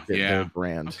them market their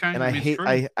brand. Okay. And I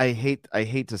hate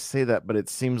to say that, but it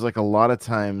seems like a lot of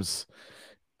times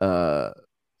that's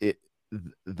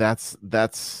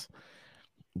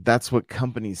what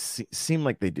companies seem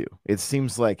like they do. It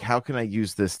seems like, how can I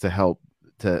use this to help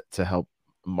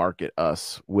market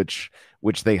us, which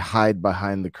they hide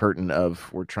behind the curtain of,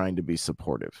 we're trying to be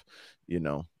supportive,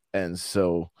 and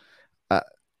so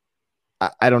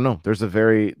I don't know. There's a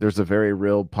very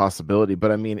real possibility.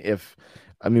 But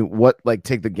what, like,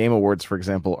 take the Game Awards, for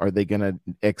example. Are they going to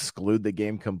exclude the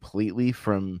game completely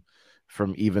from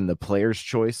even the player's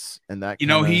choice? And that,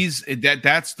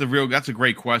 that's a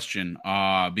great question.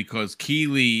 Because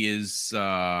Keighley is,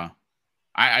 I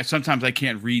sometimes I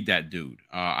can't read that dude.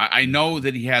 I know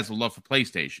that he has a love for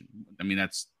PlayStation. I mean,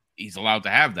 he's allowed to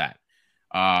have that.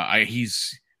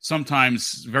 He's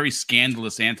sometimes very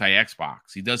scandalous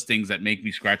anti-Xbox. He does things that make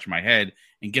me scratch my head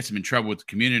and gets him in trouble with the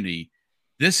community.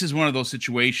 This is one of those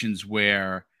situations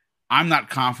where I'm not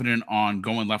confident on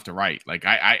going left or right. Like,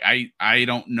 I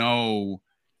don't know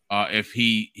if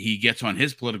he gets on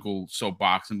his political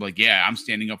soapbox and be like, yeah, I'm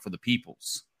standing up for the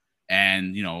peoples,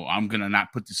 and I'm gonna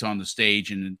not put this on the stage,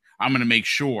 and I'm gonna make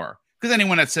sure, because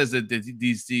anyone that says that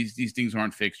these things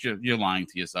aren't fixed, you're lying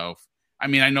to yourself. I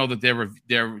mean, I know that they're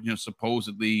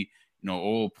supposedly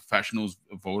all professionals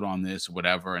vote on this or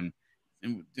whatever, and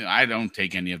I don't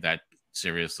take any of that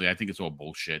seriously. I think it's all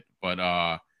bullshit. But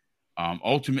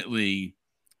ultimately,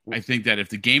 I think that if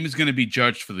the game is going to be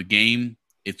judged for the game,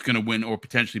 it's going to win or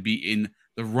potentially be in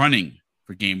the running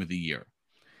for Game of the Year.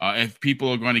 If people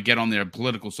are going to get on their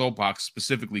political soapbox,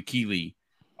 specifically Keighley,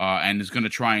 and is going to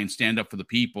try and stand up for the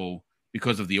people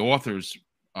because of the author's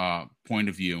point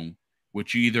of view,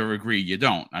 which you either agree, you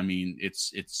don't. I mean,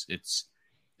 it's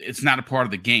not a part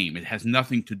of the game. It has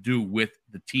nothing to do with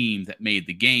the team that made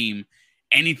the game.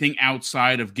 Anything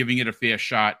outside of giving it a fair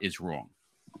shot is wrong.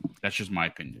 That's just my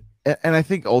opinion. And I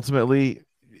think ultimately,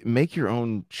 make your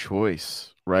own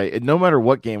choice, right? And no matter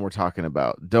what game we're talking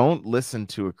about, don't listen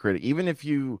to a critic. Even if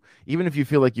you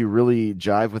feel like you really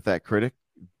jive with that critic,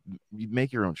 you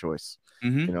make your own choice.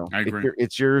 Mm-hmm. I agree.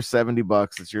 It's your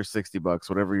 $70, it's your $60,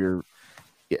 whatever you're.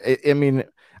 I mean,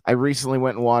 I recently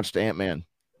went and watched Ant-Man,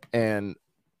 and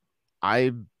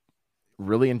I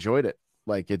really enjoyed it.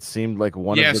 Like, it seemed like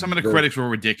some of the critics were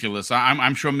ridiculous.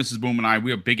 I'm sure Mrs. Boom and I,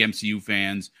 we are big MCU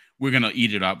fans. We're gonna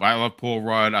eat it up. I love Paul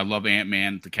Rudd. I love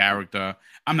Ant-Man, the character.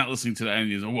 I'm not listening to that.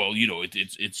 Well,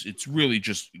 it's really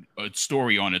just a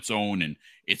story on its own, and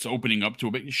it's opening up to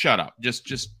a bit. Shut up.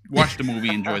 Just watch the movie.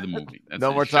 Enjoy the movie.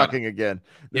 No more talking again.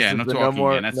 No talking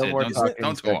again. That's it.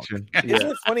 Don't talk.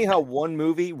 Isn't it funny how one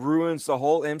movie ruins the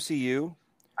whole MCU?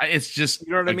 It's just,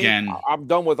 you know what I mean? I'm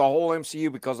done with the whole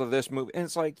MCU because of this movie, and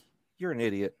it's like, you're an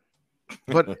idiot.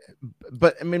 But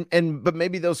I mean, but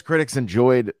maybe those critics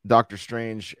enjoyed Doctor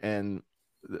Strange and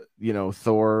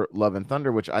Thor: Love and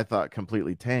Thunder, which I thought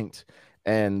completely tanked.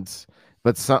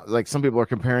 But some people are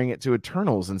comparing it to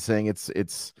Eternals and saying it's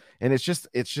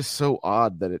just so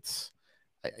odd that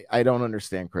I don't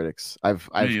understand critics. I've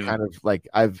kind of like,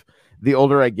 the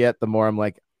older I get, the more I'm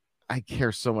like, I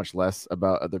care so much less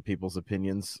about other people's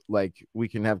opinions. Like, we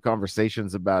can have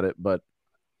conversations about it, but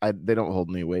they don't hold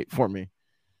any weight for me.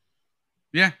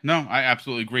 Yeah, no, I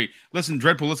absolutely agree. Listen,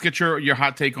 Dreadpool, let's get your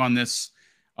hot take on this.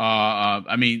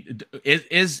 I mean,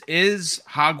 is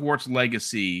Hogwarts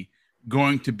Legacy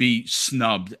going to be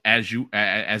snubbed as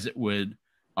it would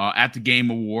at the Game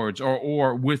Awards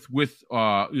or with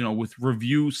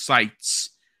review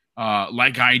sites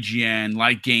like IGN,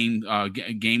 like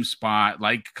GameSpot,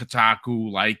 like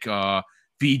Kotaku, like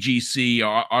VGC?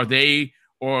 Are they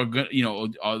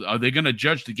going to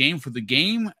judge the game for the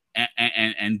game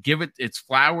and give it its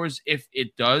flowers if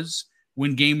it does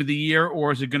win Game of the Year,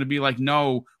 or is it going to be like,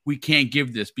 no, we can't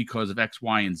give this because of X,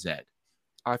 Y, and Z?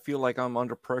 I feel like I'm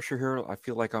under pressure here. I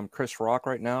feel like I'm Chris Rock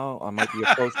right now. I might be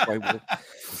approached by.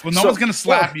 Well, no one's going to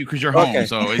slap you because you're home,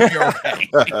 so you're okay.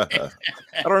 I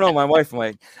don't know. My wife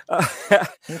might, but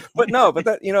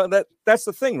that's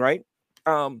the thing, right?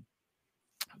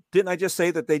 Didn't I just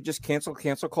say that they just cancel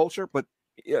culture? But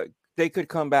they could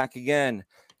come back again.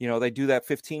 They do that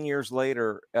 15 years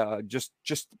later, just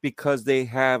because they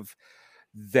have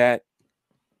that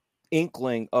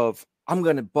inkling of, I'm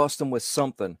going to bust them with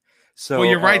something. So, well,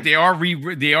 you're right. They are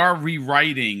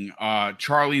rewriting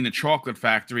Charlie and the Chocolate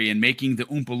Factory and making the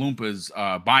Oompa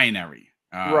Loompas binary.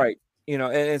 Right. You know,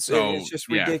 and it's just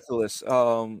ridiculous.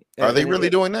 Are they really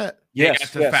doing that? Yes,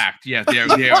 that's a fact. Yes, they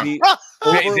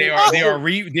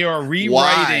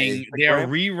are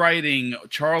rewriting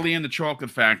Charlie and the Chocolate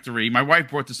Factory. My wife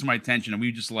brought this to my attention, and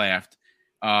we just laughed.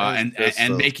 And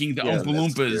making the Oompa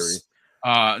Loompas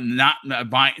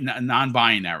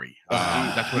non-binary.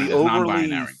 That's what it is.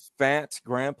 Non-binary. Fat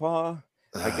grandpa,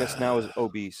 I guess now is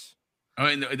obese.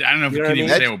 I don't know if you can even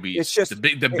say obese. It's just the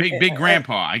big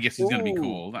grandpa. I guess he's gonna be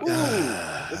cool.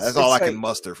 That's all I can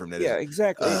muster from that. Yeah,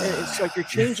 exactly. It's like you're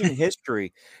changing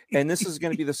history, and this is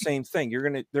going to be the same thing.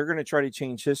 They're gonna try to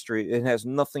change history. It has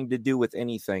nothing to do with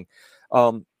anything.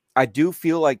 I do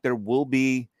feel like there will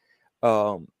be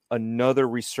another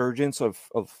resurgence of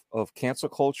cancel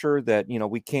culture that, you know,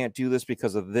 we can't do this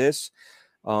because of this.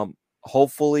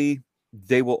 Hopefully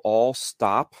they will all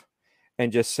stop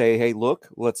and just say, hey, look,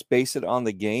 let's base it on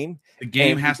the game. The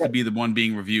game has to be the one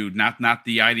being reviewed, not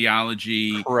the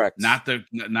ideology, correct? Not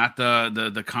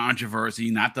the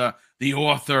controversy, not the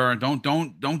author.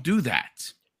 Don't do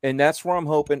that. And that's where I'm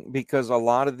hoping, because a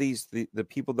lot of the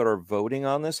people that are voting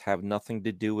on this have nothing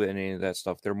to do with any of that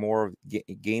stuff. They're more of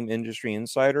game industry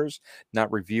insiders,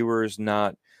 not reviewers,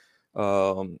 not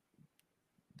the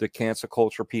cancel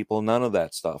culture people, none of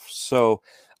that stuff. So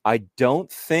I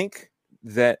don't think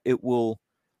that it will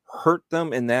hurt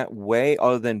them in that way,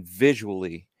 other than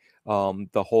visually.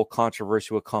 The whole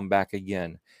controversy will come back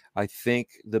again. I think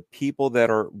the people that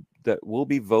will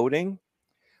be voting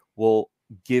will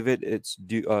give it its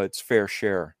fair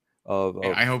share of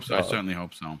I hope so. I certainly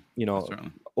hope so. You know,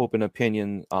 open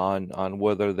opinion on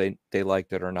whether they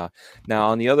liked it or not. Now,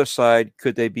 on the other side,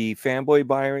 could they be fanboy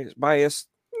biased?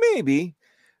 Maybe.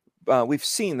 We've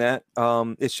seen that.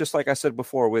 It's just like I said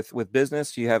before, with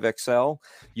business, you have Excel,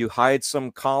 you hide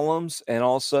some columns, and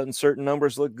all of a sudden certain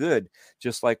numbers look good,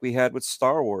 just like we had with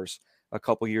Star Wars a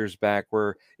couple years back,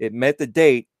 where it met the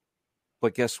date,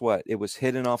 but guess what? It was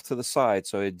hidden off to the side,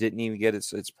 so it didn't even get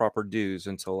its proper dues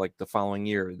until like the following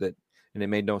year. And it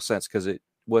made no sense because it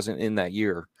wasn't in that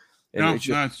year. And no, it's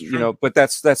true. You know, but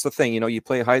that's the thing. You know, you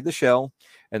play hide the shell,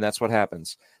 and that's what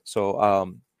happens.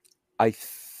 So I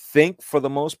think for the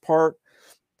most part,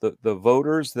 the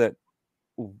voters that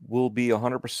will be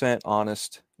 100%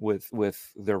 honest with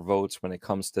their votes when it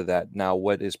comes to that. Now,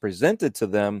 what is presented to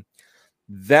them,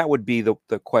 that would be the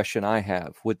question I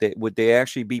have. Would they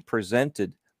actually be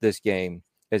presented this game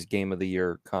as Game of the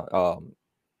Year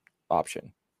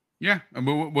option? Yeah,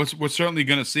 we're certainly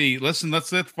going to see. Listen,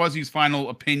 let's let Fuzzy's final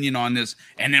opinion on this,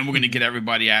 and then we're going to get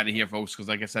everybody out of here, folks, because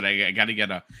like I said, I got to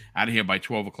get out of here by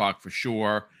 12 o'clock for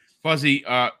sure. Fuzzy,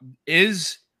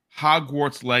 is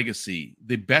Hogwarts Legacy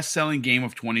the best-selling game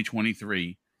of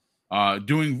 2023?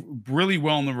 Doing really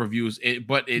well in the reviews,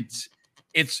 but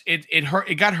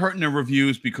it got hurt in the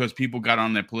reviews because people got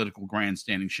on their political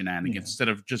grandstanding shenanigans instead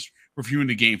of just reviewing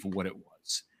the game for what it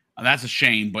was. That's a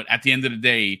shame, but at the end of the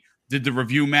day, did the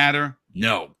review matter?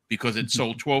 No, because it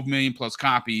sold 12 million plus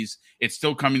copies. It's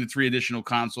still coming to 3 additional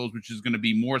consoles, which is going to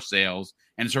be more sales,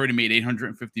 and it's already made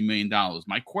 $850 million.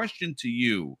 My question to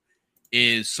you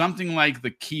is something like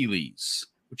the Keighleys,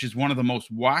 which is one of the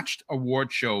most watched award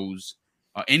shows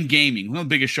in gaming, one of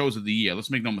the biggest shows of the year.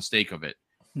 Let's make no mistake of it.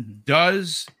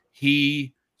 Does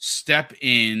he step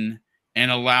in and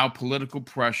allow political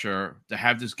pressure to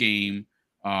have this game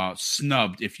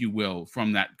snubbed, if you will,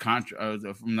 from that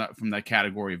from that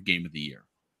category of Game of the Year?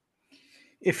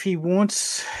 If he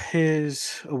wants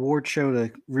his award show to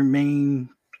remain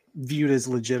viewed as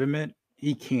legitimate,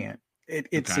 he can't.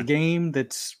 It's a game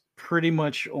that's pretty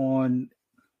much on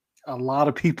a lot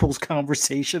of people's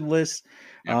conversation list.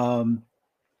 Yep.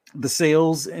 The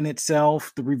sales in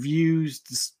itself, the reviews,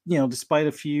 despite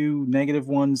a few negative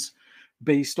ones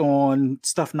based on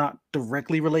stuff not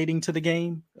directly relating to the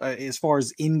game, as far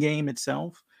as in-game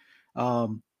itself,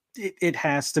 it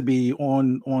has to be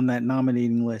on that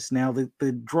nominating list. Now,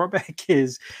 the drawback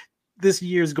is this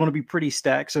year is going to be pretty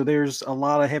stacked, so there's a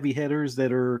lot of heavy hitters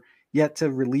that are yet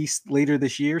to release later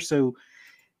this year, so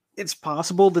it's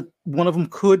possible that one of them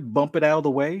could bump it out of the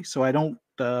way. So I don't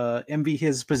envy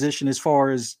his position as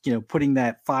far as, putting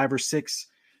that 5 or 6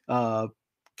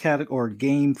 category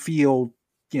game field,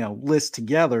 list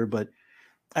together. But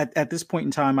at this point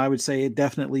in time, I would say it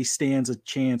definitely stands a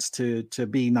chance to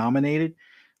be nominated.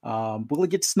 Will it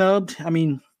get snubbed? I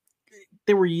mean,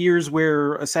 there were years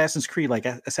where Assassin's Creed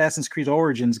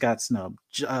Origins got snubbed.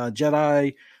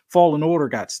 Jedi Fallen Order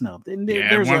got snubbed. And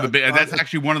that's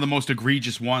actually one of the most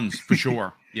egregious ones for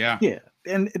sure. Yeah. Yeah.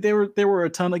 and there were a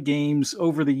ton of games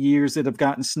over the years that have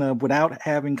gotten snubbed without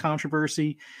having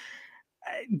controversy.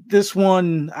 This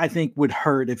one, I think, would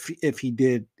hurt if he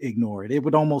did ignore it. It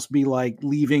would almost be like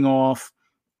leaving off,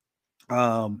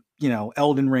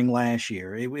 Elden Ring last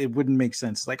year. It wouldn't make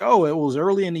sense. Like, oh, it was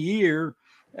early in the year.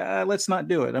 Let's not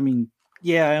do it. I mean,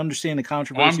 yeah, I understand the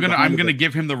controversy. I'm gonna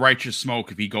give him the righteous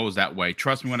smoke if he goes that way.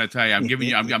 Trust me when I tell you. I'm giving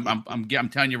you. I'm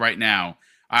telling you right now.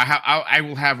 I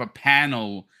will have a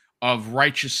panel of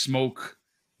righteous smoke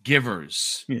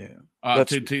givers. Yeah.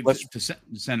 To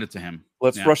send it to him.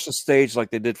 Let's rush the stage like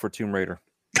they did for Tomb Raider.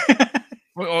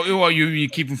 Well, you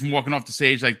keep him from walking off the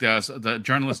stage like the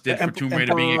journalist did for Tomb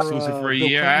Raider being exclusive for a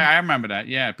year. I remember that.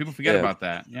 Yeah, people forget about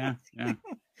that. Yeah.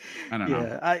 I don't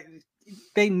know.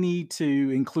 They need to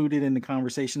include it in the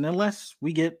conversation unless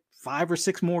we get 5 or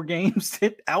 6 more games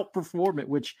that outperform it.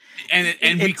 Which and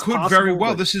we could possible, very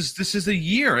well. This is a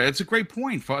year. It's a great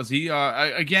point, Fuzzy.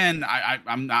 Again,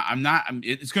 I'm not.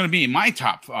 It's going to be in my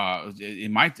top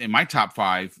in my top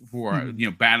 5 for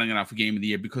battling it out for game of the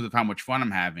year because of how much fun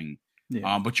I'm having.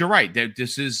 Yeah. But you're right.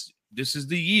 This is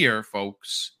the year,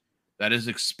 folks, that is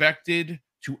expected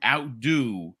to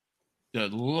outdo the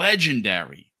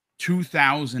legendary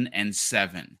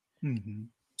 2007. Mm-hmm.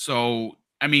 So,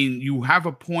 I mean, you have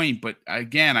a point, but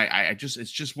again,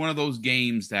 it's just one of those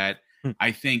games that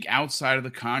I think outside of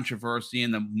the controversy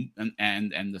and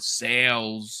the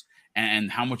sales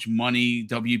and how much money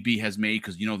WB has made,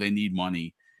 because they need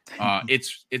money.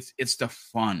 It's the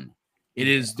fun. It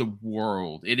is the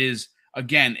world. It is,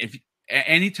 again,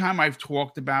 anytime I've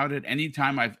talked about it,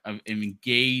 anytime I've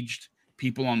engaged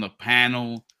people on the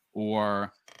panel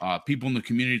or people in the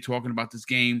community talking about this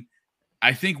game,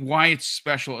 I think why it's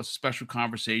special, a special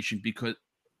conversation, because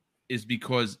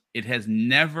it has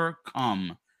never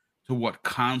come to what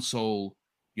console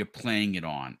you're playing it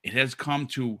on. It has come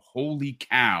to, holy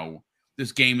cow,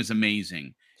 this game is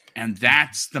amazing. And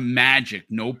that's the magic,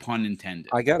 no pun intended.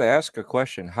 I got to ask a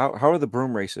question. How are the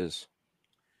broom races?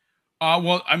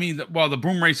 The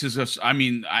broom races.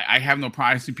 I have no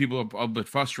problem. I see people are a bit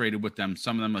frustrated with them.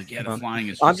 Some of them, like, the flying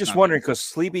is. I'm just wondering because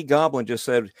Sleepy Goblin just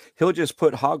said he'll just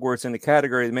put Hogwarts in the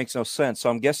category that makes no sense. So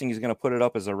I'm guessing he's going to put it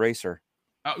up as a racer.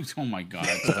 Oh my God!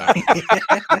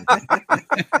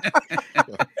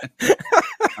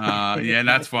 Yeah,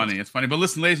 that's funny. It's funny. But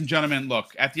listen, ladies and gentlemen, look.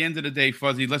 At the end of the day,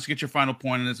 Fuzzy, let's get your final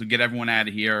point on this and get everyone out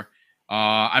of here.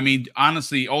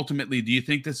 Honestly, ultimately, do you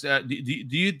think this? Do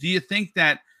you think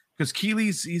that? Because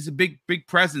he's a big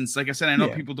presence. Like I said, I know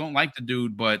people don't like the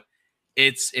dude, but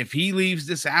if he leaves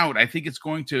this out, I think it's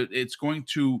going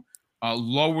to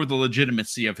lower the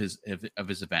legitimacy of his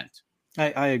event.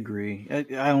 I agree.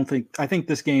 I think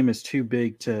this game is too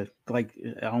big to, like,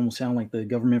 I almost sound like the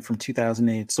government from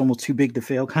 2008. It's almost too big to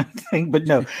fail kind of thing. But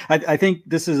no, I think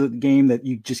this is a game that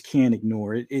you just can't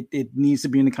ignore. It needs to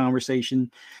be in the conversation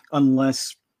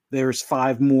unless there's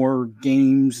 5 more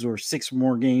games or 6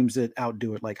 more games that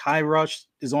outdo it. Like High Rush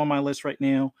is on my list right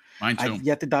now. Mine too. I've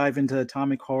yet to dive into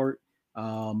Atomic Heart.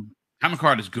 Atomic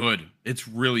Heart is good. It's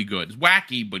really good. It's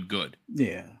wacky, but good.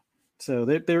 Yeah. So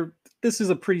this is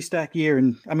a pretty stacked year.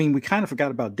 And I mean, we kind of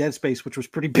forgot about Dead Space, which was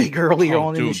pretty big earlier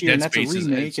on in this year. And that's a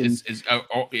remake. Is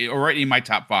already in my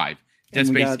top 5. Dead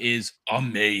Space is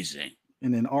amazing.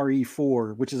 And then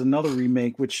RE4, which is another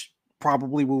remake, which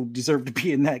probably will deserve to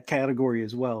be in that category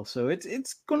as well. So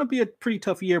it's going to be a pretty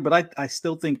tough year, but I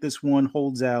still think this one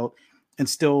holds out and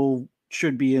still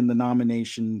should be in the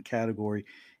nomination category,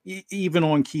 even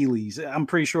on Keeley's. I'm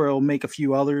pretty sure it'll make a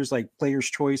few others like Player's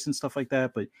Choice and stuff like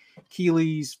that, but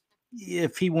Keeley's,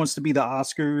 if he wants to be the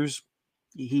Oscars,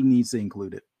 he needs to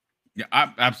include it. Yeah,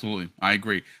 absolutely. I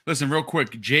agree. Listen, real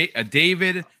quick,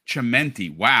 David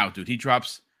Chimenti. Wow, dude, he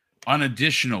drops an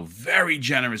additional very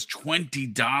generous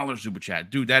 $20 super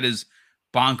chat. Dude, that is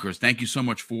bonkers. Thank you so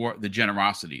much for the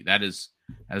generosity. That is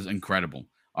incredible.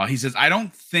 He says, I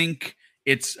don't think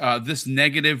it's this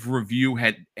negative review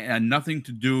had nothing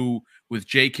to do with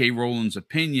J.K. Rowling's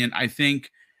opinion. I think,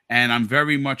 and I'm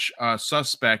very much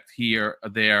suspect here,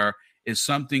 there is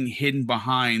something hidden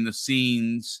behind the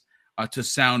scenes to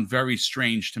sound very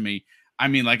strange to me. I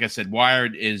mean, like I said,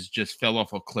 Wired just fell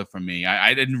off a cliff for me.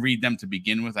 I didn't read them to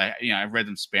begin with. I read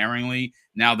them sparingly.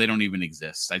 Now they don't even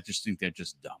exist. I just think they're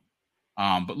just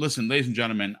dumb. But listen, ladies and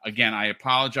gentlemen, again, I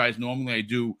apologize. Normally I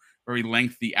do very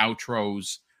lengthy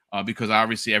outros because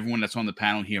obviously everyone that's on the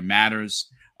panel here matters.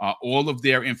 All of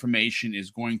their information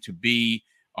is going to be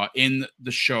in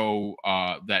the show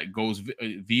that goes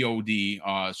VOD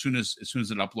as soon as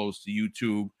it uploads to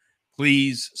YouTube.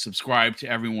 Please subscribe to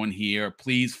everyone here.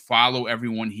 Please follow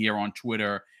everyone here on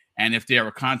Twitter. And if they're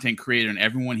a content creator, and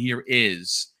everyone here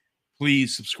is,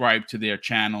 please subscribe to their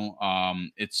channel.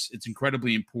 It's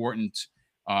incredibly important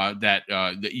that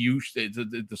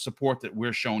the support that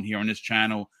we're shown here on this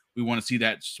channel. We want to see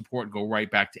that support go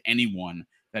right back to anyone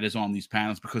that is on these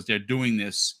panels, because they're doing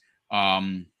this.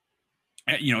 They're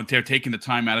taking the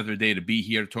time out of their day to be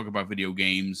here to talk about video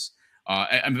games.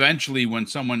 And eventually, when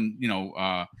someone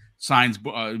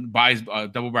buys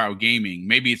Double Barrel Gaming,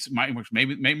 maybe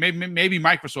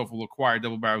Microsoft will acquire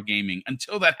Double Barrel Gaming.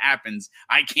 Until that happens,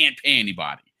 I can't pay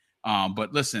anybody.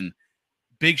 But listen,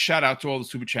 big shout out to all the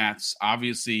super chats.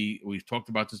 Obviously, we've talked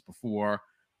about this before.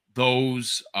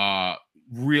 Those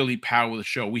really power the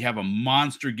show. We have a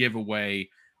monster giveaway.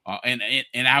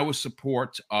 And our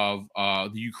support of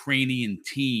the Ukrainian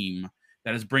team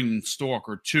that is bringing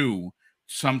Stalker 2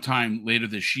 sometime later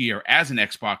this year as an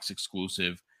Xbox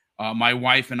exclusive. My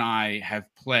wife and I have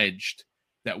pledged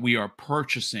that we are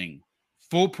purchasing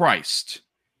full-priced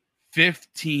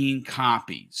 15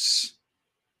 copies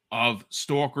of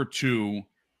Stalker 2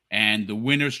 and the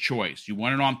winner's choice. You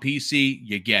want it on PC,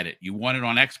 you get it. You want it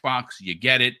on Xbox, you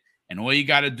get it. And all you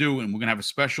got to do, and we're going to have a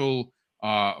special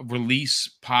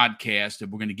release podcast that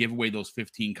we're going to give away those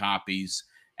 15 copies,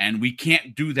 and we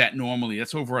can't do that normally.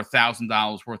 That's over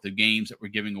 $1,000 worth of games that we're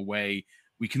giving away.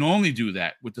 We can only do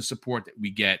that with the support that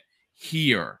we get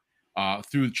here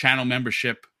through the channel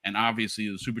membership and obviously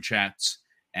the super chats,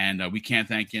 and we can't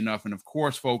thank you enough. And of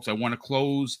course, folks, I want to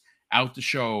close out the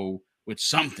show with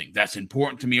something that's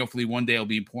important to me. Hopefully one day it'll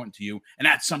be important to you, and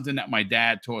that's something that my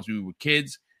dad taught me when we were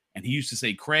kids, and he used to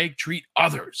say, Craig, treat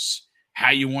others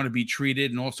how you want to be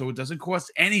treated. And also, it doesn't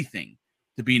cost anything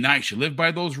to be nice. You live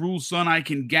by those rules, son. I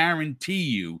can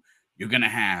guarantee you're going to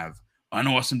have an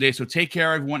awesome day. So take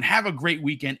care, everyone. Have a great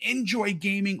weekend. Enjoy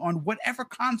gaming on whatever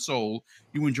console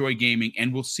you enjoy gaming.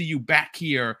 And we'll see you back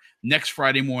here next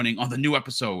Friday morning on the new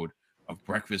episode of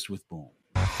Breakfast with Boom.